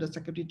society to the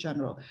Secretary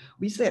General,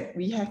 we said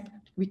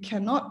we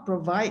cannot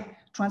provide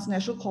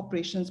transnational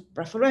corporations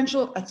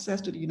preferential access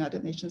to the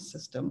United Nations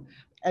system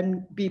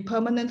and be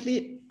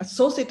permanently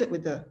associated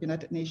with the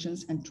United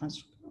Nations and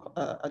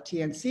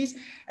TNCs.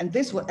 And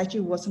this will actually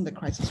worsen the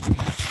crisis we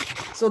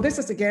have. So this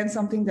is again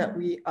something that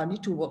we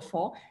need to work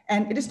for.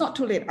 And it is not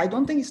too late. I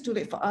don't think it's too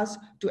late for us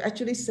to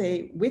actually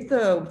say with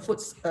the Food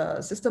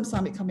System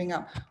Summit coming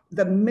up,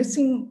 the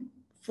missing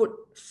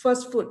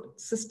first food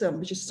system,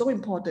 which is so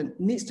important,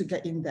 needs to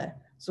get in there.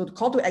 So the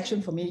call to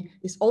action for me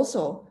is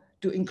also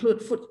to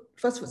include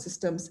first food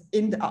systems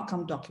in the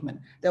outcome document.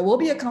 There will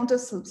be a counter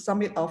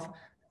summit of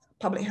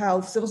public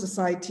health, civil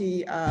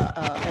society,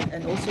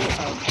 and also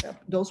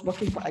those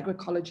working for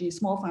agroecology,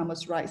 small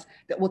farmers' rights,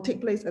 that will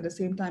take place at the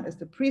same time as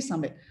the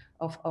pre-summit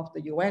of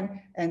the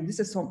UN. And this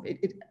is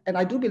and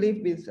I do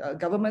believe with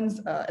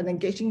governments and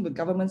engaging with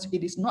governments,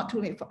 it is not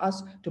too late for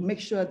us to make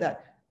sure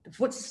that the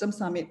Food System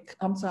Summit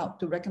comes out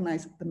to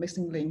recognize the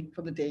missing link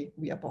for the day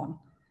we are born.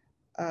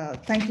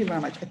 Thank you very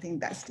much. I think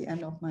that's the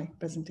end of my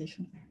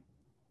presentation.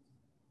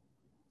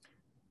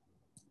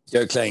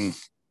 Jo Kling,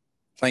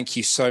 thank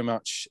you so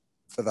much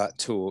for that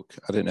talk.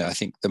 I don't know, I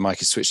think the mic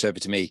has switched over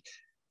to me.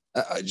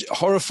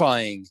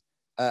 Horrifying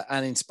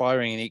and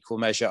inspiring in equal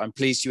measure. I'm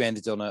pleased you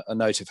ended on a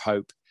note of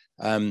hope.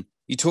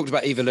 You talked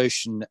about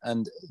evolution,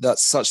 and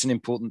that's such an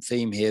important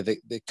theme here.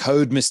 The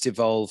code must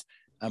evolve,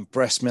 and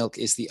breast milk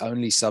is the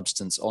only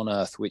substance on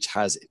earth which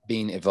has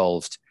been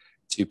evolved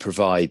to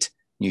provide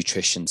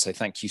nutrition. So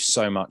thank you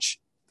so much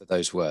for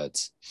those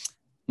words.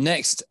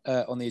 Next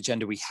on the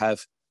agenda, we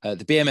have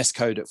the BMS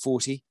Code at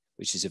 40,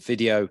 which is a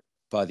video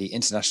by the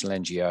international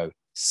NGO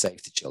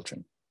Save the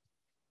Children.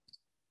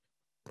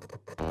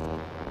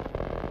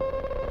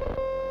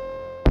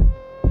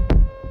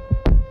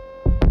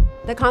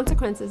 The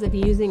consequences of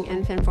using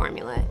infant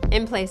formula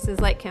in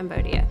places like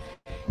Cambodia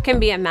can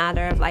be a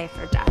matter of life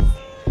or death.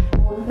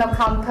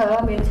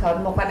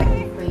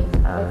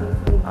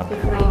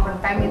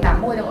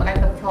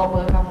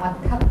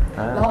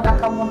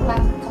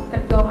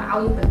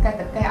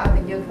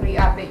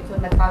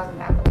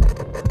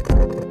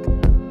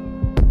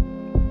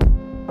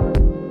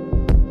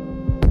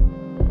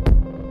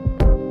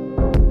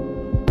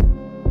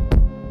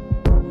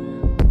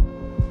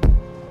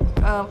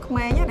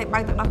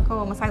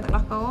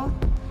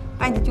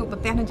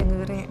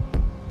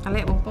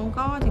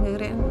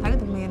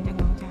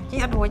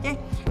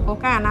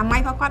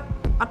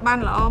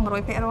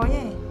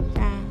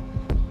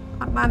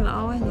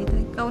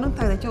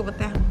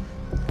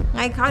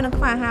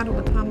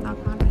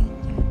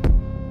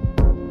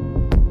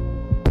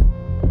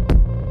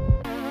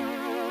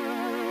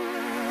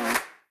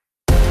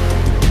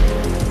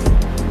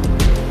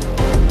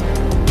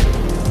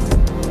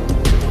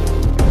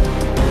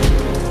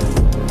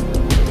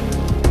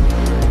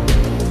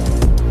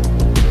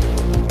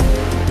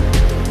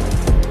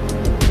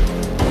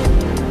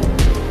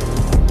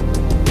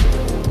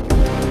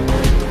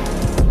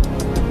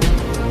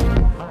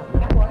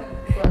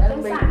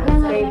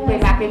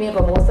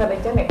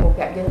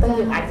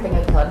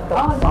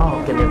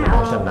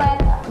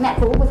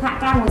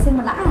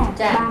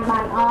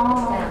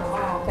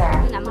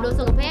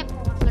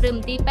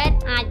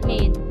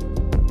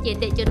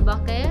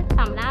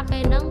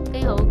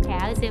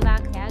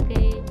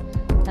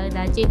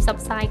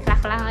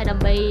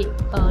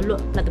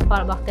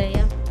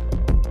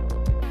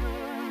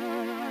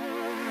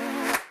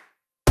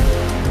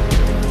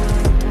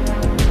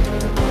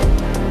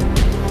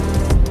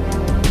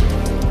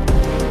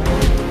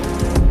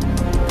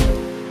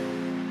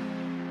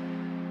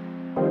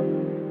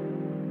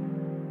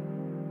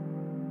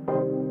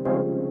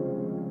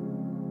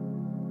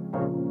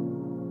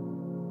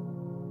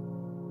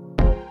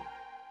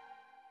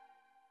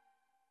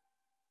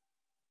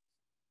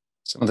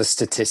 Some of the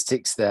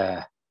statistics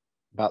there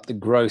about the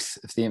growth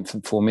of the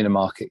infant formula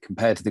market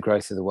compared to the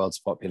growth of the world's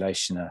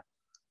population are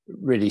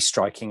really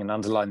striking and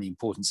underline the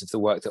importance of the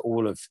work that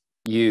all of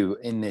you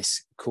in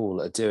this call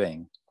are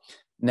doing.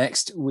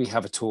 Next, we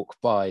have a talk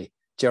by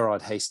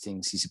Gerard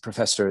Hastings. He's a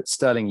professor at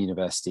Stirling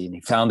University and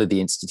he founded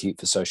the Institute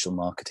for Social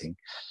Marketing.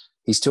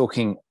 His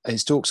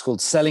talk's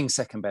called Selling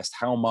Second Best,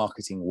 How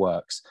Marketing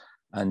Works.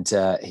 And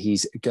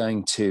he's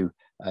going to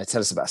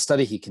tell us about a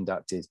study he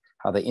conducted,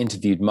 how they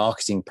interviewed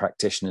marketing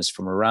practitioners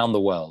from around the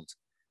world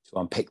to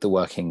unpick the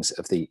workings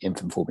of the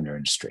infant formula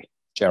industry.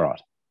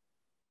 Gerard.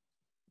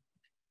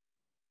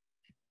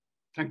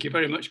 Thank you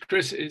very much,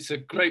 Chris. It's a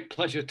great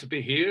pleasure to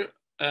be here.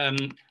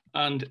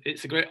 And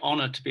it's a great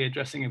honor to be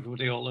addressing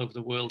everybody all over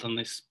the world on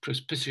this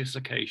auspicious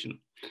occasion.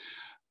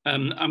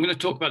 I'm going to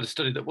talk about a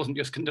study that wasn't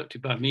just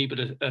conducted by me, but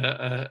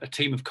a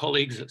team of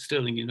colleagues at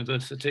Stirling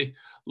University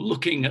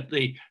looking at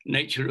the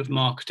nature of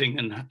marketing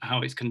and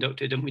how it's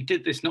conducted. And we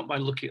did this not by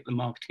looking at the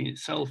marketing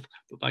itself,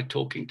 but by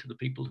talking to the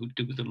people who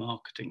do the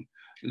marketing.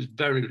 It was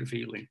very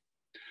revealing.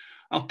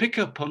 I'll pick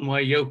up on where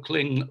Yo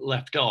Kling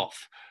left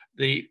off.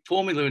 The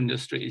formula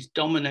industry is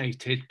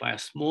dominated by a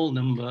small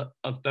number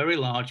of very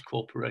large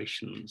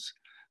corporations.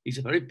 These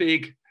are very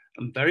big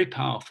and very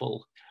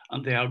powerful,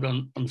 and they are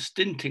run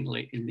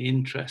unstintingly in the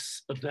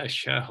interests of their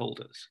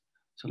shareholders.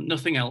 So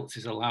nothing else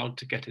is allowed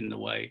to get in the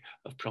way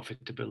of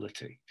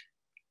profitability.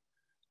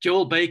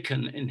 Joel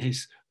Bacon, in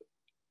his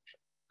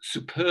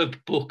superb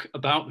book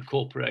about the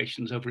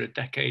corporations over a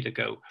decade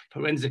ago,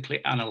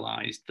 forensically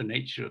analysed the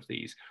nature of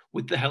these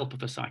with the help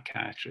of a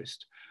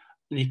psychiatrist.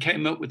 And he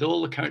came up with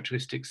all the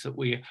characteristics that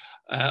we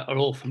are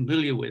all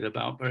familiar with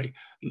about very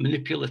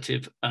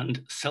manipulative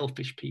and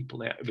selfish people.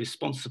 They are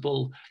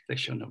irresponsible, they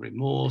show no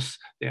remorse,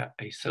 they are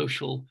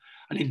asocial,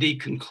 and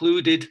indeed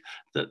concluded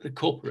that the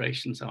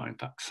corporations are in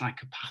fact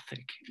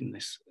psychopathic in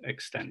this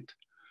extent.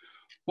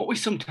 What we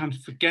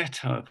sometimes forget,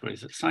 however,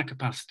 is that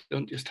psychopaths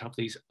don't just have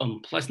these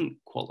unpleasant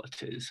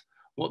qualities.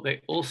 What they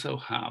also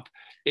have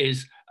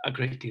is a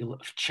great deal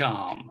of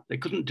charm. They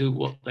couldn't do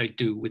what they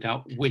do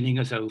without winning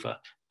us over,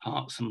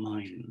 hearts and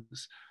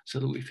minds, so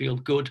that we feel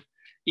good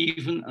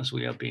even as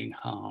we are being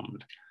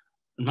harmed.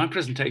 And my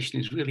presentation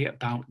is really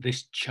about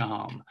this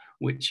charm,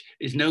 which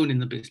is known in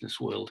the business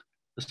world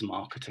as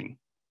marketing.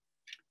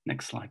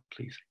 Next slide,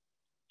 please.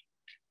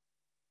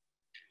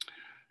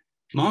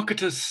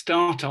 Marketers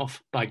start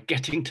off by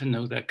getting to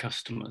know their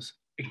customers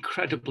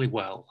incredibly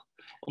well,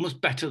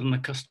 almost better than the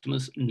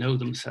customers know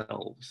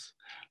themselves.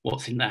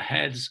 What's in their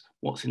heads,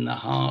 what's in their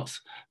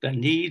hearts, their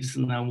needs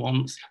and their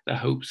wants, their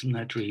hopes and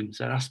their dreams,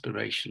 their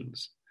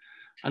aspirations.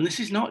 And this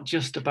is not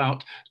just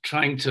about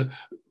trying to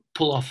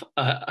pull off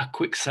a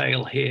quick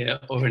sale here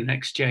or an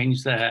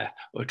exchange there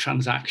or a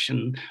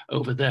transaction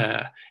over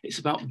there. It's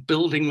about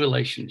building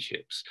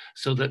relationships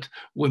so that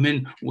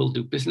women will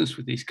do business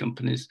with these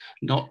companies,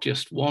 not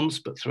just once,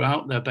 but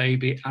throughout their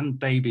baby and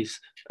baby's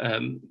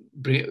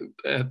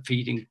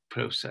feeding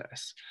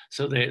process.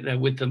 So they're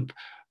with them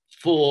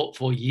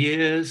for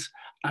years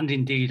and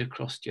indeed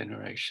across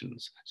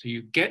generations. So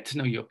you get to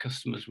know your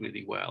customers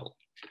really well.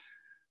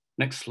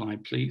 Next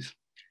slide, please.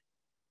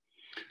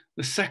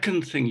 The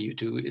second thing you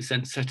do is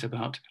then set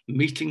about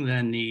meeting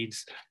their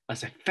needs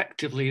as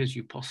effectively as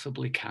you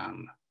possibly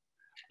can.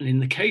 And in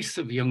the case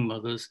of young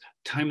mothers,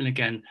 time and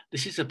again,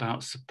 this is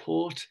about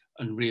support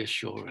and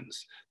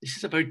reassurance. This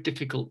is a very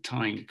difficult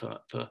time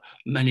for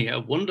many, a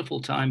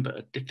wonderful time, but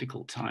a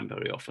difficult time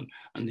very often.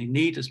 And they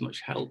need as much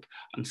help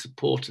and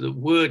support. The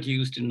word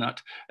used in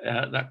that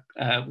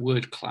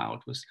word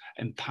cloud was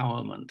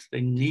empowerment.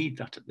 They need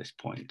that at this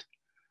point.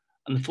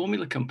 And the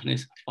formula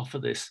companies offer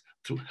this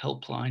through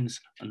helplines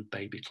and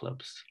baby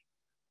clubs.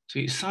 So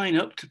you sign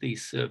up to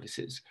these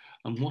services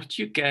and what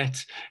you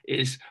get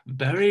is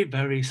very,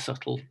 very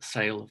subtle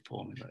sale of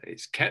formula.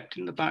 It's kept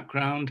in the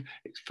background.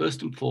 It's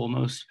first and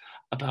foremost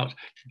about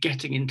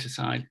getting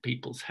inside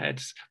people's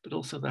heads, but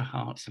also their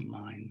hearts and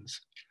minds.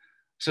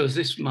 So as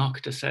this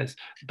marketer says,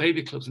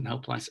 baby clubs and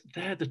helplines,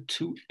 they're the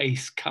two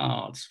ace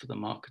cards for the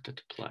marketer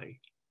to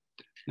play.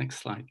 Next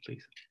slide,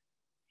 please.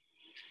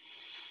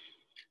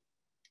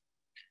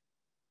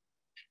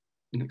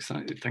 Next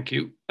slide, thank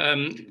you.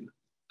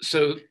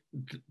 So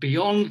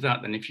beyond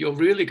that, then, if you're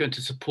really going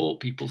to support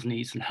people's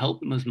needs and help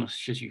them as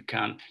much as you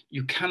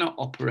cannot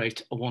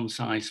operate a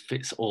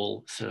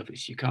one-size-fits-all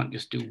service. You can't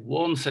just do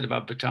one set of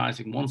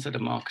advertising, one set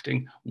of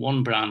marketing,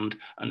 one brand,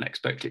 and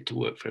expect it to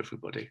work for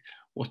everybody.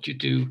 What you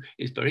do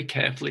is very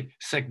carefully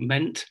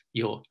segment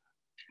your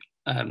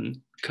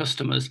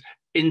customers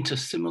into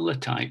similar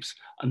types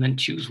and then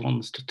choose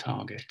ones to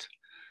target.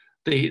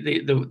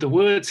 The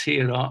words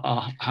here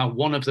are how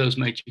one of those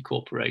major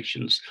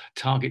corporations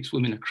targets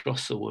women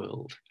across the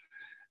world.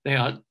 They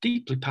are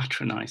deeply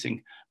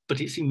patronizing, but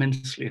it's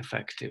immensely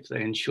effective.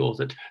 They ensure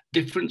that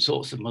different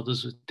sorts of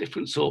mothers with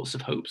different sorts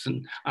of hopes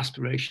and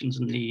aspirations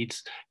and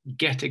needs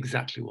get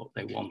exactly what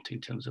they want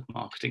in terms of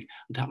marketing.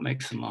 That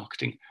makes the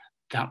marketing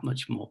that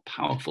much more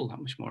powerful, that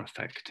much more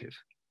effective.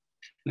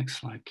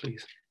 Next slide,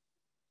 please.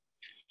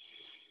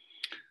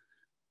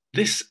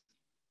 This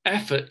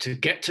effort to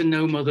get to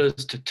know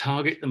mothers, to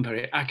target them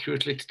very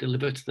accurately, to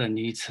deliver to their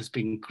needs has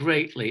been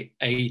greatly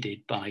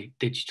aided by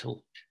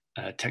digital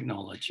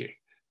technology.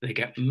 They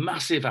get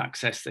massive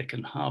access. They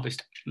can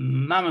harvest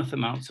mammoth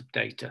amounts of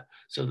data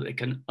so that they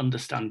can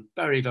understand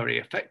very, very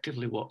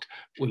effectively what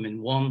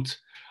women want,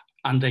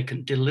 and they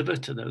can deliver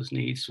to those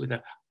needs with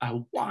a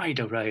wide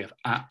array of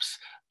apps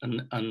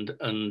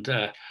and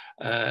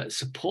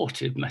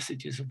supportive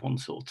messages of one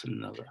sort and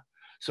another.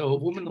 So a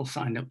woman will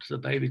sign up to the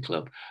baby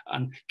club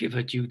and give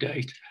her due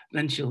date.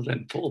 Then she'll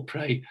then fall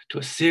prey to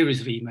a series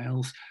of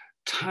emails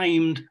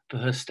timed for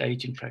her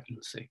stage in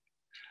pregnancy.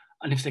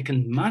 And if they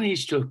can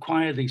manage to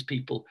acquire these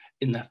people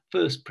in their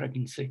first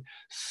pregnancy,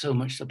 so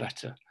much the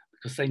better,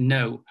 because they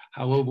know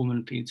how a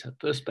woman feeds her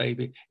first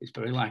baby is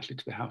very likely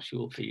to be how she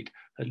will feed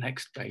her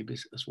next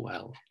babies as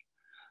well.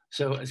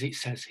 So as it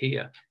says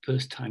here,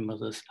 first-time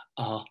mothers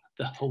are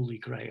the holy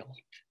grail.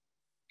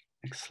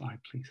 Next slide,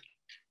 please.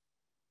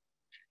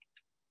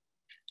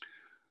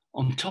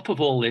 On top of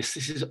all this,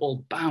 this is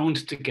all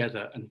bound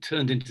together and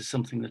turned into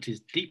something that is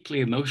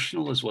deeply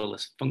emotional as well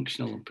as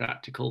functional and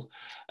practical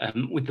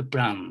with the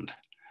brand.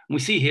 And we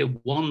see here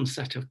one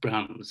set of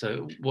brands,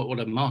 what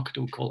a marketer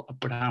would call a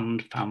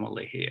brand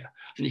family here.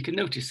 And you can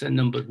notice they're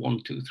numbered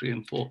 1, 2, 3,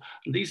 and 4.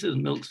 And these are the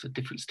milks for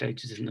different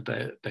stages in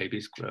the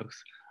baby's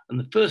growth. And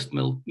the first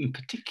milk in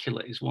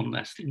particular is one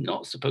that's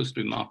not supposed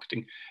to be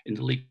marketing in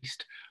the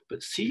least,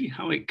 but see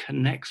how it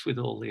connects with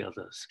all the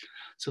others.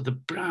 So the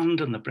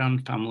brand and the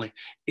brand family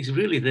is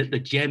really the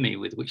jemmy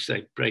with which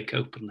they break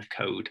open the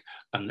code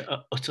and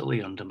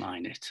utterly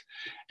undermine it.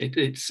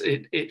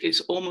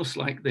 It's almost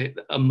like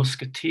a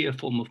musketeer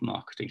form of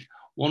marketing,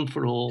 one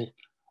for all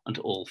and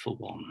all for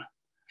one,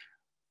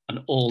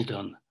 and all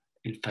done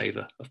in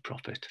favor of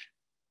profit.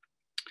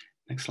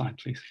 Next slide,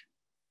 please.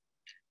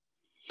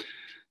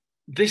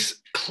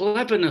 This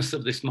cleverness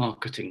of this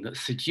marketing that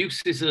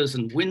seduces us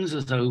and wins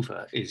us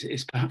over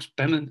is perhaps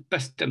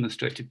best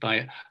demonstrated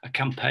by a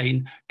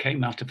campaign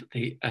came out of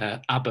the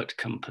Abbott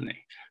company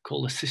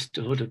called the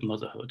Sisterhood of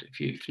Motherhood. If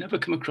you've never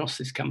come across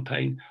this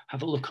campaign,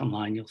 have a look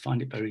online, you'll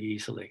find it very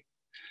easily.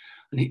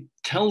 And it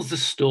tells the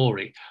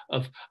story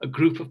of a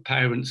group of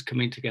parents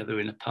coming together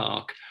in a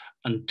park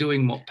and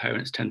doing what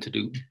parents tend to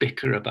do,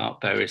 bicker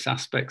about various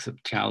aspects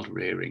of child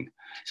rearing.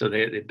 So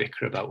they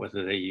bicker about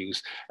whether they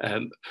use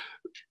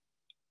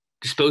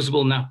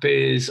disposable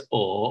nappies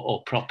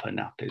or proper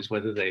nappies,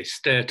 whether they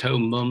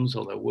stay-at-home mums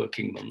or they're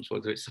working mums,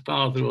 whether it's the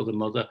father or the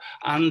mother,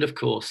 and of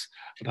course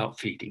about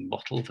feeding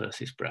bottle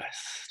versus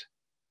breast.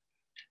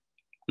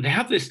 And they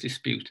have this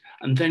dispute,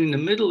 and then in the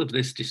middle of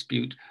this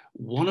dispute,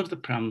 one of the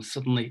prams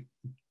suddenly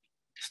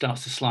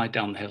starts to slide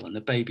down the hill and the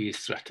baby is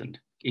threatened.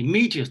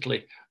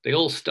 Immediately, they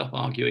all stop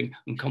arguing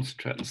and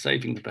concentrate on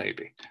saving the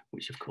baby,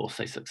 which of course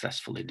they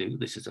successfully do.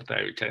 This is a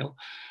fairy tale.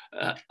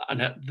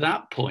 And at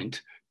that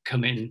point,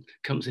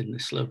 comes in the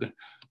slogan,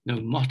 no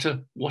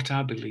matter what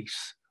our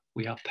beliefs,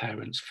 we are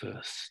parents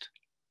first.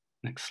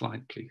 Next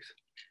slide, please.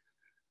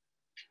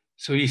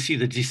 So you see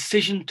the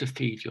decision to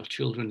feed your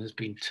children has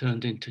been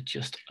turned into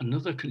just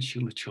another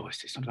consumer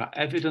choice. It's not about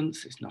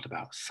evidence, it's not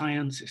about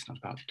science, it's not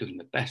about doing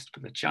the best for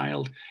the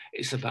child,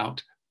 it's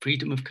about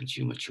freedom of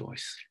consumer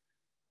choice.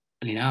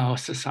 And in our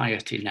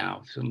society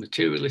now, so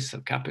materialists or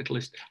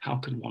capitalists, how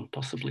can one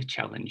possibly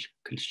challenge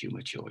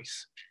consumer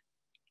choice?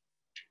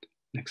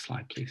 Next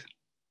slide, please.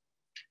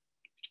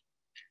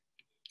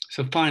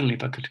 So finally,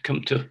 if I could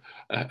come to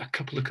a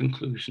couple of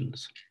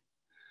conclusions.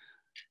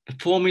 The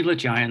formula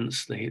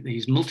giants,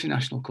 these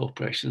multinational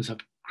corporations have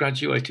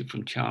graduated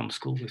from charm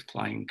school with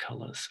flying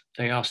colours.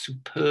 They are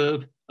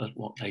superb at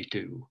what they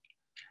do.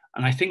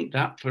 And I think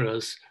that for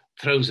us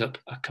throws up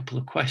a couple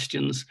of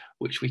questions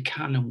which we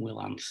can and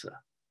will answer.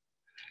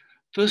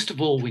 First of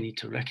all, we need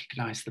to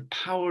recognise the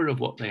power of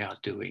what they are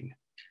doing.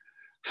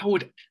 How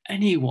would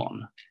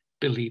anyone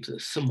believe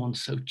that someone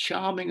so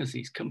charming as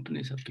these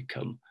companies have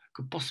become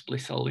could possibly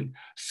selling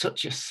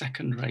such a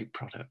second-rate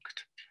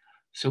product?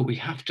 So we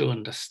have to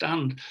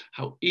understand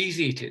how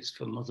easy it is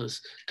for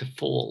mothers to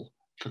fall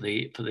for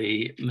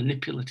the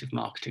manipulative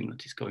marketing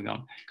that is going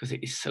on, because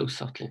it is so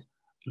subtle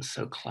and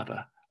so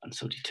clever and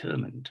so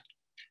determined.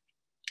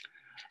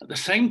 At the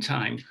same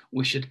time,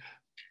 we should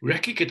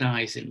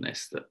recognize in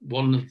this that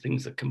one of the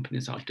things that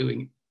companies are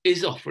doing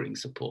is offering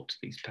support to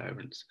these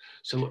parents.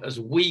 So as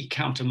we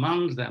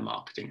countermand their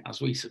marketing,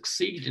 as we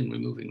succeed in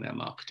removing their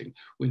marketing,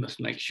 we must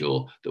make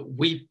sure that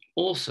we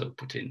also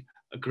put in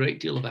a great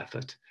deal of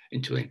effort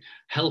into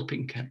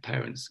helping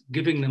parents,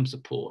 giving them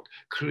support,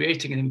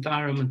 creating an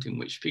environment in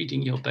which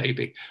feeding your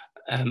baby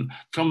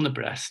from the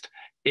breast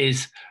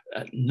is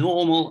a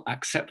normal,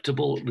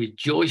 acceptable,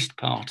 rejoiced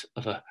part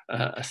of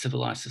a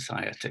civilized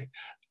society,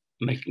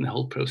 making the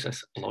whole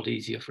process a lot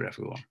easier for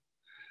everyone.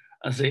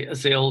 As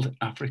the old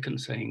African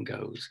saying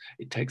goes,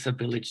 it takes a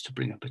village to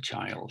bring up a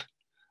child,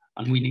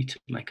 and we need to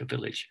make a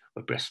village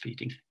where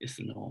breastfeeding is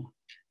the norm.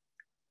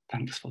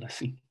 Thanks for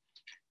listening.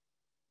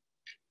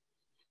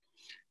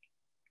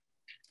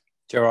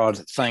 Gerard,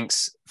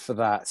 thanks for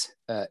that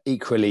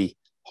equally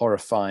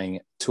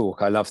horrifying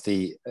talk. I love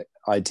the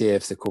idea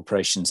of the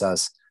corporations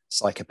as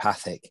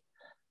psychopathic.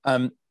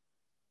 I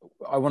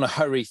want to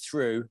hurry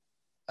through.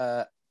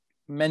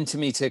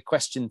 Mentimeter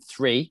question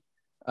 3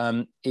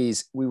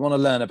 is we want to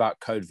learn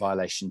about code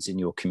violations in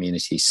your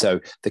community. So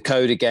the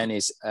code again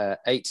is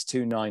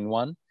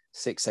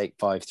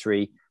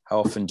 8291-6853. How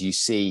often do you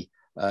see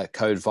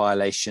code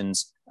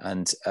violations,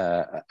 and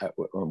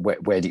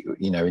where do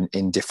you know,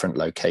 in different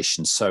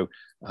locations? So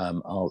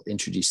I'll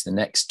introduce the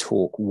next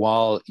talk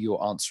while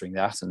you're answering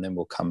that, and then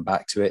we'll come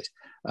back to it.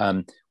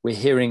 We're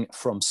hearing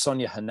from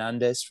Sonia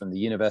Hernandez from the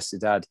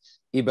Universidad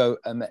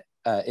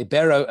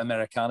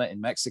Iberoamericana in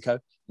Mexico,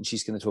 and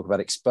she's going to talk about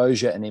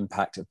exposure and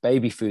impact of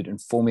baby food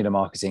and formula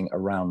marketing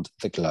around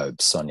the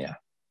globe. Sonia.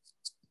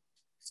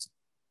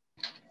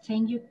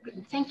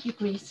 Thank you,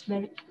 Chris,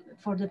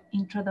 for the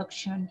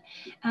introduction.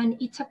 And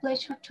it's a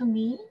pleasure to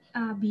me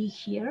be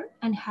here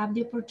and have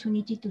the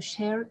opportunity to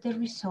share the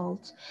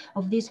results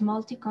of this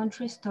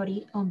multi-country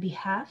study on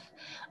behalf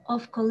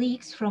of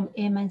colleagues from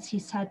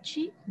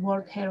MNC-SACHI,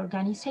 World Health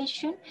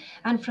Organization,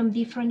 and from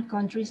different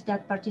countries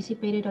that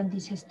participated on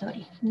this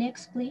study.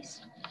 Next,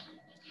 please.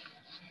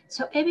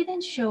 So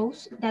evidence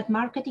shows that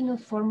marketing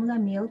of formula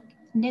milk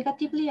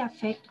negatively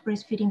affect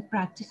breastfeeding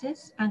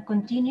practices and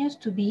continues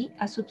to be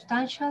a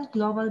substantial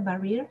global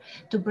barrier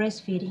to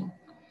breastfeeding.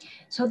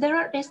 So there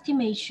are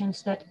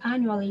estimations that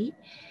annually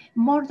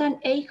more than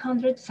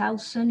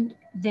 800,000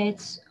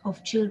 deaths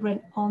of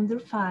children under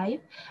 5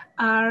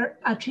 are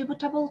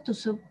attributable to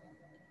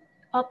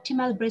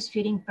suboptimal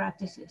breastfeeding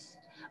practices.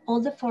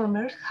 All the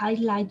former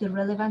highlight the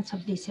relevance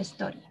of this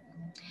study.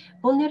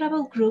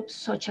 Vulnerable groups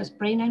such as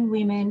pregnant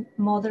women,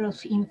 mothers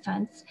of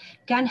infants,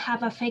 can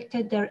have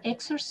affected their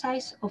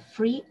exercise of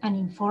free and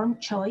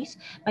informed choice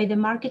by the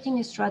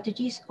marketing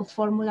strategies of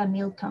formula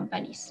milk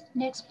companies.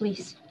 Next,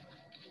 please.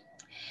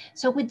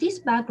 So with this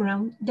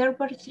background, there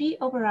were 3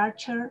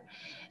 overarching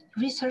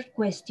research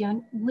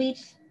questions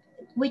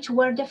which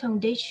were the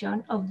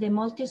foundation of the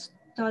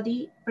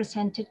multi-study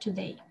presented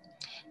today.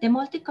 The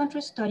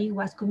multi-country study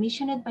was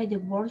commissioned by the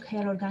World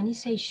Health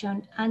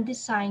Organization and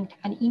designed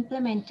and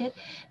implemented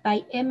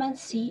by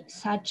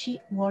MNC-SACHI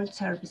World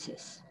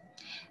Services.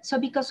 So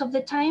because of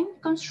the time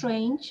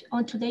constraint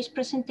on today's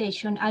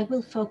presentation, I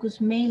will focus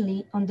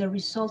mainly on the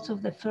results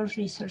of the first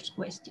research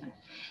question.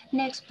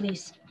 Next,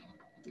 please.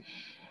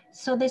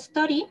 So the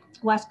study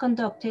was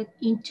conducted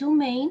in 2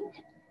 main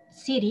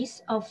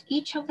cities of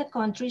each of the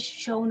countries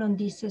shown on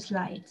these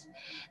slides.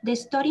 The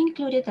study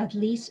included at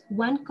least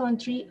 1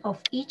 country of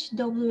each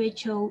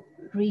WHO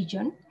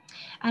region,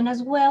 and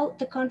as well,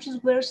 the countries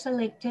were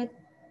selected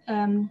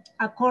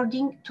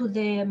according to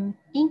the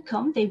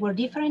income. They were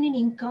different in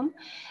income,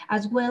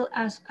 as well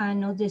as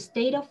the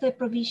state of the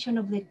provision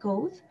of the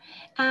code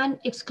and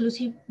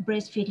exclusive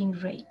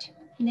breastfeeding rate.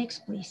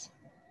 Next, please.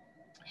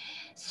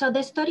 So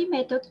the study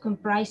method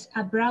comprised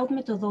a broad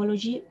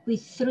methodology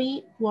with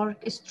 3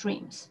 work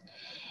streams.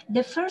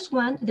 The first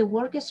one, the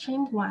work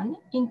stream 1,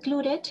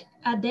 included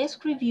a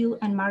desk review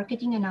and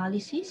marketing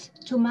analysis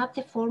to map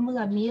the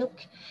formula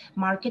milk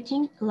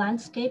marketing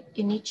landscape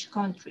in each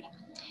country,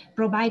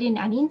 providing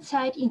an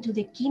insight into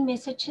the key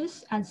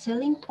messages and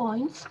selling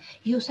points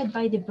used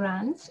by the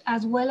brands,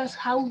 as well as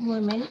how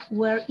women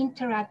were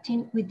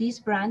interacting with these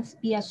brands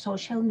via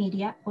social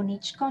media on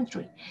each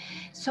country.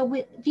 So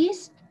with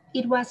this,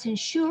 it was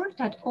ensured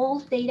that all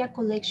data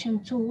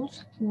collection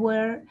tools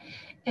were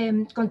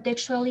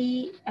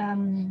contextually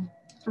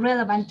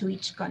relevant to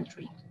each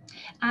country.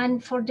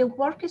 And for the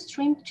work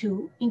stream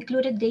 2,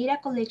 included data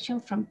collection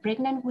from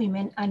pregnant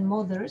women and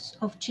mothers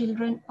of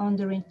children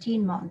under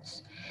 18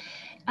 months.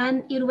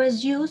 And it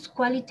was used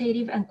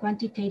qualitative and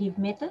quantitative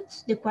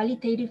methods. The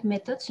qualitative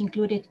methods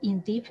included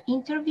in-depth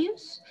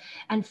interviews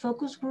and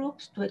focus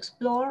groups to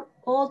explore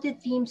all the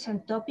themes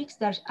and topics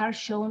that are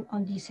shown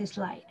on this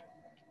slide.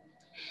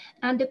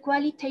 And the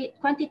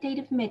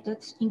quantitative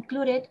methods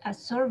included a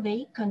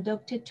survey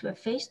conducted to a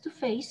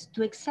face-to-face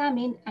to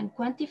examine and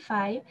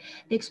quantify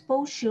the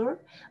exposure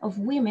of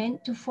women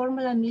to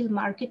formula milk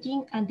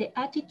marketing and the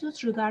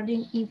attitudes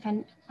regarding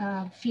infant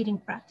feeding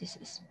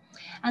practices.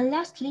 And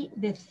lastly,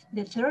 the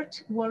third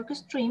work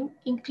stream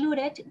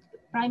included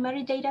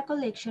primary data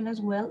collection as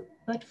well,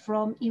 but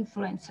from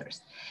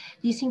influencers.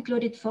 This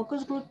included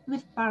focus group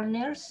with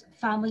partners,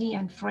 family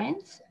and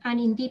friends, and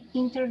in-depth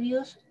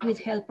interviews with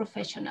health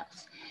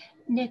professionals.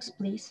 Next,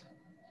 please.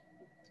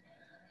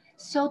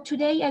 So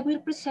today I will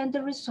present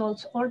the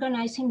results,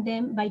 organizing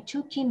them by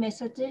 2 key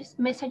messages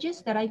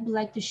that I would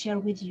like to share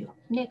with you.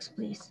 Next,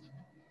 please.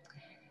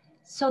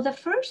 So the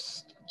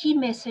first key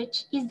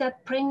message is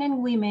that pregnant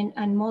women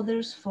and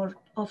mothers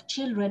of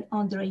children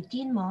under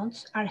 18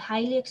 months are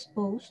highly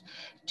exposed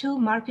to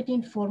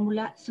marketing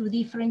formula through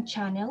different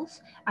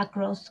channels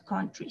across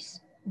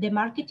countries. The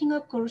marketing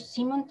occurs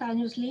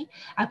simultaneously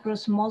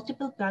across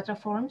multiple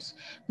platforms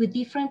with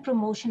different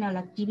promotional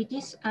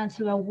activities and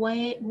through a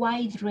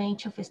wide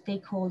range of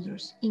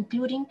stakeholders,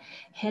 including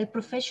health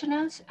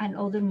professionals and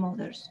other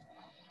mothers.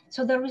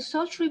 So the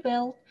results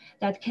reveal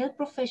that health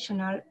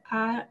professionals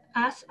are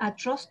as a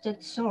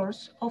trusted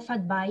source of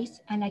advice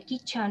and a key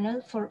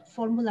channel for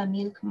formula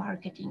milk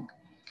marketing.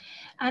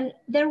 And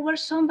there were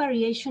some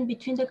variation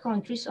between the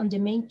countries on the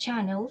main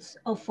channels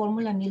of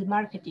formula meal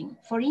marketing.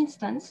 For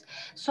instance,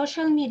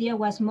 social media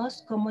was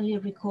most commonly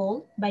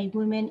recalled by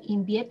women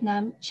in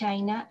Vietnam,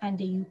 China, and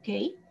the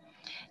UK.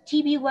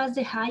 TV was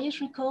the highest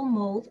recall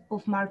mode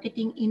of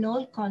marketing in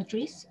all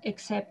countries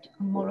except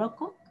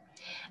Morocco,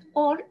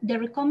 or the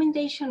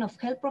recommendation of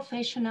health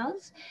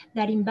professionals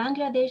that in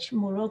Bangladesh,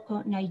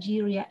 Morocco,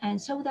 Nigeria,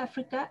 and South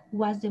Africa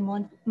was the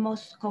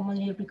most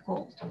commonly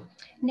recalled.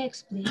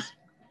 Next, please.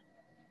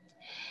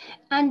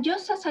 And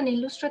just as an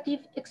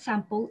illustrative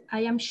example, I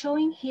am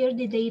showing here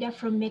the data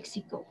from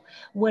Mexico,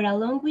 where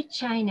along with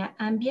China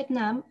and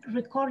Vietnam,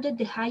 recorded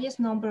the highest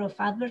number of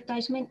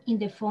advertisements in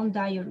the phone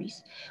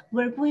diaries,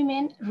 where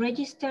women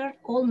registered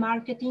all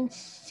marketing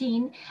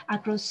seen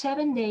across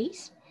 7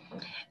 days,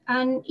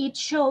 and it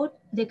showed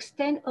the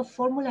extent of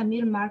formula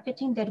meal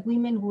marketing that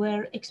women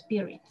were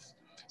experiencing.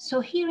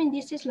 So here in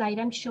this slide,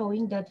 I'm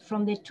showing that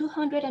from the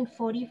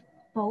 240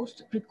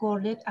 posts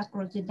recorded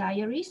across the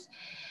diaries,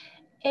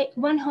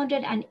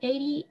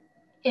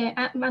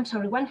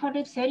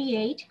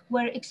 138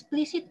 were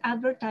explicit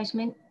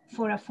advertisement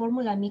for a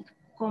formula milk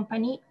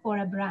company or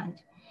a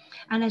brand.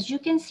 And as you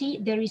can see,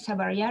 there is a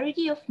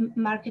variety of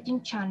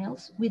marketing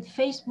channels, with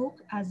Facebook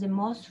as the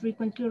most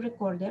frequently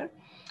recorded,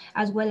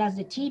 as well as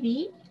the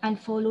TV, and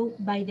followed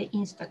by the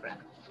Instagram.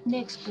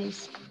 Next,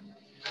 please.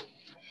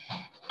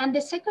 And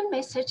the second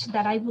message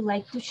that I would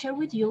like to share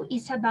with you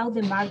is about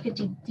the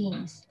marketing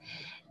themes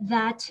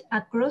that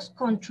across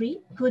country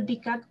could be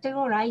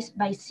categorized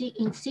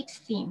in 6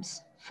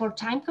 themes. For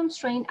time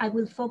constraint, I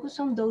will focus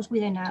on those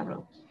with an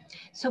arrow.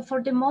 So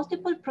for the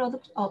multiple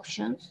product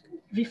options,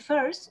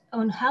 refers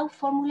on how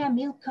formula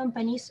milk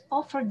companies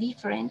offer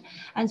different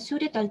and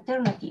suited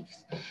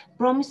alternatives,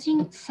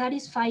 promising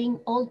satisfying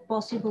all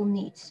possible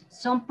needs.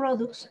 Some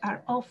products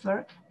are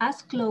offered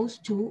as close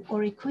to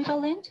or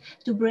equivalent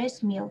to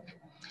breast milk,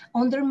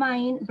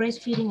 undermining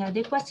breastfeeding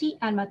adequacy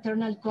and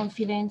maternal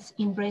confidence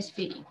in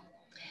breastfeeding.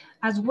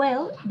 As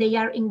well, they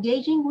are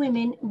engaging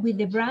women with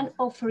the brand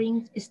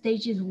offering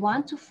stages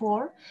 1 to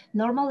 4,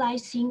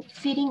 normalizing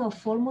feeding of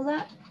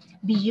formula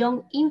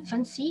beyond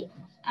infancy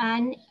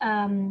and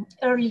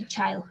early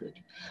childhood,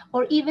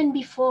 or even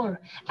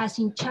before, as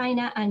in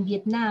China and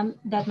Vietnam,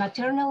 that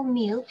maternal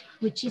milk,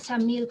 which is a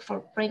milk for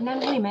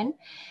pregnant women,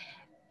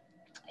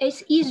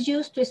 is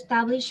used to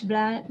establish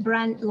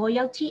brand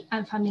loyalty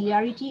and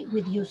familiarity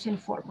with using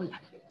formula.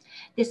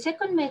 The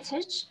second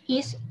message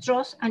is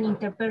trust and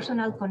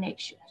interpersonal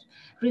connections,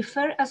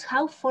 refer as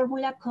how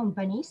formula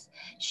companies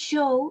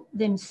show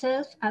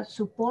themselves as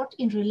support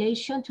in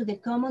relation to the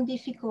common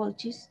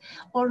difficulties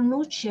or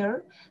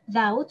nurture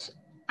doubts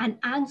and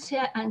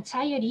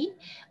anxiety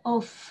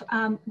of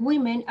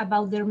women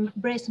about their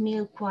breast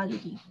milk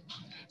quality.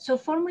 So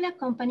formula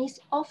companies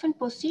often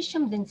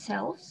position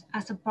themselves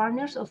as a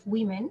partners of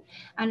women,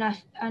 and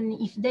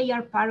if they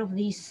are part of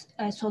this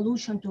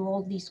solution to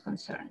all these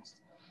concerns.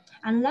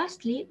 And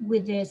lastly,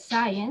 with the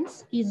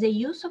science, is the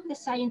use of the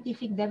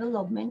scientific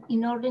development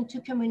in order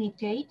to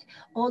communicate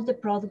all the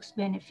product's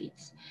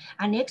benefits.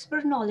 And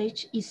expert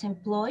knowledge is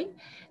employed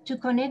to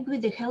connect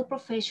with the health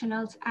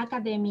professionals,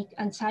 academic,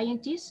 and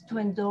scientists to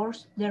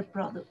endorse their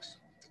products.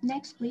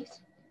 Next, please.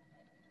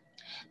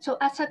 So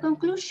as a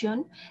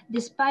conclusion,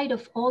 despite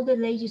of all the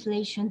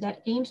legislation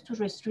that aims to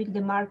restrict the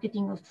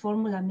marketing of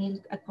formula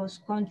milk across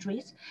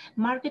countries,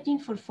 marketing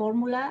for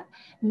formula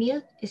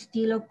milk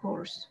still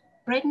occurs.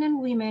 Pregnant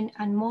women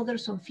and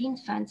mothers of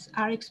infants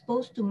are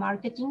exposed to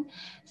marketing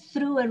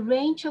through a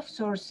range of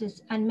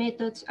sources and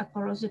methods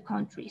across the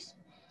countries.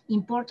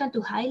 Important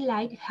to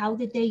highlight how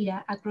the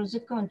data across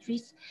the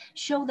countries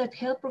show that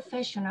health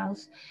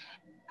professionals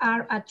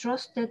are a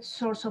trusted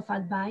source of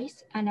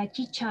advice and a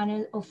key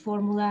channel of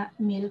formula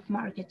milk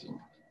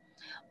marketing.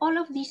 All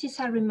of this is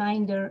a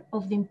reminder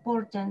of the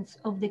importance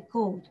of the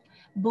code,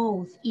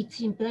 both its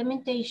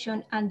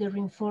implementation and the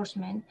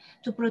reinforcement,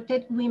 to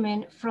protect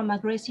women from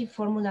aggressive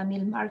formula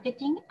milk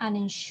marketing and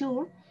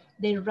ensure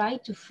their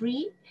right to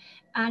free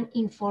and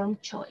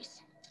informed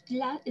choice.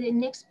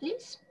 Next,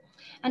 please.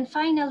 And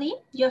finally,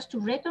 just to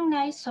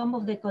recognize some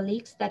of the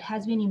colleagues that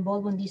has been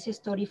involved in this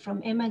story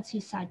from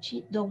MNC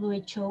Sachi,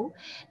 WHO,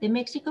 the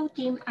Mexico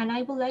team, and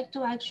I would like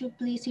to ask you,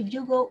 please, if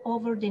you go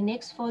over the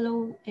next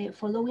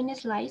following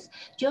slides,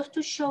 just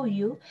to show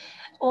you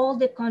all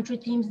the country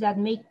teams that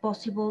make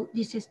possible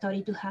this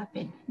story to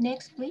happen.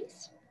 Next,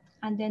 please.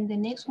 And then the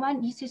next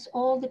one, this is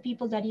all the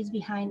people that is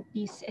behind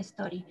this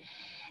story.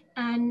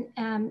 And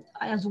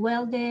as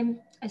well, the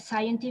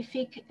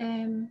scientific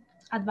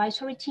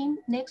advisory team,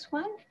 next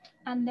one.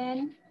 And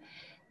then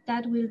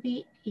that will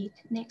be it.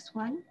 Next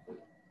one.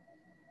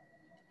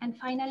 And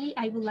finally,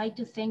 I would like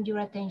to thank your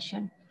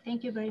attention.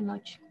 Thank you very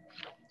much.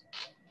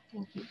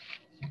 Thank you.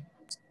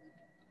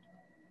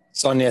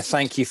 Sonia,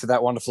 thank you for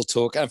that wonderful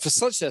talk and for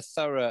such a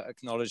thorough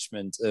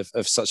acknowledgement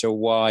of such a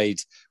wide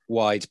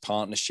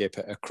partnership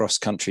across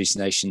countries,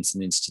 nations,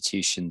 and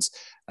institutions.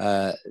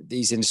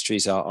 These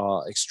industries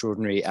are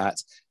extraordinary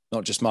at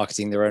not just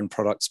marketing their own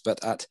products,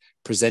 but at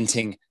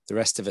presenting the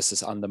rest of us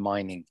as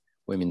undermining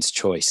women's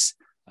choice.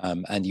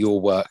 And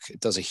your work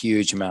does a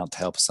huge amount to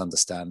help us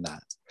understand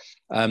that.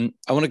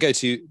 I want to go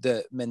to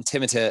the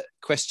Mentimeter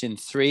question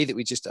 3 that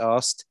we just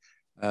asked.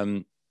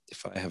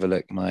 If I have a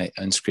look, my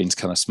own screen's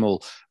kind of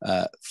small.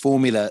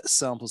 Formula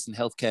samples in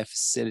healthcare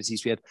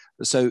facilities.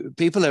 So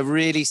people are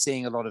really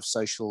seeing a lot of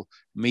social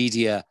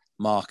media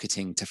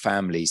marketing to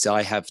families.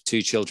 I have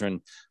 2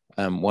 children,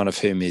 one of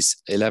whom is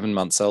 11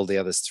 months old, the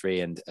other's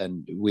 3,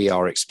 and we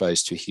are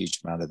exposed to a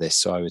huge amount of this.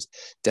 So I would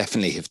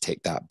definitely have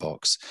ticked that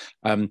box.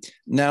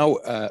 Now,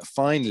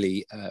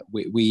 finally,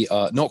 we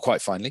are not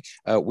quite finally,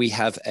 we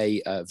have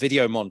a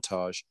video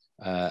montage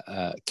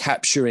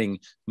capturing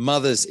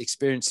mothers'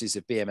 experiences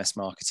of BMS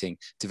marketing,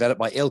 developed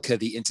by ILCA,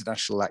 the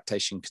International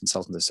Lactation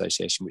Consultant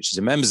Association, which is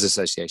a members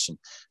association,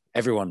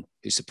 everyone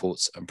who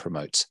supports and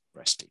promotes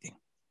breastfeeding.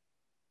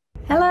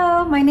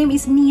 Hello, my name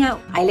is Mia.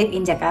 I live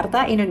in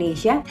Jakarta,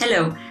 Indonesia.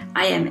 Hello,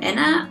 I am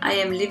Anna. I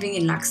am living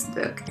in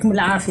Luxembourg. يعطيكم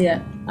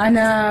العافية.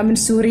 أنا من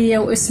سوريا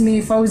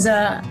واسمي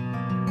فوزة.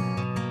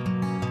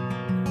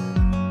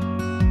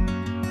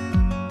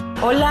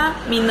 Hola,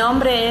 mi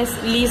nombre es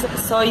Liz.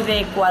 Soy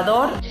de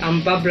Ecuador.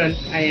 I'm Barbara.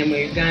 I am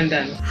a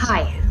Ugandan.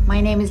 Hi,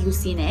 my name is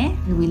Lucine.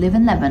 We live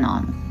in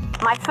Lebanon.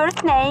 My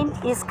first name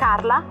is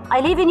Carla. I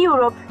live in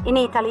Europe, in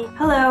Italy.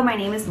 Hello, my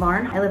name is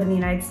Lauren. I live in the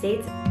United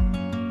States.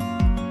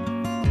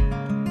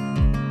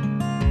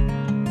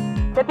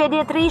 The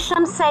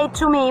pediatrician said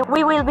to me,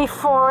 we will be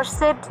forced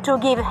to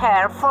give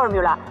her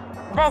formula,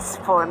 this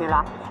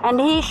formula, and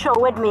he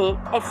showed me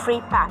a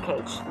free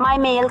package. My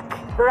milk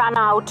ran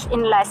out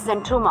in less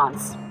than 2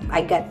 months.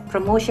 I got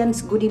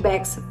promotions, goodie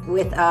bags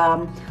with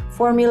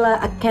formula,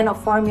 a can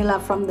of formula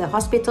from the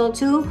hospital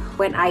too,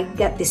 when I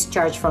get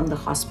discharged from the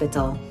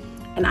hospital.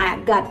 And I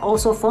got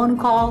also phone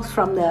calls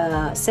from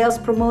the sales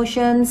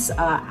promotions,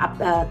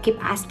 keep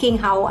asking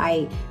how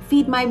I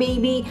feed my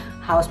baby,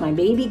 how's my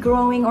baby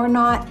growing or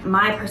not.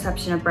 My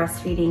perception of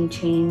breastfeeding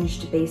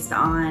changed based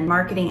on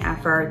marketing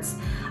efforts.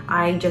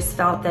 I just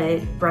felt that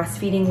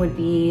breastfeeding would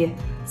be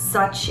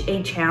such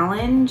a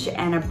challenge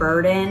and a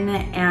burden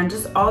and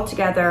just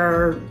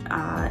altogether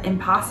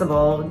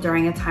impossible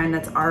during a time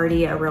that's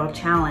already a real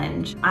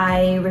challenge.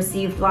 I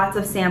received lots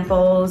of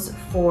samples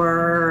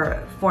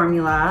for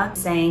formula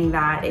saying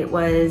that it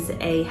was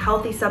a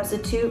healthy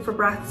substitute for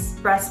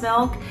breast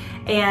milk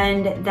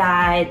and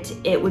that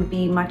it would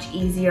be much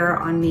easier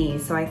on me.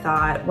 So I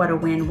thought, what a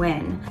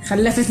win-win.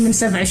 خلفت من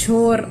 7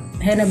 شهور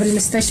هنا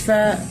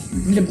بالمستشفى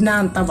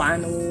بلبنان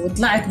طبعا،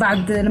 وطلعت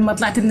بعد لما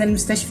طلعت من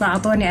المستشفى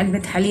عطوني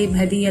علبة حليب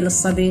هدية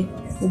للصبي،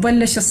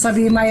 وبلش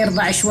الصبي ما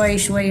يرضع شوي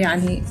شوي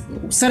يعني،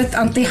 وصرت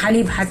أنطيه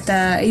حليب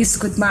حتى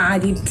يسكت ما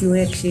عاد يبكي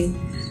وهيك شيء،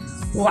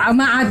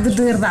 وما عاد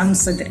بده يرضع من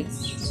صدري،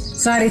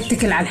 صار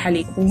يتكل على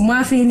الحليب،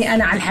 وما فيني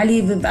أنا على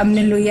الحليب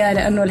بأمن له إياه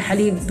لأنه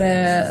الحليب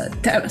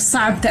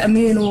صعب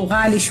تأمينه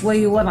وغالي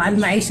شوي ووضع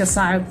المعيشة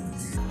صعب.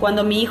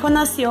 Cuando mi hijo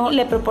nació,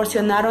 le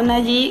proporcionaron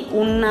allí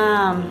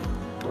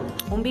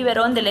un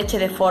biberón de leche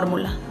de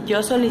fórmula.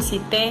 Yo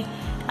solicité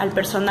al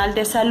personal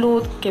de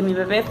salud que mi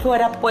bebé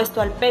fuera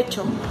puesto al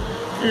pecho,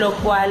 lo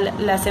cual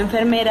las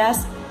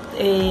enfermeras,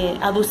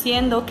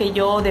 aduciendo que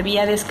yo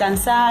debía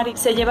descansar,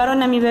 se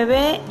llevaron a mi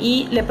bebé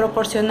y le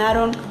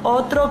proporcionaron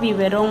otro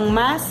biberón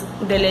más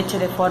de leche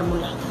de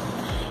fórmula.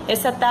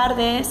 Esa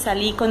tarde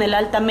salí con el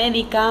alta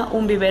médica,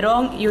 un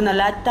biberón y una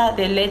lata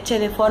de leche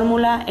de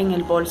fórmula en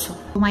el bolso.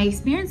 My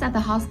experience at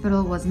the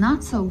hospital was not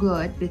so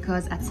good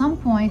because at some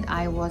point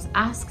I was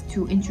asked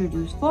to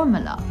introduce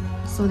formula.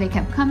 So they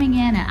kept coming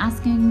in and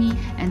asking me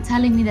and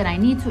telling me that I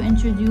need to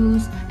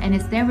introduce and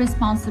it's their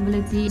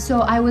responsibility. So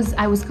I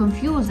was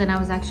confused and I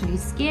was actually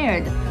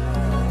scared.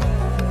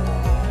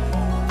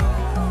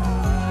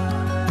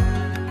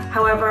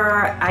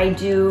 However, I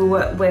do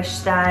wish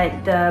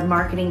that the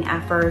marketing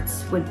efforts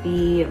would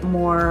be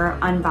more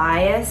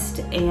unbiased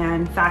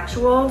and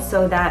factual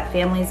so that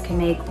families can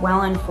make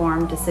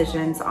well-informed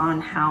decisions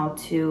on how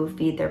to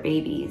feed their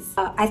babies.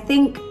 I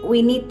think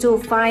we need to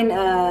find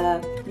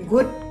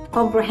good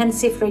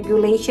comprehensive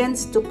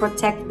regulations to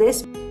protect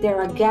this. There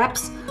are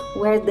gaps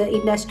where the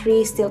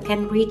industry still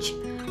can reach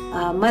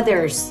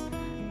mothers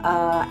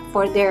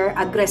for their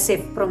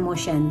aggressive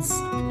promotions.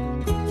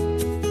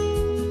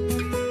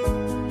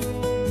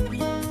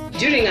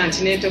 During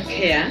antenatal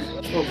care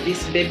of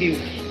this baby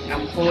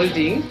I'm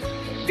holding,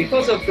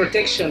 because of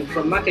protection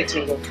from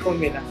marketing of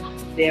formula,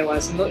 there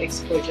was no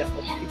exposure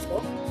of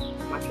people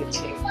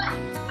marketing.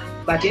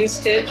 But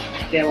instead,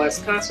 there was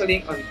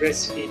counseling on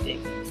breastfeeding.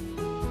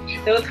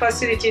 Health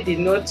facility did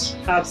not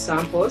have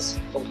samples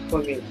of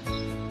formula.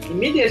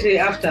 Immediately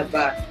after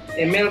birth,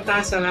 a male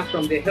counselor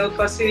from the health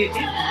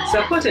facility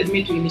supported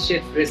me to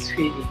initiate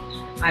breastfeeding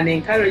and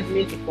encouraged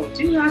me to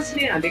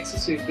continuously and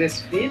exclusively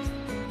breastfeed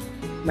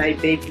my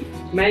baby.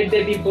 My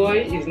baby boy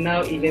is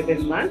now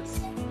 11 months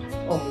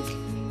old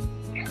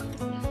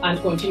and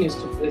continues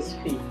to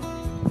breastfeed.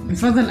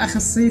 بفضل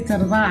أخصائية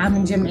الرضاعة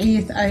من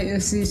جمعية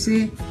IOCC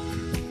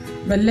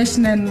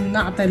بلشنا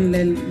نعطي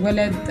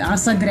الولد على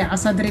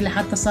صدري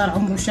لحتى صار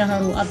عمره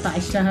شهر وقطع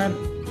الشهر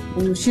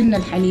وشلنا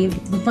الحليب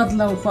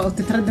بفضله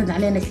وتتردد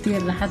علينا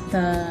كثير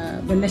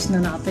لحتى بلشنا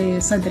نعطيه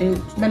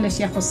صدري، بلش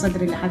ياخذ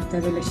صدري لحتى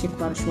بلش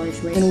يكبر شوي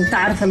شوي.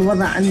 وتعرف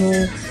الوضع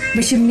انه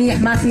مش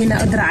منيح، ما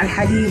فينا قدرة على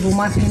الحليب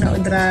وما فينا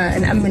قدرة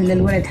نأمن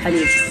للولد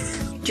حليب.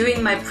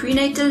 During my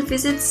prenatal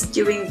visits,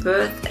 during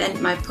birth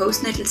and my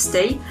postnatal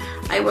stay,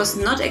 I was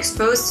not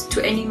exposed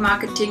to any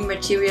marketing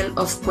material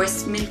of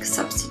breast milk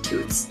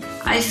substitutes.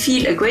 I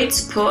feel a great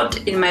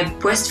support in my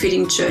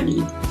breastfeeding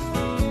journey.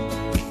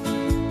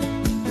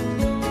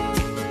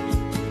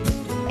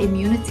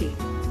 Immunity.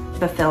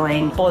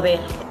 Fulfilling. Poder.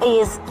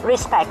 Is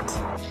respect.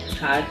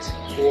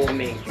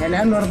 Heartwarming.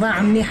 لأنه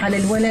رضاعة منيحة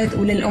للولد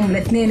وللأم،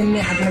 الاثنين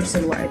منيحة بنفس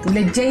الوقت،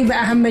 وللجيبة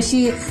أهم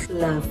شيء.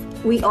 Love.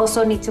 We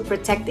also need to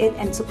protect it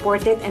and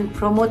support it and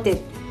promote it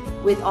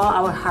with all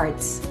our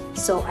hearts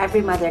so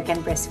every mother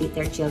can breastfeed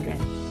their children.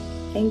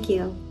 Thank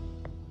you.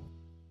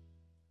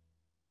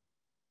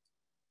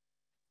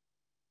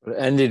 It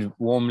ended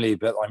warmly,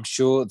 but I'm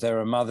sure there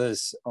are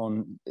mothers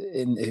who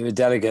are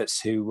delegates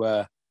who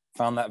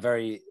found that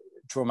very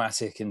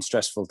traumatic and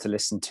stressful to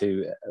listen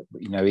to,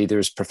 either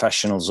as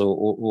professionals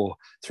or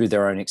through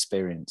their own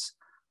experience.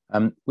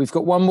 We've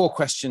got one more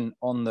question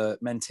on the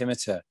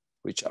Mentimeter,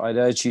 which I'd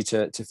urge you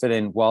to fill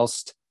in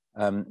whilst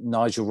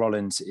Nigel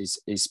Rollins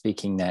is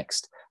speaking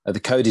next. The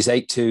code is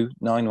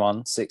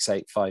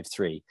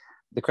 82916853.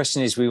 The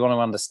question is, we want to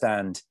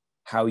understand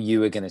how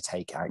you are going to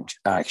take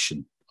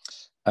action.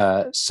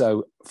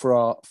 So for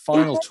our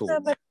final talk.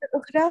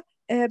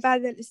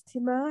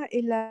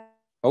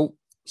 Oh,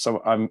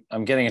 so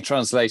I'm getting a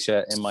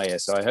translator in my ear,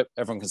 so I hope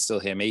everyone can still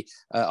hear me.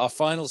 Our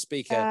final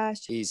speaker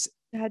is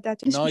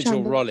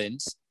Nigel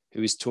Rollins,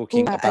 who is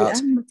talking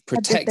about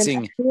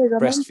protecting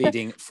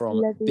breastfeeding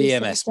from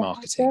BMS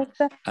marketing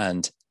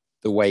and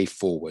the way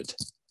forward.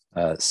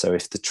 So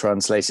if the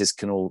translators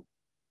can all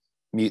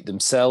mute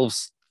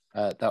themselves,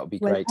 that would be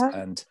great.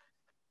 And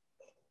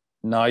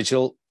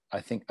Nigel,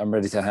 I think I'm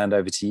ready to hand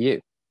over to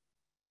you.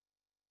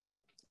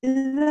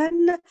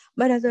 إذن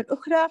مرة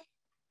أخرى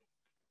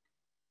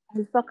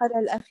الفقرة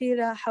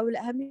الأخيرة حول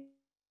أهمية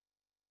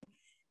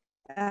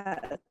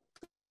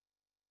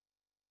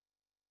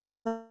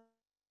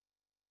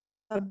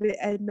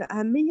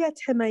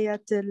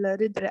حماية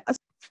الرضع.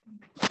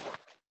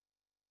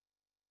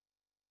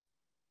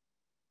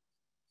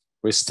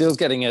 We're still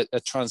getting a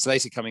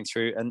translator coming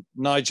through. And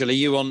Nigel, are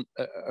you on?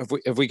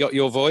 Have we got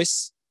your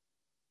voice?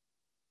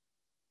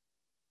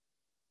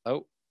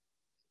 Oh,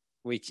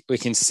 we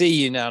can see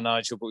you now,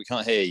 Nigel, but we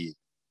can't hear you.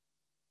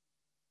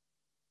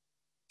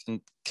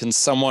 Can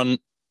someone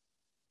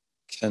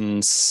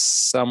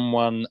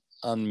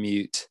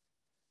unmute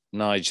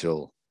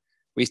Nigel?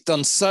 We've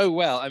done so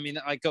well. I mean,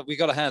 we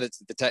got to hand it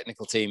to the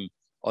technical team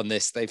on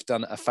this. They've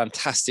done a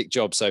fantastic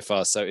job so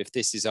far. So if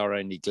this is our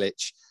only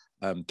glitch,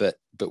 but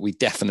we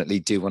definitely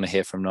do want to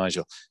hear from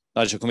Nigel.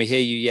 Nigel, can we hear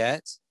you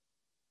yet?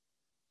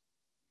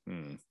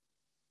 We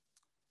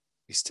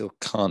still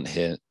can't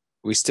hear.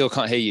 We still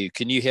can't hear you.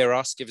 Can you hear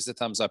us? Give us a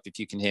thumbs up if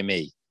you can hear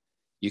me.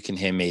 You can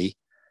hear me.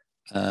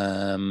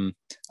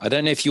 I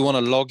don't know if you want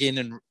to log in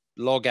and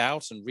log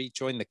out and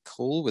rejoin the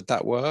call. Would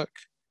that work?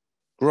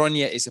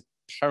 Gronya is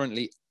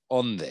apparently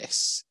on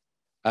this.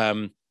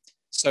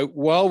 So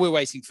while we're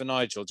waiting for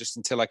Nigel, just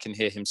until I can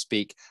hear him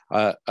speak,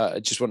 I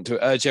just want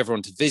to urge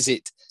everyone to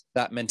visit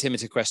that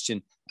Mentimeter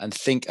question and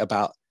think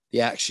about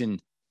the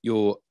action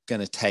you're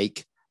going to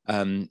take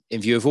in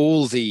view of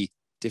all the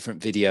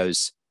different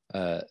videos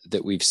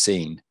that we've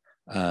seen.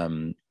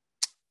 And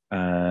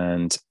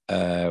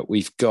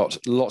we've got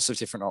lots of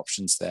different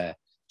options there: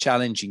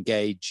 challenge,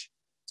 engage,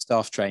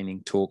 staff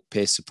training, talk,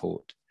 peer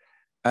support.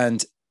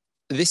 And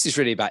this is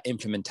really about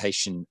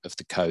implementation of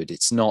the code.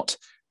 It's not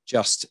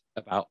just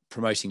about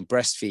promoting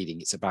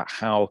breastfeeding. It's about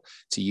how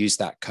to use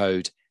that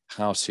code,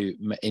 how to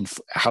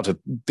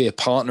be a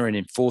partner in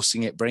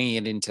enforcing it, bringing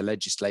it into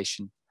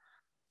legislation,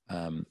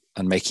 and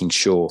making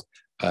sure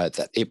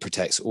that it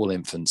protects all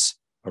infants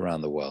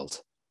around the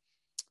world.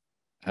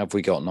 Have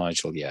we got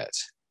Nigel yet?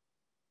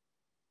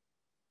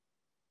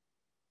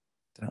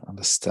 Don't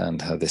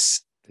understand how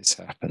this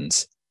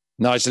happens.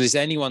 Nigel, is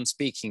anyone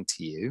speaking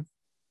to you?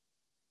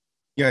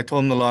 Yeah, I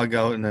told him to log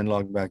out and then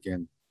log back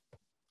in.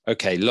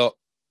 Okay,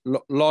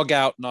 log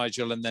out,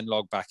 Nigel, and then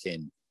log back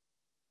in.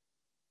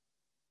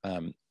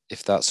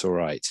 If that's all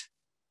right.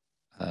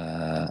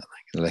 I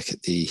can look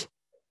at the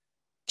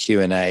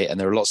Q&A, and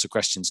there are lots of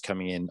questions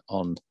coming in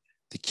on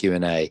the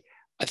Q&A.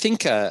 I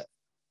think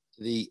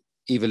the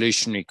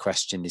evolutionary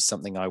question is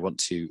something I want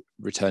to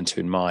return to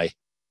in my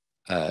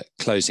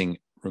closing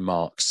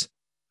remarks.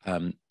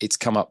 It's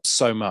come up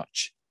so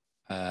much,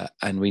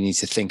 and we need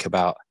to think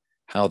about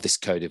how this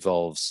code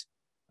evolves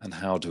and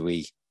how do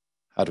we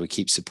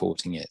keep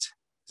supporting it.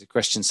 There's a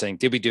question saying,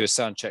 did we do a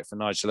sound check for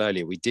Nigel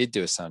earlier? We did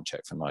do a sound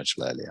check for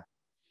Nigel earlier.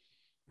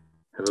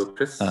 Hello,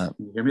 Chris. Can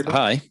you hear me?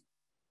 Hi.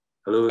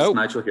 Hello, it's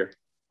Nigel here.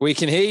 We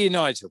can hear you,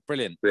 Nigel.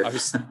 Brilliant. Great. I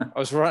was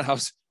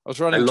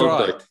running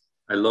dry.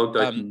 I logged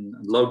out and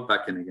logged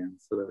back in again.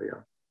 So there we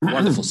are.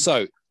 Wonderful.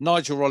 So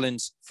Nigel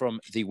Rollins from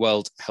the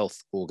World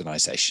Health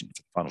Organization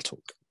for the final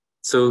talk.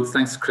 So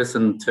thanks, Chris,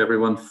 and to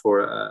everyone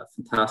for a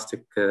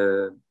fantastic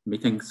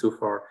meeting so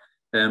far.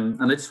 And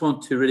I just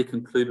want to really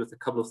conclude with a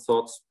couple of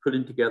thoughts,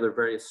 putting together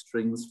various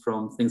strings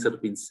from things that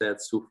have been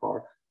said so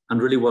far, and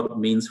really what it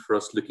means for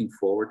us looking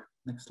forward.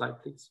 Next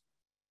slide, please.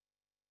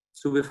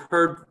 So we've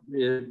heard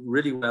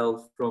really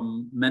well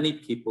from many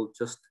people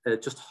just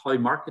how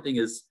marketing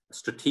is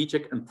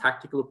strategic and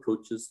tactical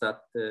approaches that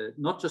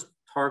not just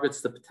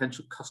targets the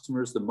potential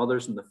customers, the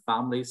mothers and the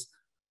families,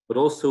 but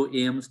also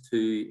aims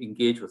to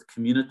engage with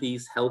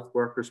communities, health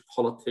workers,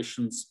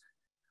 politicians.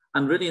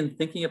 And really in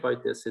thinking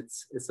about this,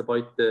 it's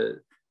about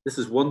this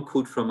is one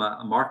quote from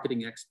a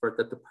marketing expert,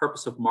 that the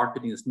purpose of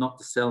marketing is not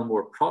to sell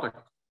more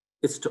product,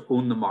 it's to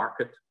own the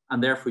market.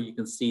 And therefore you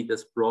can see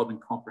this broad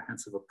and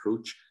comprehensive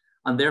approach,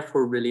 and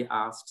therefore really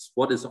asks,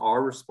 what is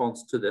our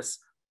response to this,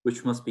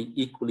 which must be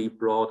equally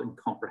broad and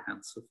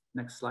comprehensive.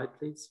 Next slide,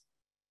 please.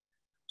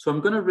 So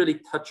I'm going to really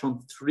touch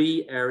on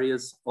 3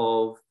 areas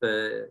of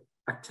the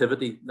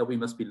activity that we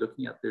must be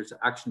looking at. There's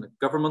action at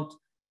government,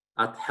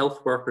 at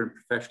health worker and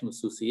professional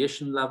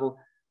association level,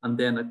 and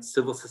then at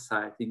civil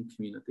society and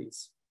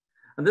communities.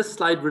 And this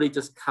slide really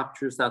just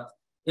captures that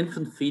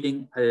infant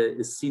feeding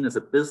is seen as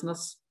a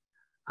business,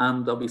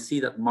 and we see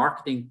that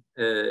marketing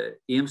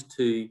aims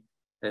to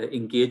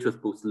engage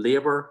with both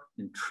labour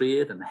and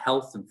trade and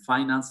health and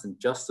finance and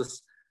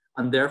justice,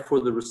 and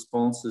therefore the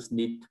responses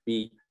need to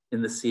be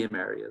in the same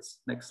areas.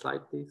 Next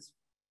slide, please.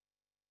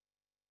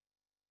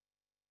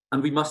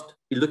 And we must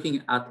be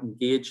looking at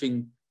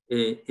engaging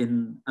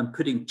in and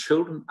putting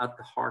children at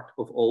the heart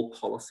of all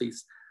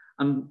policies,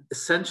 and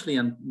essentially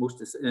and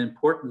most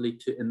importantly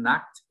to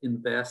enact,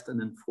 invest and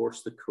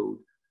enforce the code.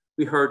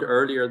 We heard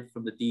earlier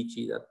from the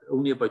DG that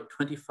only about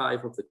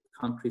 25 of the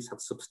countries have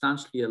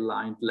substantially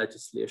aligned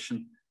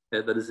legislation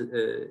that is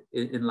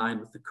in line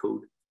with the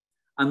code.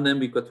 And then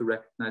we've got to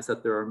recognize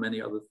that there are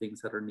many other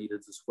things that are needed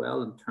as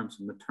well in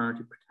terms of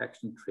maternity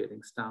protection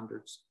trading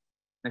standards.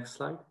 Next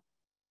slide.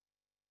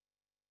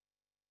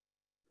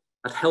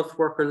 At health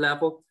worker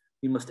level,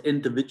 we must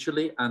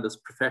individually and as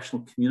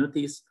professional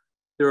communities,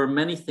 there are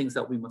many things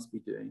that we must be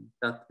doing,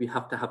 that we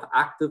have to have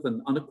active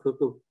and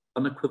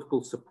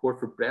unequivocal support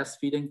for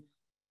breastfeeding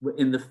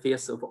in the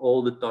face of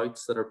all the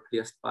doubts that are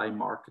placed by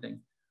marketing.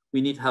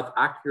 We need to have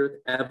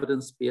accurate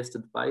evidence-based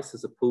advice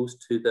as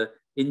opposed to the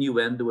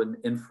innuendo and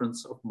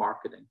inference of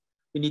marketing.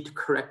 We need to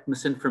correct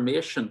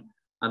misinformation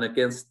and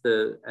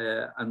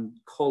and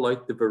call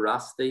out the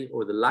veracity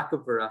or the lack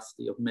of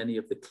veracity of many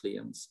of the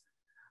claims.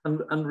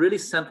 And really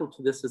central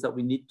to this is that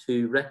we need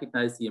to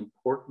recognize the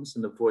importance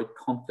and avoid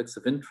conflicts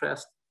of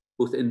interest,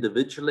 both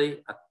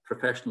individually at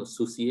professional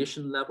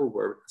association level,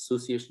 where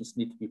associations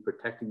need to be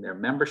protecting their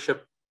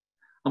membership.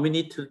 And we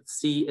need to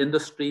see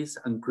industries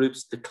and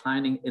groups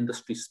declining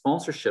industry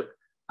sponsorship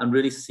and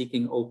really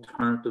seeking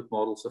alternative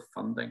models of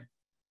funding.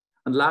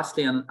 And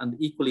lastly, and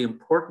equally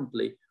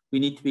importantly, we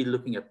need to be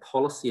looking at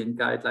policy and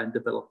guideline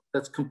development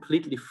that's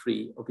completely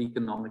free of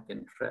economic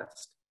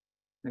interest.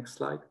 Next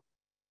slide.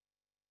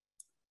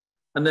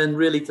 And then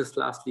really just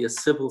lastly, a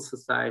civil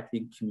society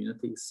and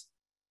communities.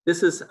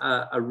 This is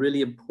a really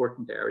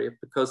important area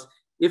because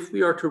if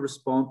we are to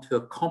respond to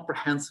a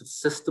comprehensive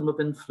system of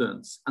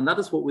influence, and that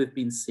is what we've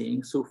been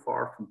seeing so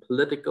far from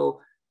political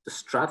to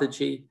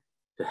strategy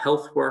to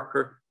health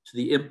worker to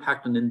the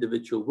impact on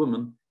individual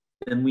women,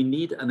 then we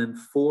need an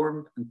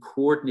informed and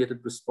coordinated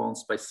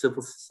response by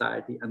civil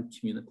society and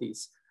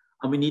communities.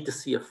 And we need to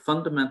see a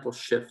fundamental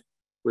shift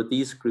where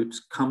these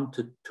groups come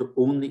to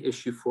own the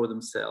issue for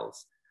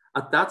themselves.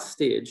 At that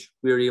stage,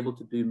 we are able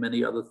to do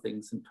many other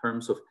things in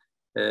terms of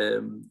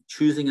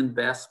choosing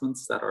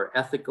investments that are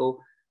ethical,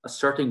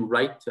 asserting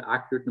right to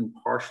accurate and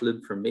impartial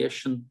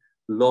information,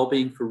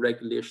 lobbying for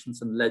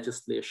regulations and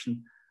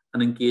legislation,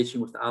 and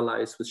engaging with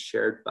allies with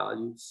shared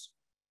values.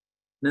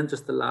 And then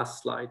just the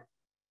last slide.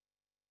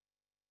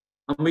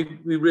 And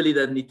we really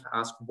then need to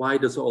ask, why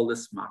does all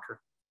this matter?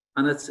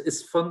 And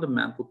it's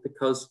fundamental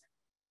because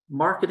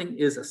marketing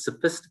is a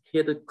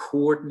sophisticated,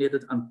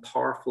 coordinated, and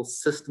powerful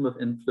system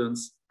of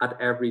influence at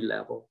every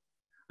level.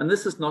 And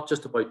this is not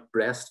just about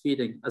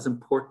breastfeeding, as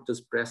important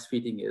as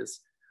breastfeeding is,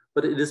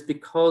 but it is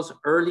because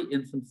early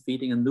infant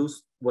feeding and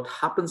what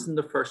happens in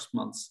the first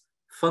months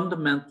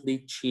fundamentally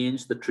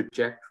change the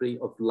trajectory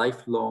of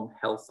lifelong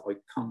health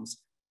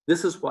outcomes.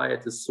 This is why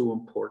it is so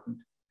important.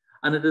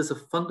 And it is a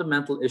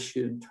fundamental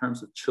issue in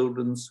terms of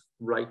children's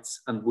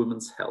rights and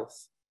women's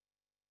health.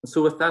 And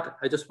so with that,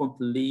 I just want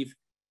to leave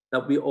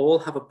that we all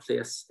have a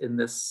place in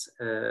this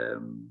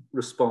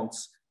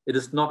response. It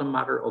is not a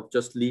matter of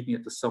just leaving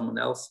it to someone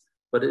else,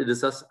 but it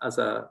is us as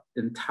an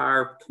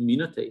entire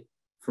community,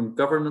 from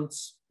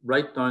governments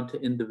right down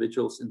to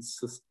individuals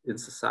in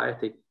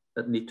society,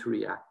 that need to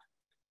react.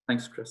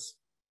 Thanks, Chris.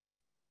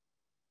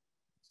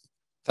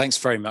 Thanks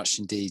very much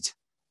indeed,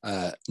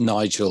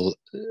 Nigel.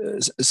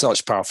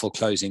 Such powerful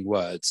closing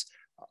words.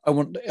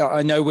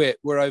 I know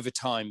we're over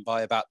time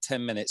by about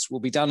 10 minutes. We'll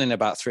be done in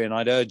about 3, and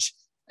I'd urge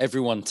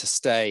everyone to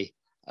stay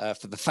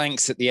for the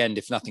thanks at the end,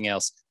 if nothing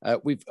else. I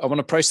want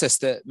to process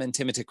the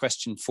Mentimeter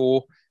question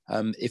 4,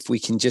 if we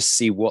can just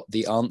see what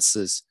the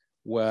answers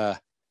were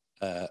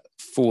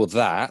for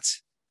that,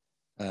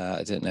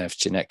 I don't know if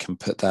Jeanette can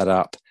put that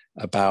up,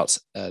 about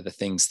the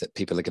things that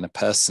people are going to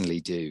personally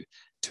do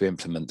to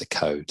implement the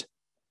code.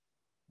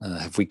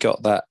 Have we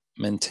got that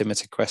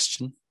Mentimeter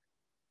question?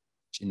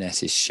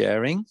 Jeanette is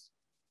sharing.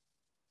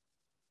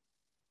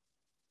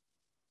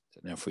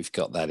 Don't know if we've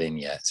got that in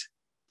yet.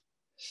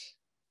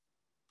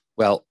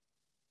 Well,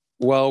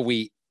 while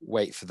we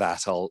wait for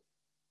that, I'll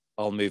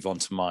move on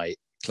to my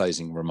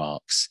closing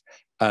remarks.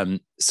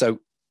 So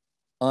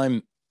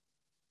I'm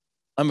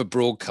a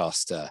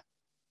broadcaster.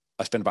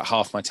 I spend about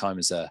half my time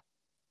as a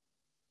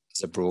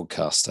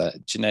broadcaster.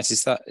 Jeanette,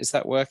 is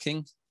that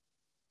working?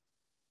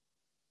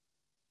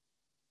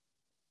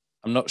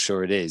 I'm not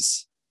sure it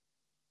is.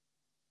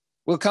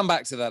 We'll come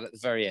back to that at the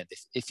very end.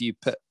 If you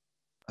put,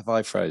 have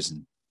I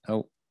frozen?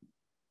 Oh,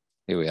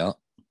 here we are.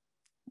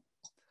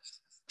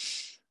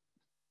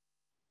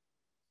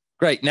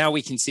 Great, now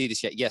we can see the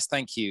share. Yes,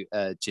 thank you,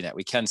 Jeanette.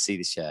 We can see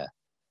the share.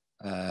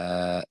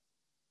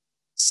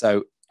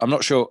 So I'm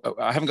not sure,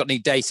 I haven't got any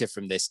data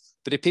from this,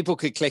 but if people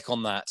could click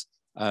on that,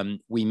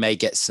 we may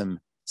get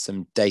some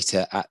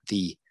data at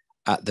the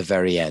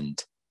very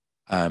end.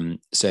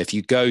 So if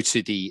you go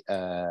to the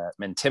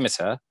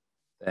Mentimeter,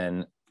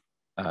 then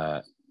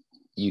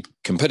you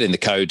can put in the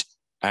code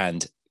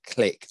and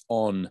click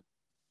on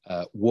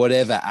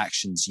whatever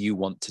actions you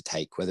want to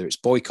take, whether it's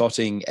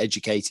boycotting,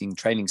 educating,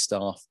 training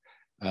staff,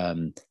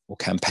 or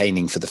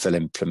campaigning for the full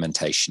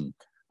implementation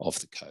of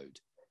the code.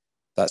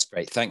 That's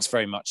great. Thanks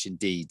very much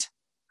indeed,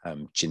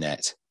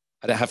 Jeanette.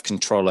 I don't have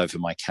control over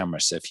my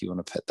camera, so if you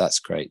want to put, that's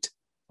great.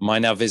 Am I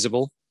now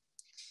visible?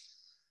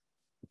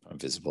 I'm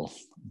visible.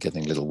 I'm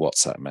getting little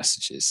WhatsApp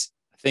messages.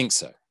 I think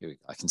so. Here we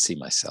go. I can see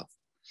myself.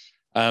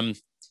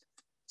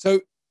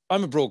 So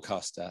I'm a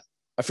broadcaster.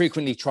 I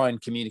frequently try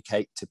and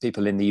communicate to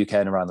people in the UK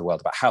and around the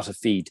world about how to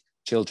feed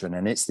children.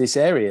 And it's this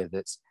area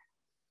that's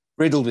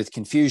riddled with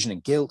confusion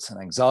and guilt and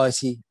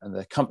anxiety. And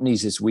the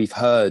companies, as we've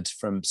heard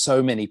from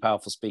so many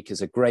powerful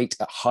speakers, are great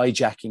at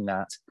hijacking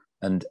that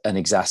and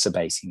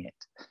exacerbating it.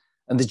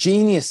 And the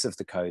genius of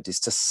the code is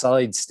to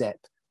sidestep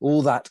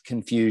all that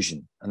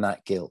confusion and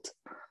that guilt.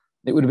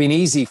 It would have been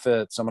easy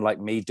for someone like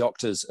me,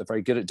 doctors are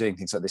very good at doing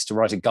things like this, to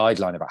write a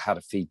guideline about how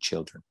to feed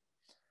children.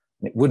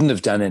 And it wouldn't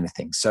have done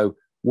anything. So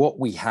what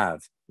we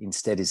have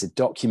instead is a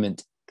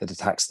document that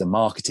attacks the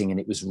marketing, and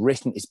it was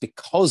written, it's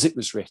because it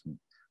was written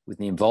with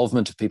the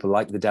involvement of people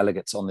like the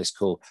delegates on this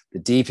call, the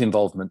deep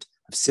involvement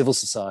of civil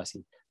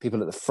society, people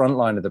at the front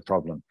line of the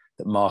problem,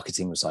 that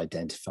marketing was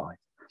identified.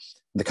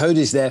 The code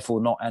is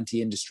therefore not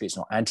anti-industry, it's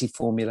not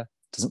anti-formula,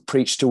 it doesn't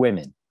preach to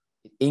women,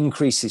 it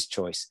increases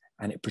choice,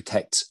 and it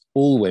protects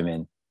all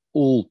women,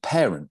 all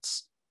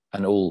parents,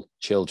 and all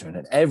children.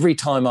 And every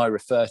time I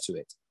refer to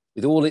it,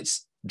 with all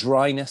its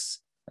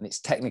dryness and its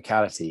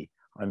technicality,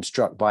 I'm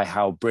struck by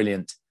how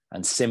brilliant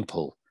and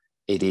simple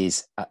it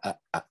is at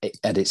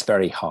its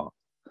very heart.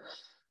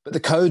 But the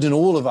code and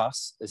all of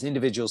us as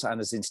individuals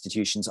and as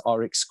institutions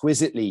are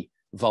exquisitely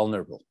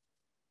vulnerable.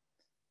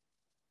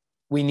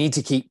 We need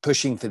to keep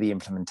pushing for the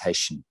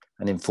implementation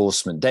and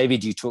enforcement.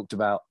 David, you talked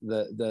about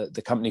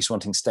the companies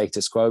wanting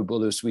status quo.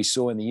 Well, as we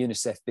saw in the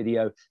UNICEF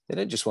video, they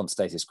don't just want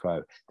status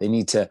quo. They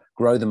need to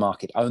grow the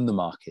market, own the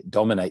market,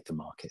 dominate the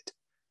market.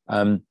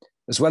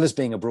 As well as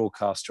being a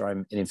broadcaster,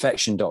 I'm an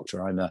infection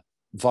doctor. I'm a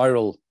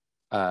virologist,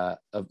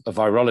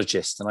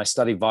 and I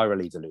study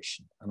viral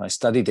evolution. And I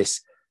study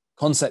this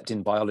concept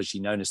in biology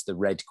known as the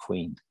Red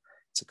Queen.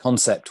 It's a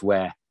concept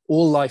where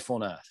all life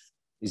on Earth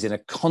is in a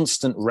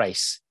constant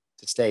race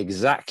to stay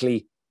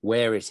exactly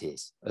where it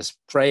is. As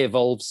prey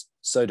evolves,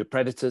 so do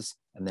predators,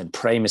 and then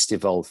prey must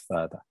evolve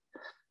further.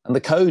 And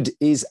the code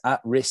is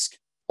at risk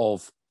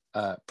of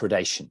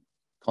predation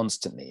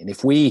constantly. And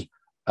if we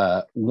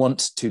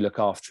want to look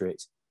after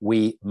it,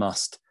 we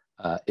must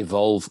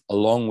evolve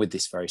along with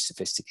this very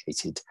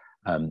sophisticated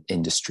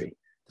industry.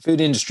 The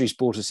food industry has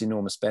brought us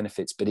enormous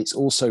benefits, but it's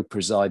also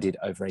presided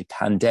over a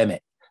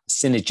pandemic, a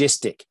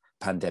synergistic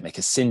pandemic,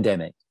 a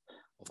syndemic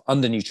of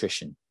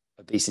undernutrition,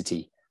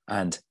 obesity,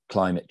 and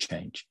climate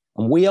change.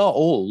 And we are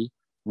all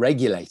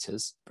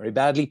regulators, very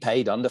badly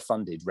paid,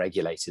 underfunded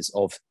regulators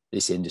of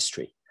this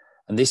industry.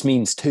 And this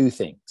means two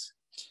things.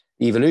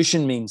 The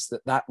evolution means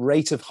that that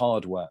rate of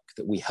hard work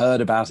that we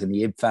heard about in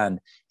the IBFAN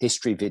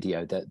history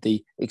video, that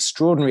the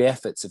extraordinary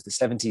efforts of the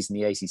 70s and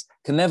the 80s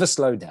can never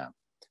slow down.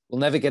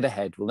 We'll never get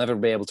ahead. We'll never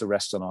be able to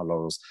rest on our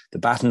laurels. The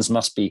batons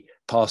must be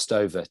passed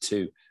over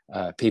to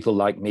people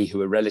like me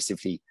who are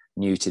relatively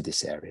new to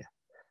this area.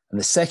 And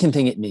the second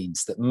thing it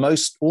means that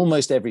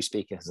almost every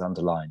speaker has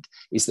underlined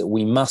is that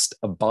we must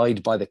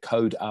abide by the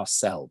code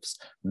ourselves.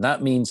 And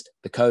that means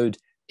the code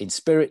in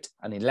spirit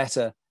and in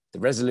letter, the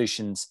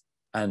resolutions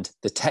and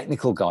the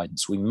technical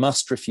guidance. We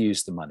must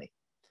refuse the money.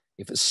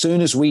 If as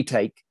soon as we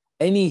take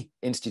any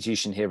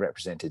institution here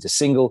represented, a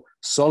single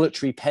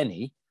solitary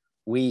penny,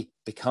 we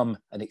become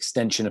an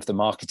extension of the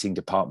marketing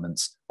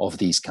departments of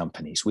these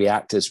companies. We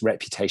act as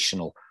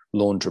reputational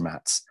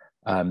laundromats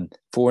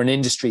for an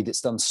industry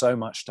that's done so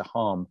much to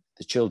harm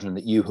the children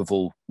that you have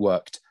all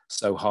worked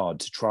so hard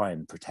to try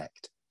and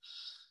protect.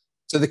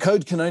 So the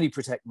code can only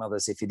protect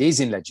mothers if it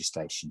is in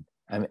legislation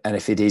and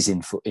if it is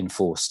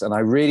enforced. And I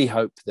really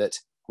hope that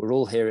we're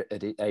all here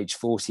at age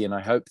 40, and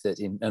I hope that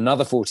in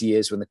another 40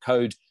 years, when the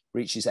code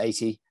reaches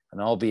 80, and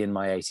I'll be in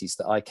my 80s,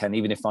 that I can,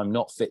 even if I'm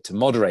not fit to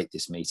moderate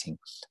this meeting,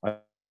 I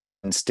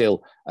can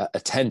still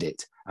attend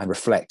it and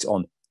reflect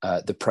on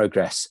the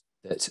progress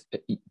that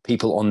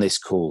people on this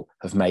call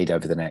have made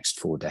over the next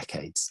 4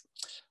 decades.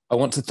 I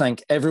want to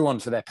thank everyone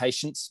for their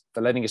patience,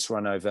 for letting us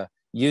run over,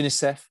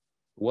 UNICEF,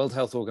 the World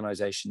Health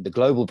Organization, the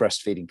Global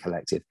Breastfeeding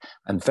Collective,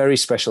 and very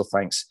special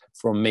thanks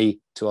from me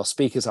to our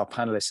speakers, our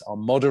panelists, our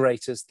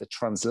moderators, the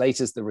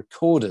translators, the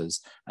recorders,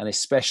 and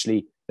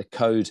especially the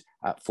Code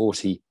at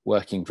 40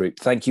 working group.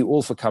 Thank you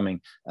all for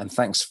coming, and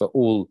thanks for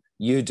all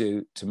you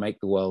do to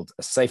make the world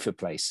a safer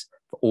place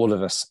for all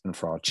of us and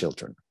for our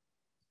children.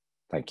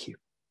 Thank you.